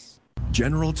works.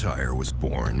 General Tire was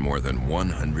born more than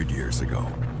 100 years ago,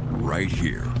 right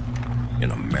here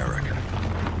in America.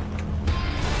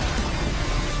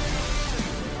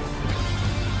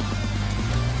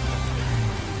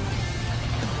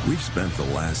 We've spent the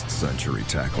last century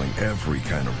tackling every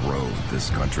kind of road this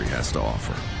country has to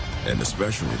offer, and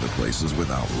especially the places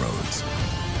without roads.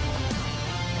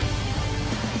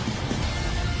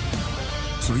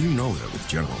 So you know that with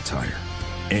General Tire,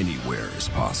 anywhere is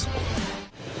possible.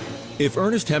 If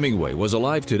Ernest Hemingway was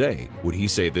alive today, would he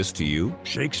say this to you?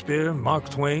 Shakespeare, Mark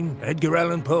Twain, Edgar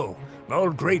Allan Poe, all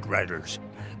great writers.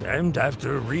 And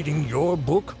after reading your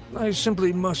book, I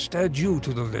simply must add you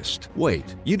to the list.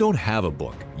 Wait, you don't have a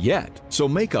book yet. So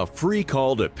make a free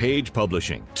call to Page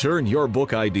Publishing. Turn your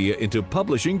book idea into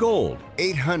publishing gold.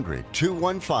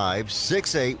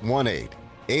 800-215-6818.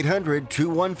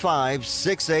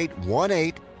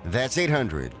 800-215-6818. That's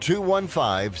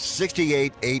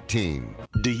 800-215-6818.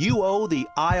 Do you owe the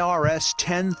IRS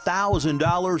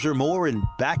 $10,000 or more in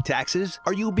back taxes?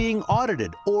 Are you being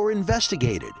audited or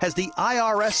investigated? Has the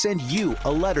IRS sent you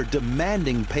a letter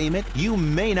demanding payment? You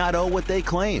may not owe what they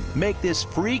claim. Make this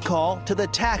free call to the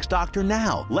tax doctor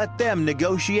now. Let them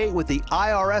negotiate with the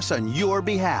IRS on your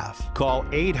behalf. Call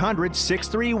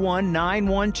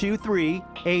 800-631-9123.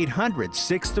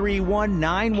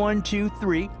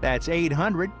 800-631-9123. That's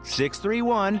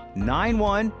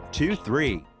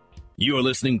 800-631-9123. You're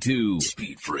listening to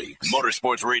Speed Freaks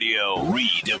Motorsports Radio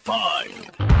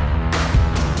Redefined.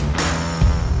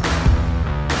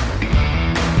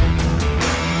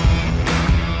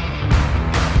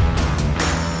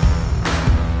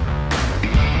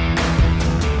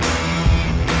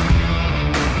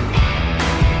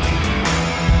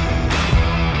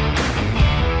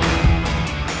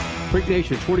 Freak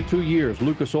Nation, 22 years,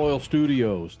 Lucas Oil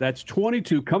Studios. That's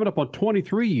 22, coming up on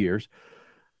 23 years.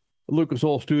 Lucas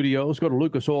Oil Studios. Go to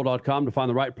lucasoil.com to find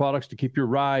the right products to keep your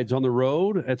rides on the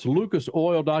road. That's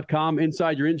lucasoil.com.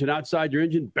 Inside your engine, outside your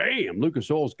engine. Bam!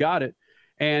 Lucas Oil's got it.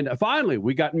 And finally,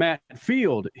 we got Matt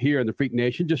Field here in the Freak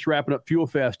Nation, just wrapping up Fuel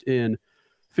Fest in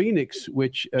Phoenix,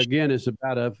 which, again, is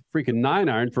about a freaking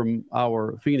 9-iron from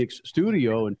our Phoenix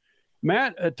studio. And,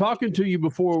 Matt, talking to you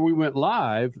before we went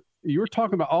live, you were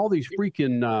talking about all these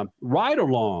freaking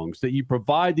ride-alongs that you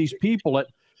provide these people at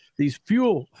these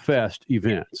Fuel Fest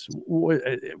events.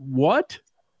 What?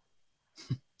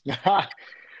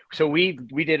 So we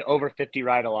did over 50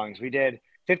 ride-alongs. We did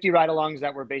 50 ride-alongs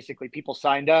that were basically people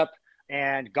signed up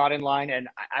and got in line. And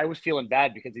I was feeling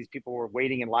bad because these people were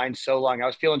waiting in line so long. I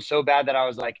was feeling so bad that I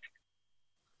was like,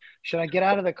 should I get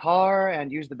out of the car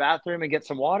and use the bathroom and get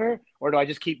some water? Or do I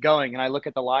just keep going? And I look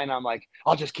at the line, and I'm like,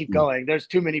 I'll just keep going. There's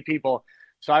too many people.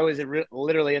 So I was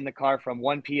literally in the car from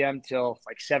 1 p.m. till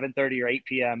like 7:30 or 8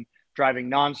 p.m. driving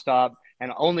nonstop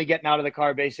and only getting out of the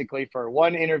car basically for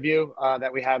one interview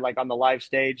that we had like on the live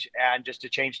stage and just to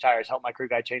change tires, help my crew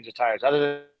guy change the tires.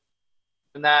 Other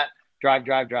than that, drive.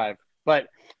 But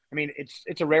I mean,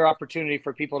 it's a rare opportunity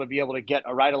for people to be able to get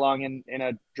a ride along in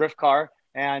a drift car.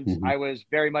 And I was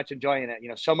very much enjoying it. You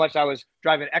know, so much I was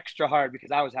driving extra hard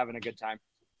because I was having a good time.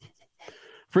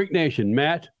 Freak Nation,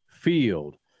 Matt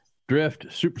Field, drift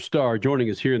superstar, joining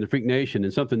us here in the Freak Nation,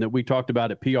 and something that we talked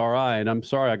about at PRI. And I'm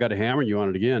sorry I got to hammer you on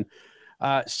it again.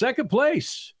 Second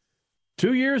place,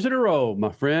 2 years in a row,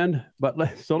 my friend. But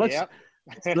let's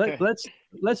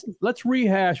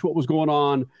rehash what was going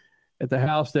on at the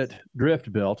house that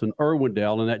Drift built in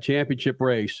Irwindale in that championship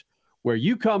race, where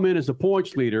you come in as the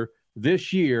points leader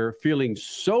this year, feeling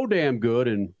so damn good.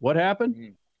 And what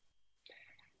happened?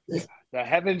 The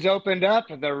heavens opened up,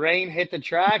 the rain hit the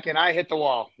track, and I hit the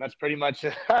wall. That's pretty much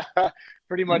the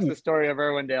story of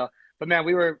Irwindale. But man,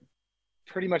 we were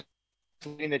pretty much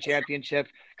winning the championship,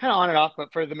 kind of on and off,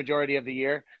 but for the majority of the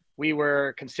year, we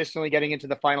were consistently getting into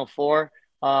the Final Four.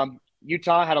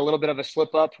 Utah had a little bit of a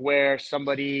slip up where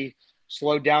somebody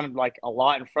slowed down like a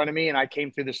lot in front of me, and I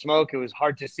came through the smoke. It was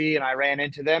hard to see, and I ran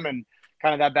into them, and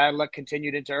kind of that bad luck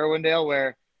continued into Irwindale,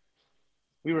 where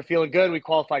we were feeling good. We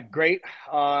qualified great.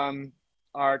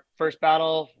 Our first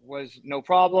battle was no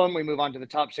problem. We move on to the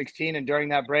top 16, and during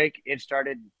that break, it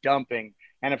started dumping.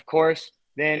 And of course,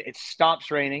 then it stops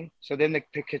raining. So then the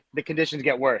conditions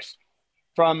get worse.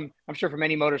 I'm sure from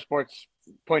any motorsports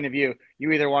point of view,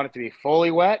 you either want it to be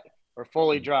fully wet or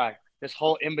fully dry. This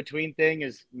whole in-between thing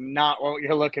is not what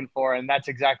you're looking for, and that's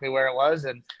exactly where it was.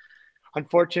 And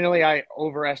unfortunately, I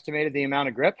overestimated the amount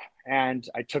of grip, and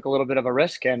I took a little bit of a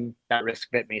risk, and that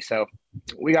risk bit me. So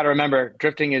we got to remember,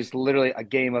 drifting is literally a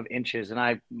game of inches, and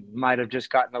I might have just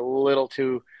gotten a little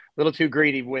too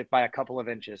greedy by a couple of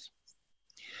inches.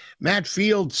 Matt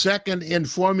Field, second in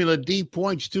Formula D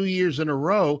points 2 years in a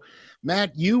row.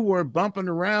 Matt, you were bumping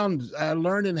around,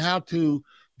 learning how to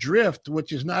drift,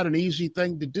 which is not an easy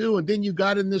thing to do. And then you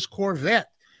got in this Corvette,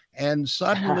 and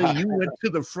suddenly you went to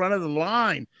the front of the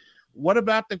line. What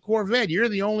about the Corvette? You're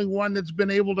the only one that's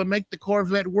been able to make the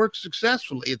Corvette work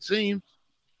successfully, it seems.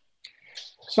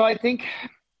 So I think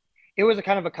it was a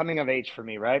kind of a coming of age for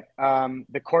me, right?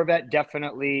 The Corvette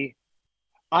definitely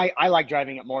I like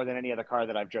driving it more than any other car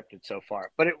that I've drifted so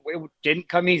far, but it didn't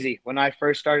come easy. When I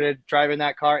first started driving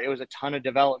that car, it was a ton of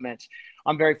development.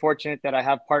 I'm very fortunate that I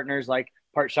have partners like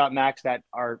Part Shop Max that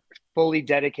are fully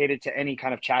dedicated to any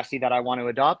kind of chassis that I want to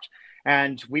adopt.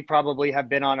 And we probably have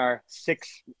been on our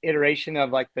 6th iteration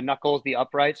of like the knuckles, the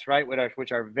uprights, right?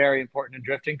 Which are very important in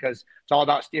drifting because it's all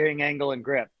about steering angle and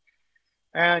grip.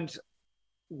 And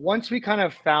once we kind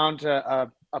of found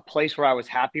a place where I was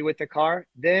happy with the car,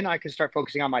 then I could start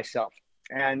focusing on myself.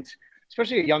 And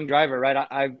especially a young driver, right?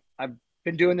 I've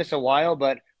been doing this a while,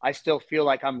 but I still feel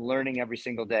like I'm learning every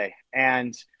single day.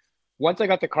 And once I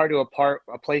got the car to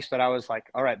a place that I was like,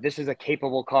 all right, this is a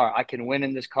capable car. I can win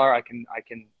in this car. I can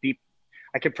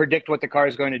predict what the car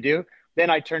is going to do. Then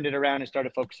I turned it around and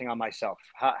started focusing on myself.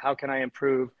 How can I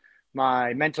improve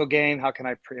my mental game? How can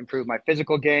I improve my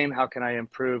physical game? How can I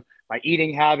improve my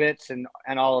eating habits and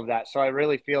all of that? So I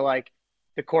really feel like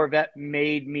the Corvette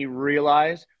made me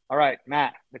realize, all right,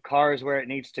 Matt, the car is where it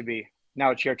needs to be.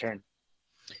 Now it's your turn.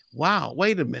 Wow.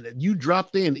 Wait a minute. You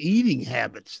dropped in eating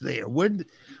habits there. What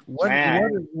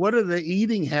are the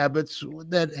eating habits what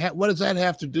does that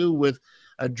have to do with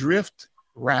a drift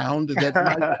round that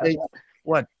might take,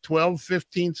 12,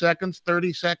 15 seconds,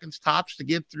 30 seconds tops to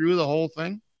get through the whole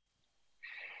thing?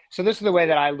 So this is the way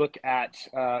that I look at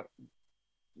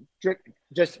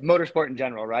just motorsport in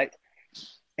general, right?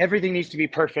 Everything needs to be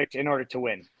perfect in order to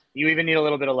win. You even need a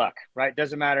little bit of luck, right?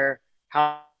 Doesn't matter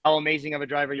how amazing of a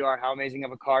driver you are, how amazing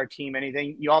of a car, team,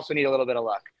 anything. You also need a little bit of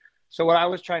luck. So what I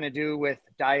was trying to do with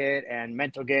diet and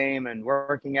mental game and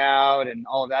working out and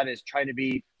all of that is trying to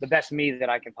be the best me that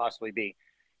I can possibly be.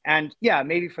 And yeah,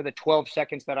 maybe for the 12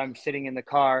 seconds that I'm sitting in the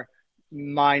car,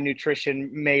 my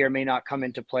nutrition may or may not come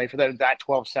into play for that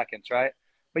 12 seconds, right?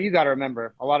 But you got to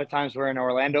remember, a lot of times we're in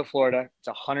Orlando, Florida. It's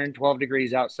 112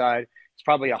 degrees outside. It's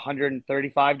probably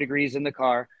 135 degrees in the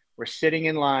car. We're sitting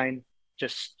in line,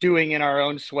 just stewing in our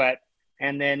own sweat.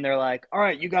 And then they're like, all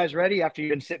right, you guys ready? After you've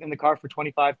been sitting in the car for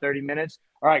 25, 30 minutes.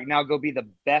 All right, now go be the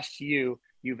best you've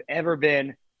ever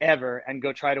been, ever, and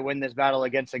go try to win this battle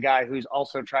against a guy who's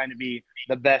also trying to be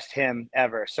the best him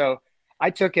ever. So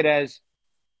I took it as,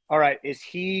 all right, is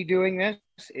he doing this?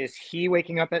 Is he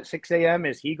waking up at 6 a.m.?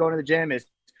 Is he going to the gym? Is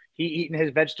he eating his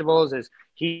vegetables? Is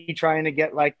he trying to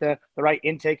get like the right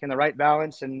intake and the right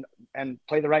balance and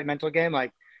play the right mental game?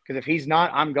 Like, because if he's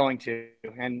not, I'm going to.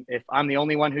 And if I'm the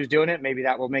only one who's doing it, maybe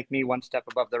that will make me one step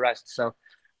above the rest. So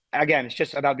again, it's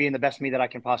just about being the best me that I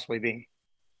can possibly be.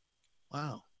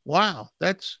 Wow.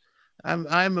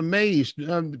 I'm amazed.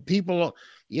 People,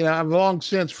 I've long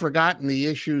since forgotten the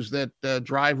issues that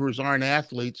drivers aren't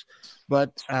athletes,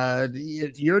 but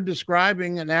you're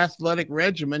describing an athletic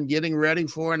regimen, getting ready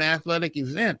for an athletic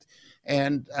event,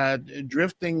 and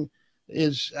drifting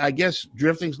is, I guess,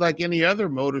 drifting's like any other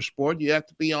motorsport. You have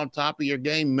to be on top of your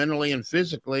game mentally and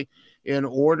physically in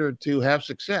order to have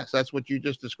success. That's what you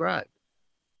just described.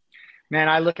 Man,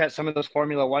 I look at some of those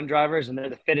Formula One drivers and they're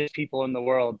the fittest people in the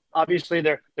world. Obviously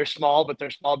they're small, but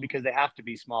they're small because they have to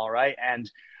be small, right?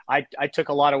 And I took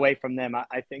a lot away from them.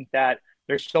 I think that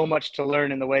there's so much to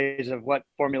learn in the ways of what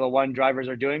Formula One drivers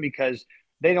are doing because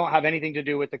they don't have anything to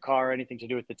do with the car or anything to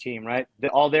do with the team, right?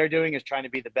 All they're doing is trying to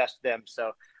be the best of them.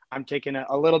 So I'm taking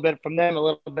a little bit from them, a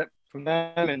little bit from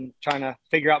them, and trying to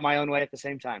figure out my own way at the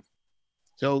same time.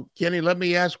 So, Kenny, let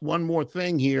me ask one more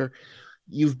thing here.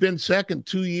 You've been second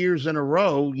 2 years in a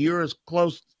row. You're as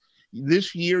close.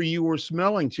 This year you were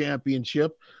smelling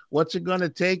championship. What's it going to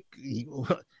take?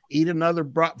 Eat another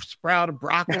sprout of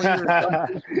broccoli or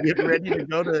something to get ready to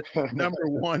go to number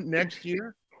one next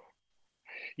year?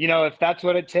 If that's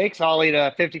what it takes, I'll eat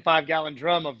a 55-gallon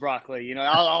drum of broccoli.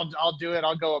 I'll do it.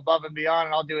 I'll go above and beyond,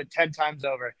 and I'll do it 10 times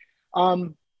over.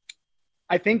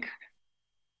 I think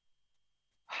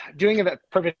doing a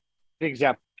perfect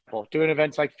example, doing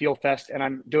events like Fuel Fest, and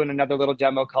I'm doing another little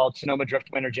demo called Sonoma Drift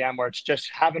Winter Jam, where it's just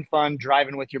having fun,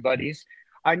 driving with your buddies.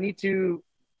 I need to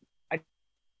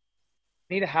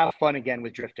have fun again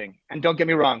with drifting. And don't get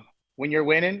me wrong, when you're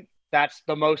winning, that's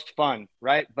the most fun,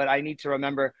 right? But I need to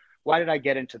remember, why did I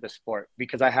get into the sport?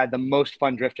 Because I had the most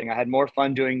fun drifting. I had more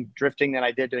fun doing drifting than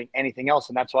I did doing anything else.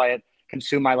 And that's why it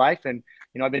consumed my life. And,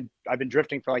 I've been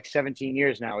drifting for like 17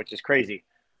 years now, which is crazy.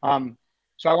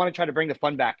 So I want to try to bring the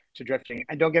fun back to drifting.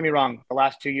 And don't get me wrong, the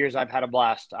last 2 years I've had a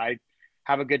blast. I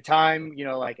have a good time.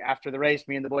 Like after the race,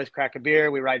 me and the boys crack a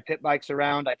beer. We ride pit bikes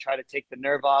around. I try to take the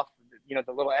nerve off,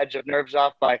 the little edge of nerves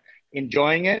off by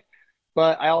enjoying it.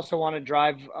 But I also want to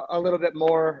drive a little bit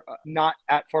more, not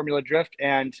at Formula Drift,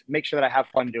 and make sure that I have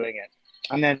fun doing it.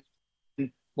 And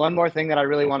then one more thing that I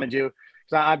really want to do,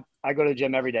 because I go to the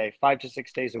gym every day, 5 to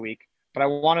 6 days a week. but I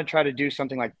want to try to do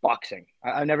something like boxing.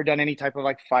 I've never done any type of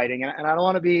like fighting, and I don't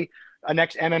want to be a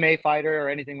next MMA fighter or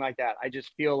anything like that. I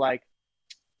just feel like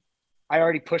I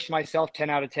already push myself 10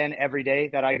 out of 10 every day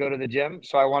that I go to the gym.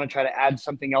 So I want to try to add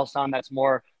something else on that's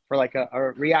more for like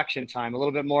a reaction time, a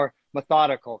little bit more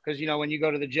methodical. Because, you know, when you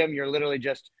go to the gym, you're literally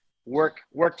just work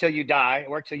till you die,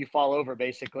 work till you fall over,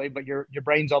 basically, but your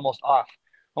brain's almost off.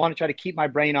 I want to try to keep my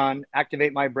brain on,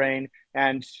 activate my brain,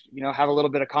 and, you know, have a little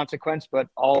bit of consequence, but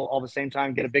all the same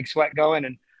time get a big sweat going.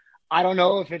 And I don't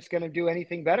know if it's going to do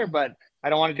anything better, but I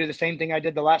don't want to do the same thing I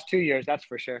did the last 2 years. That's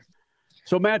for sure.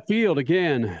 So Matt Field,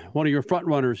 again, one of your front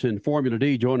runners in Formula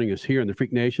D, joining us here in the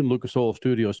Freak Nation, Lucas Oil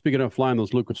Studio. Speaking of flying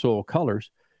those Lucas Oil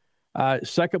colors,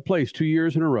 second place 2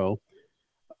 years in a row.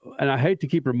 And I hate to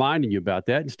keep reminding you about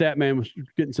that. And Statman was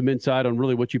getting some insight on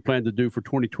really what you plan to do for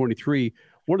 2023.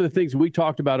 One of the things we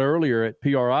talked about earlier at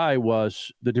PRI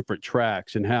was the different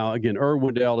tracks and how, again,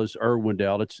 Irwindale is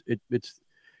Irwindale. It's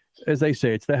as they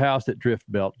say, it's the house that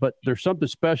drift built. But there's something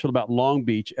special about Long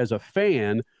Beach as a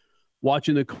fan,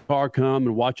 watching the car come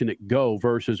and watching it go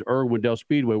versus Irwindale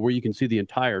Speedway, where you can see the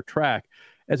entire track.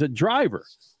 As a driver,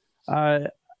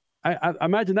 I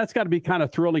imagine that's got to be kind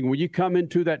of thrilling when you come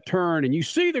into that turn and you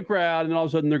see the crowd and all of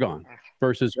a sudden they're gone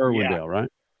versus Irwindale, right?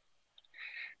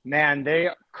 Man, they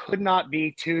could not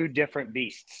be two different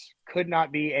beasts. Could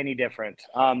not be any different.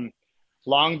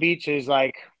 Long Beach is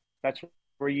like, that's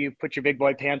where you put your big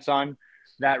boy pants on.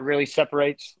 That really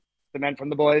separates the men from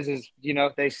the boys, as you know,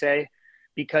 they say,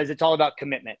 because it's all about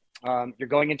commitment. You're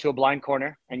going into a blind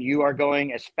corner and you are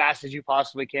going as fast as you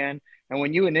possibly can. And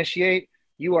when you initiate,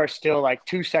 you are still like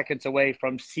 2 seconds away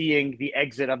from seeing the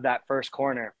exit of that first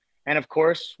corner. And of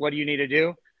course, what do you need to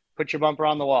do? Put your bumper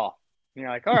on the wall. And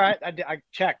you're like, all right, I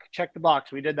check the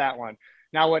box. We did that one.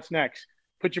 Now what's next?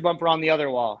 Put your bumper on the other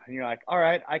wall. And you're like, all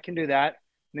right, I can do that.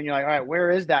 And then you're like, all right,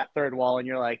 where is that third wall? And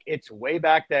you're like, it's way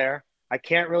back there. I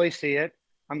can't really see it.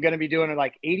 I'm going to be doing it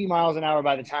like 80 miles an hour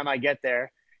by the time I get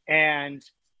there. And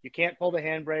you can't pull the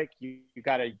handbrake. You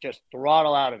got to just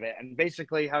throttle out of it. And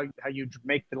basically how you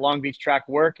make the Long Beach track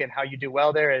work and how you do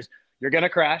well there is you're going to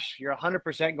crash. You're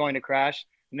 100% going to crash.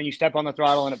 And then you step on the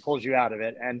throttle and it pulls you out of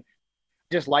it. And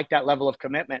just like that level of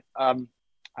commitment.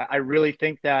 I really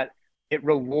think that it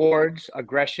rewards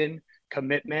aggression,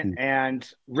 commitment, and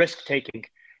risk taking.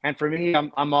 And for me,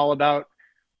 I'm all about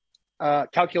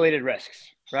calculated risks,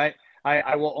 right?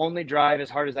 I will only drive as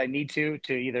hard as I need to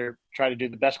either try to do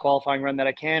the best qualifying run that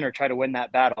I can or try to win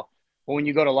that battle. But when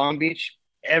you go to Long Beach,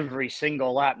 every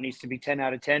single lap needs to be 10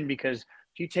 out of 10, because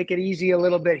if you take it easy a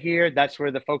little bit here, that's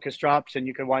where the focus drops and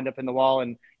you could wind up in the wall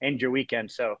and end your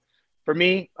weekend. So for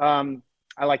me,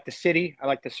 I like the city. I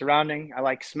like the surrounding. I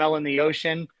like smelling the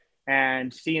ocean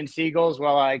and seeing seagulls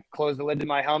while I close the lid to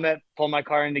my helmet, pull my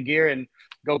car into gear, and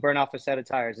go burn off a set of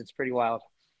tires. It's pretty wild.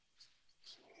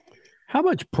 How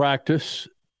much practice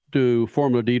do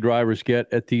Formula D drivers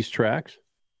get at these tracks?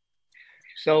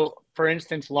 So, for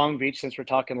instance, Long Beach, since we're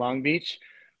talking Long Beach,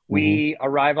 we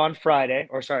arrive on Friday,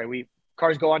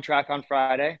 cars go on track on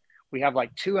Friday. We have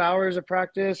like 2 hours of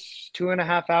practice,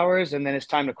 2.5 hours, and then it's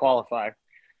time to qualify.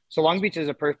 So Long Beach is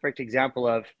a perfect example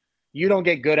of you don't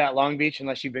get good at Long Beach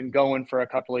unless you've been going for a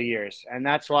couple of years. And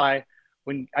that's why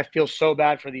when I feel so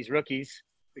bad for these rookies,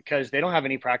 because they don't have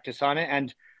any practice on it.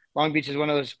 And Long Beach is one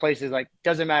of those places, like,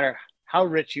 doesn't matter how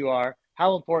rich you are,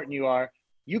 how important you are,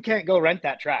 you can't go rent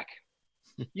that track.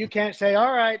 You can't say,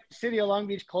 all right, City of Long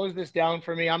Beach, close this down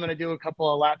for me. I'm going to do a couple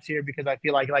of laps here because I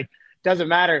feel like doesn't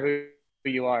matter who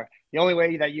you are. The only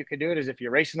way that you can do it is if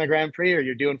you're racing the Grand Prix or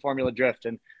you're doing Formula Drift.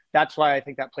 And that's why I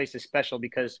think that place is special,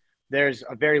 because there's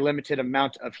a very limited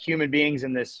amount of human beings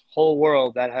in this whole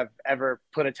world that have ever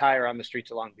put a tire on the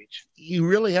streets of Long Beach. You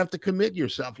really have to commit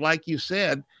yourself, like you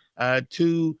said,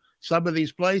 to some of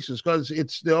these places, because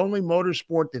it's the only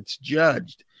motorsport that's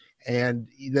judged, and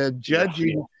the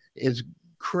judging is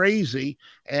crazy,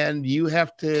 and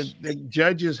the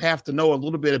judges have to know a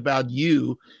little bit about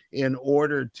you in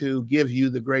order to give you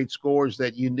the great scores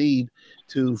that you need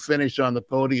to finish on the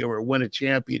podium or win a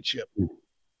championship.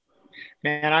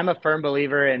 Man, I'm a firm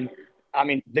believer in,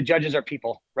 the judges are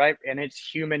people, right? And it's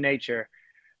human nature.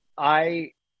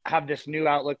 I have this new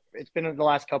outlook. It's been in the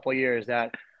last couple of years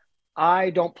that I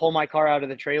don't pull my car out of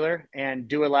the trailer and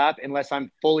do a lap unless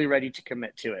I'm fully ready to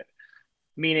commit to it.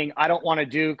 Meaning I don't want to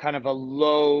do kind of a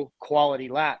low quality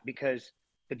lap, because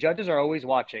the judges are always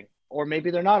watching, or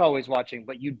maybe they're not always watching,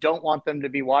 but you don't want them to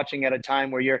be watching at a time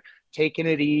where you're taking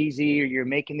it easy or you're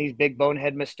making these big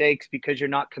bonehead mistakes because you're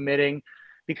not committing,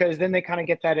 because then they kind of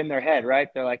get that in their head, right?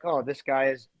 They're like, oh,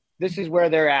 this is where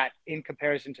they're at in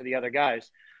comparison to the other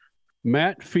guys.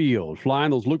 Matt Field,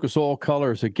 flying those Lucas Oil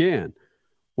colors again.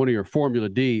 one of your Formula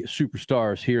D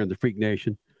superstars here in the Freak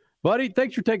Nation. Buddy,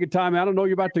 thanks for taking time out. I know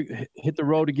you're about to hit the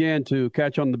road again to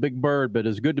catch on the big bird, but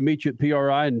it's good to meet you at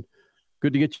PRI and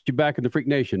good to get you back in the Freak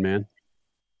Nation, man.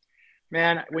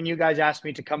 Man, when you guys asked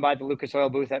me to come by the Lucas Oil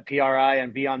booth at PRI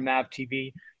and be on MAV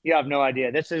TV, you have no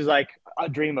idea. This is like a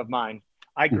dream of mine.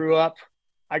 I grew up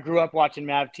watching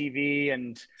MAV TV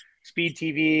and Speed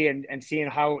TV and seeing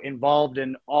how involved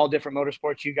in all different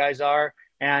motorsports you guys are.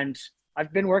 And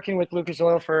I've been working with Lucas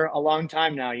Oil for a long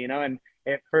time now, and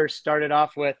it first started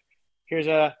off with, here's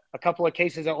a couple of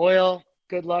cases of oil.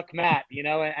 Good luck, Matt,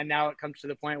 and now it comes to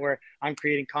the point where I'm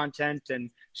creating content and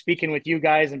speaking with you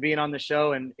guys and being on the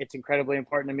show. And it's incredibly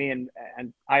important to me. And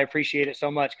I appreciate it so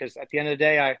much because at the end of the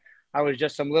day, I was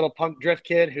just some little punk drift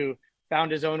kid who found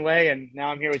his own way. And now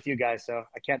I'm here with you guys. So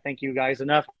I can't thank you guys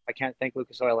enough. I can't thank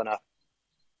Lucas Oil enough.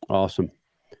 Awesome.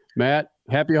 Matt,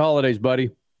 happy holidays, buddy.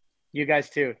 You guys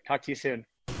too. Talk to you soon.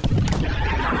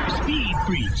 Speed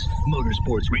Freaks,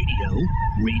 Motorsports Radio,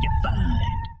 redefined.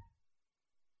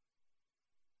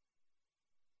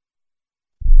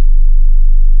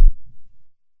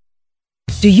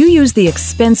 Do you use the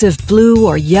expensive blue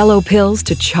or yellow pills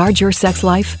to charge your sex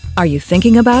life? Are you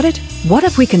thinking about it? What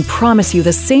if we can promise you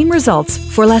the same results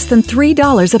for less than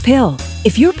 $3 a pill?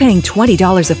 If you're paying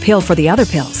 $20 a pill for the other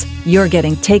pills, you're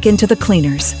getting taken to the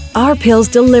cleaners. Our pills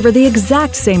deliver the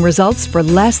exact same results for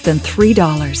less than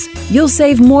 $3. You'll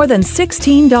save more than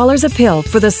 $16 a pill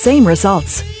for the same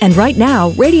results. And right now,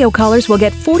 radio callers will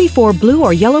get 44 blue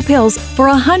or yellow pills for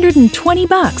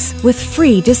 $120 with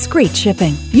free discreet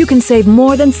shipping. You can save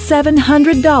more than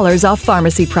 $700 off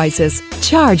pharmacy prices.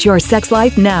 Charge your sex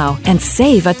life now and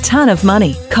save a ton of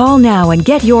money. Call now and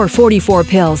get your 44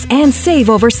 pills and save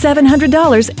over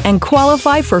 $700 and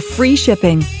qualify for free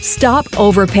shipping. Stop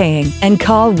overpaying and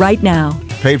call right now.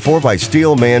 Paid for by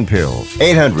Steelman Pills.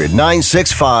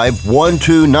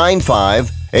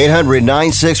 800-965-1295.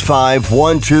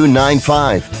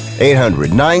 800-965-1295.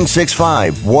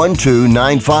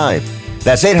 800-965-1295.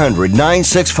 That's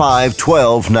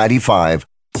 800-965-1295.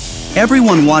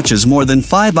 Everyone watches more than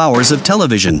 5 hours of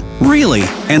television. Really?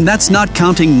 And that's not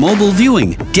counting mobile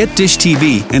viewing. Get Dish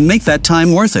TV and make that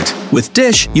time worth it. With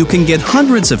Dish, you can get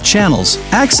hundreds of channels,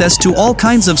 access to all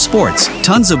kinds of sports,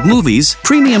 tons of movies,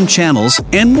 premium channels,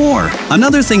 and more.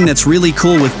 Another thing that's really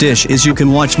cool with Dish is you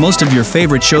can watch most of your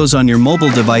favorite shows on your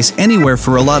mobile device anywhere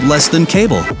for a lot less than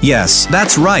cable. Yes,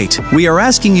 that's right. We are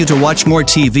asking you to watch more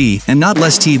TV and not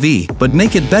less TV, but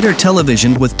make it better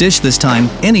television with Dish this time,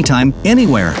 anytime,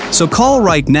 anywhere. So call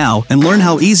right now and learn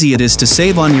how easy it is to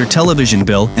save on your television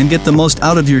bill and get the most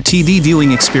out of your TV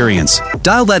viewing experience.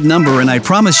 Dial that number and I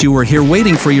promise you we're here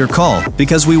waiting for your call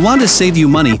because we want to save you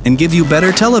money and give you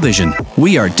better television.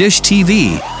 We are Dish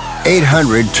TV.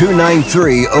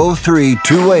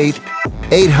 800-293-0328.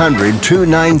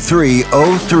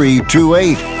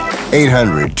 800-293-0328.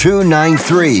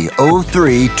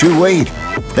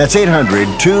 800-293-0328. That's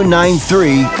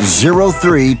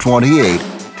 800-293-0328.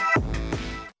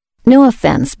 No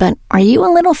offense, but are you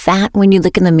a little fat when you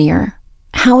look in the mirror?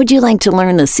 How would you like to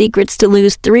learn the secrets to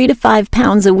lose 3 to 5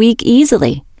 pounds a week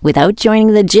easily without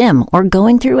joining the gym or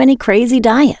going through any crazy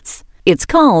diets? It's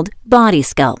called Body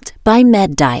Sculpt by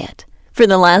Med Diet. For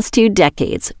the last 2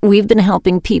 decades, we've been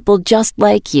helping people just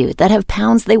like you that have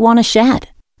pounds they want to shed.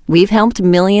 We've helped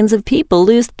millions of people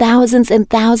lose thousands and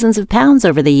thousands of pounds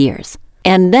over the years.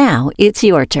 And now it's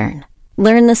your turn.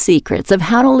 Learn the secrets of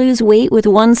how to lose weight with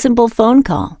one simple phone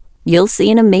call. You'll see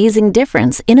an amazing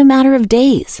difference in a matter of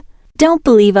days. Don't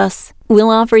believe us? We'll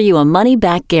offer you a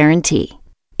money-back guarantee.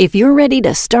 If you're ready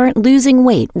to start losing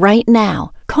weight right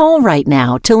now, call right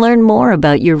now to learn more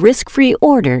about your risk-free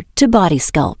order to Body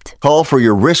Sculpt. Call for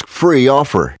your risk-free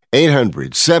offer.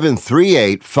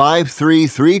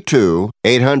 800-738-5332.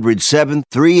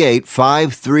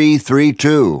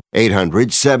 800-738-5332.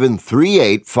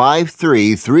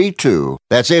 800-738-5332.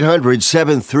 That's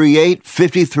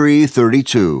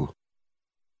 800-738-5332.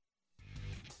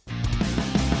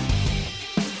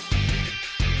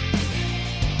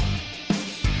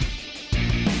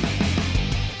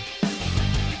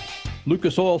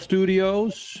 Lucas Oil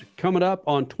Studios coming up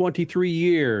on 23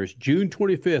 years. June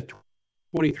 25th,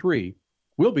 23.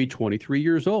 We'll be 23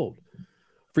 years old.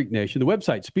 Freak Nation. The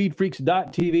website,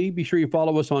 speedfreaks.tv. Be sure you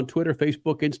follow us on Twitter,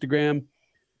 Facebook, Instagram,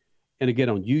 and again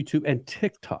on YouTube and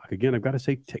TikTok. Again, I've got to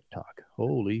say TikTok.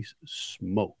 Holy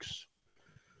smokes.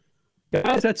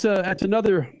 Guys, that's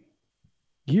another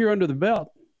year under the belt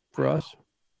for us.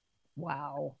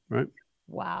 Wow. Right?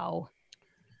 Wow.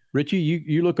 Richie,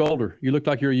 you look older. You look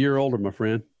like you're a year older, my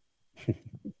friend.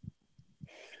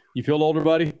 You feel older,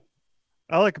 buddy?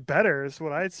 I look better is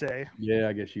what I'd say. Yeah,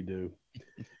 I guess you do.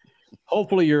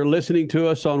 Hopefully you're listening to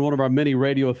us on one of our many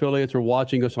radio affiliates or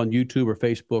watching us on YouTube or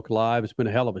Facebook Live. It's been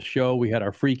a hell of a show. We had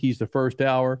our Freakies the first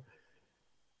hour.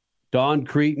 Don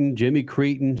Cretin, Jimmy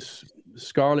Cretin,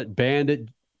 Scarlet Bandit,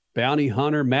 Bounty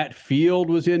Hunter, Matt Field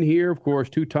was in here. Of course,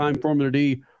 2-time Formula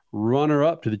D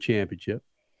runner-up to the championship.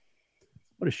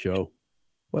 What a show.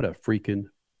 What a freaking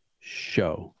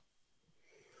show.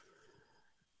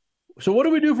 So what do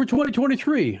we do for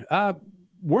 2023?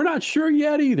 We're not sure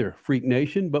yet either, Freak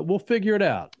Nation, but we'll figure it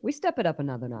out. We step it up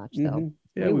another notch, though.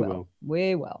 Mm-hmm. Yeah, we will.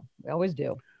 We will. We always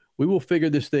do. We will figure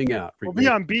this thing out. We'll be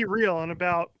on Be Real in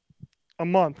about a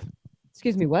month.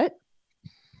 Excuse me, what?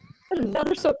 No,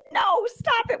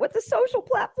 stop it with the social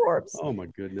platforms. Oh, my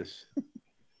goodness.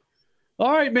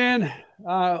 All right, man.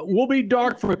 We'll be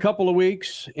dark for a couple of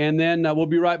weeks, and then we'll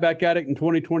be right back at it in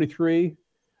 2023.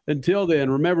 Until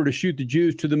then, remember to shoot the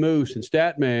Jews to the moose, and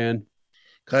Statman,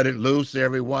 cut it loose,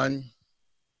 everyone.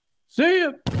 See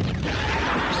ya.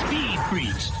 Speed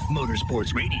Freaks,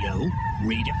 Motorsports Radio,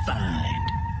 redefined.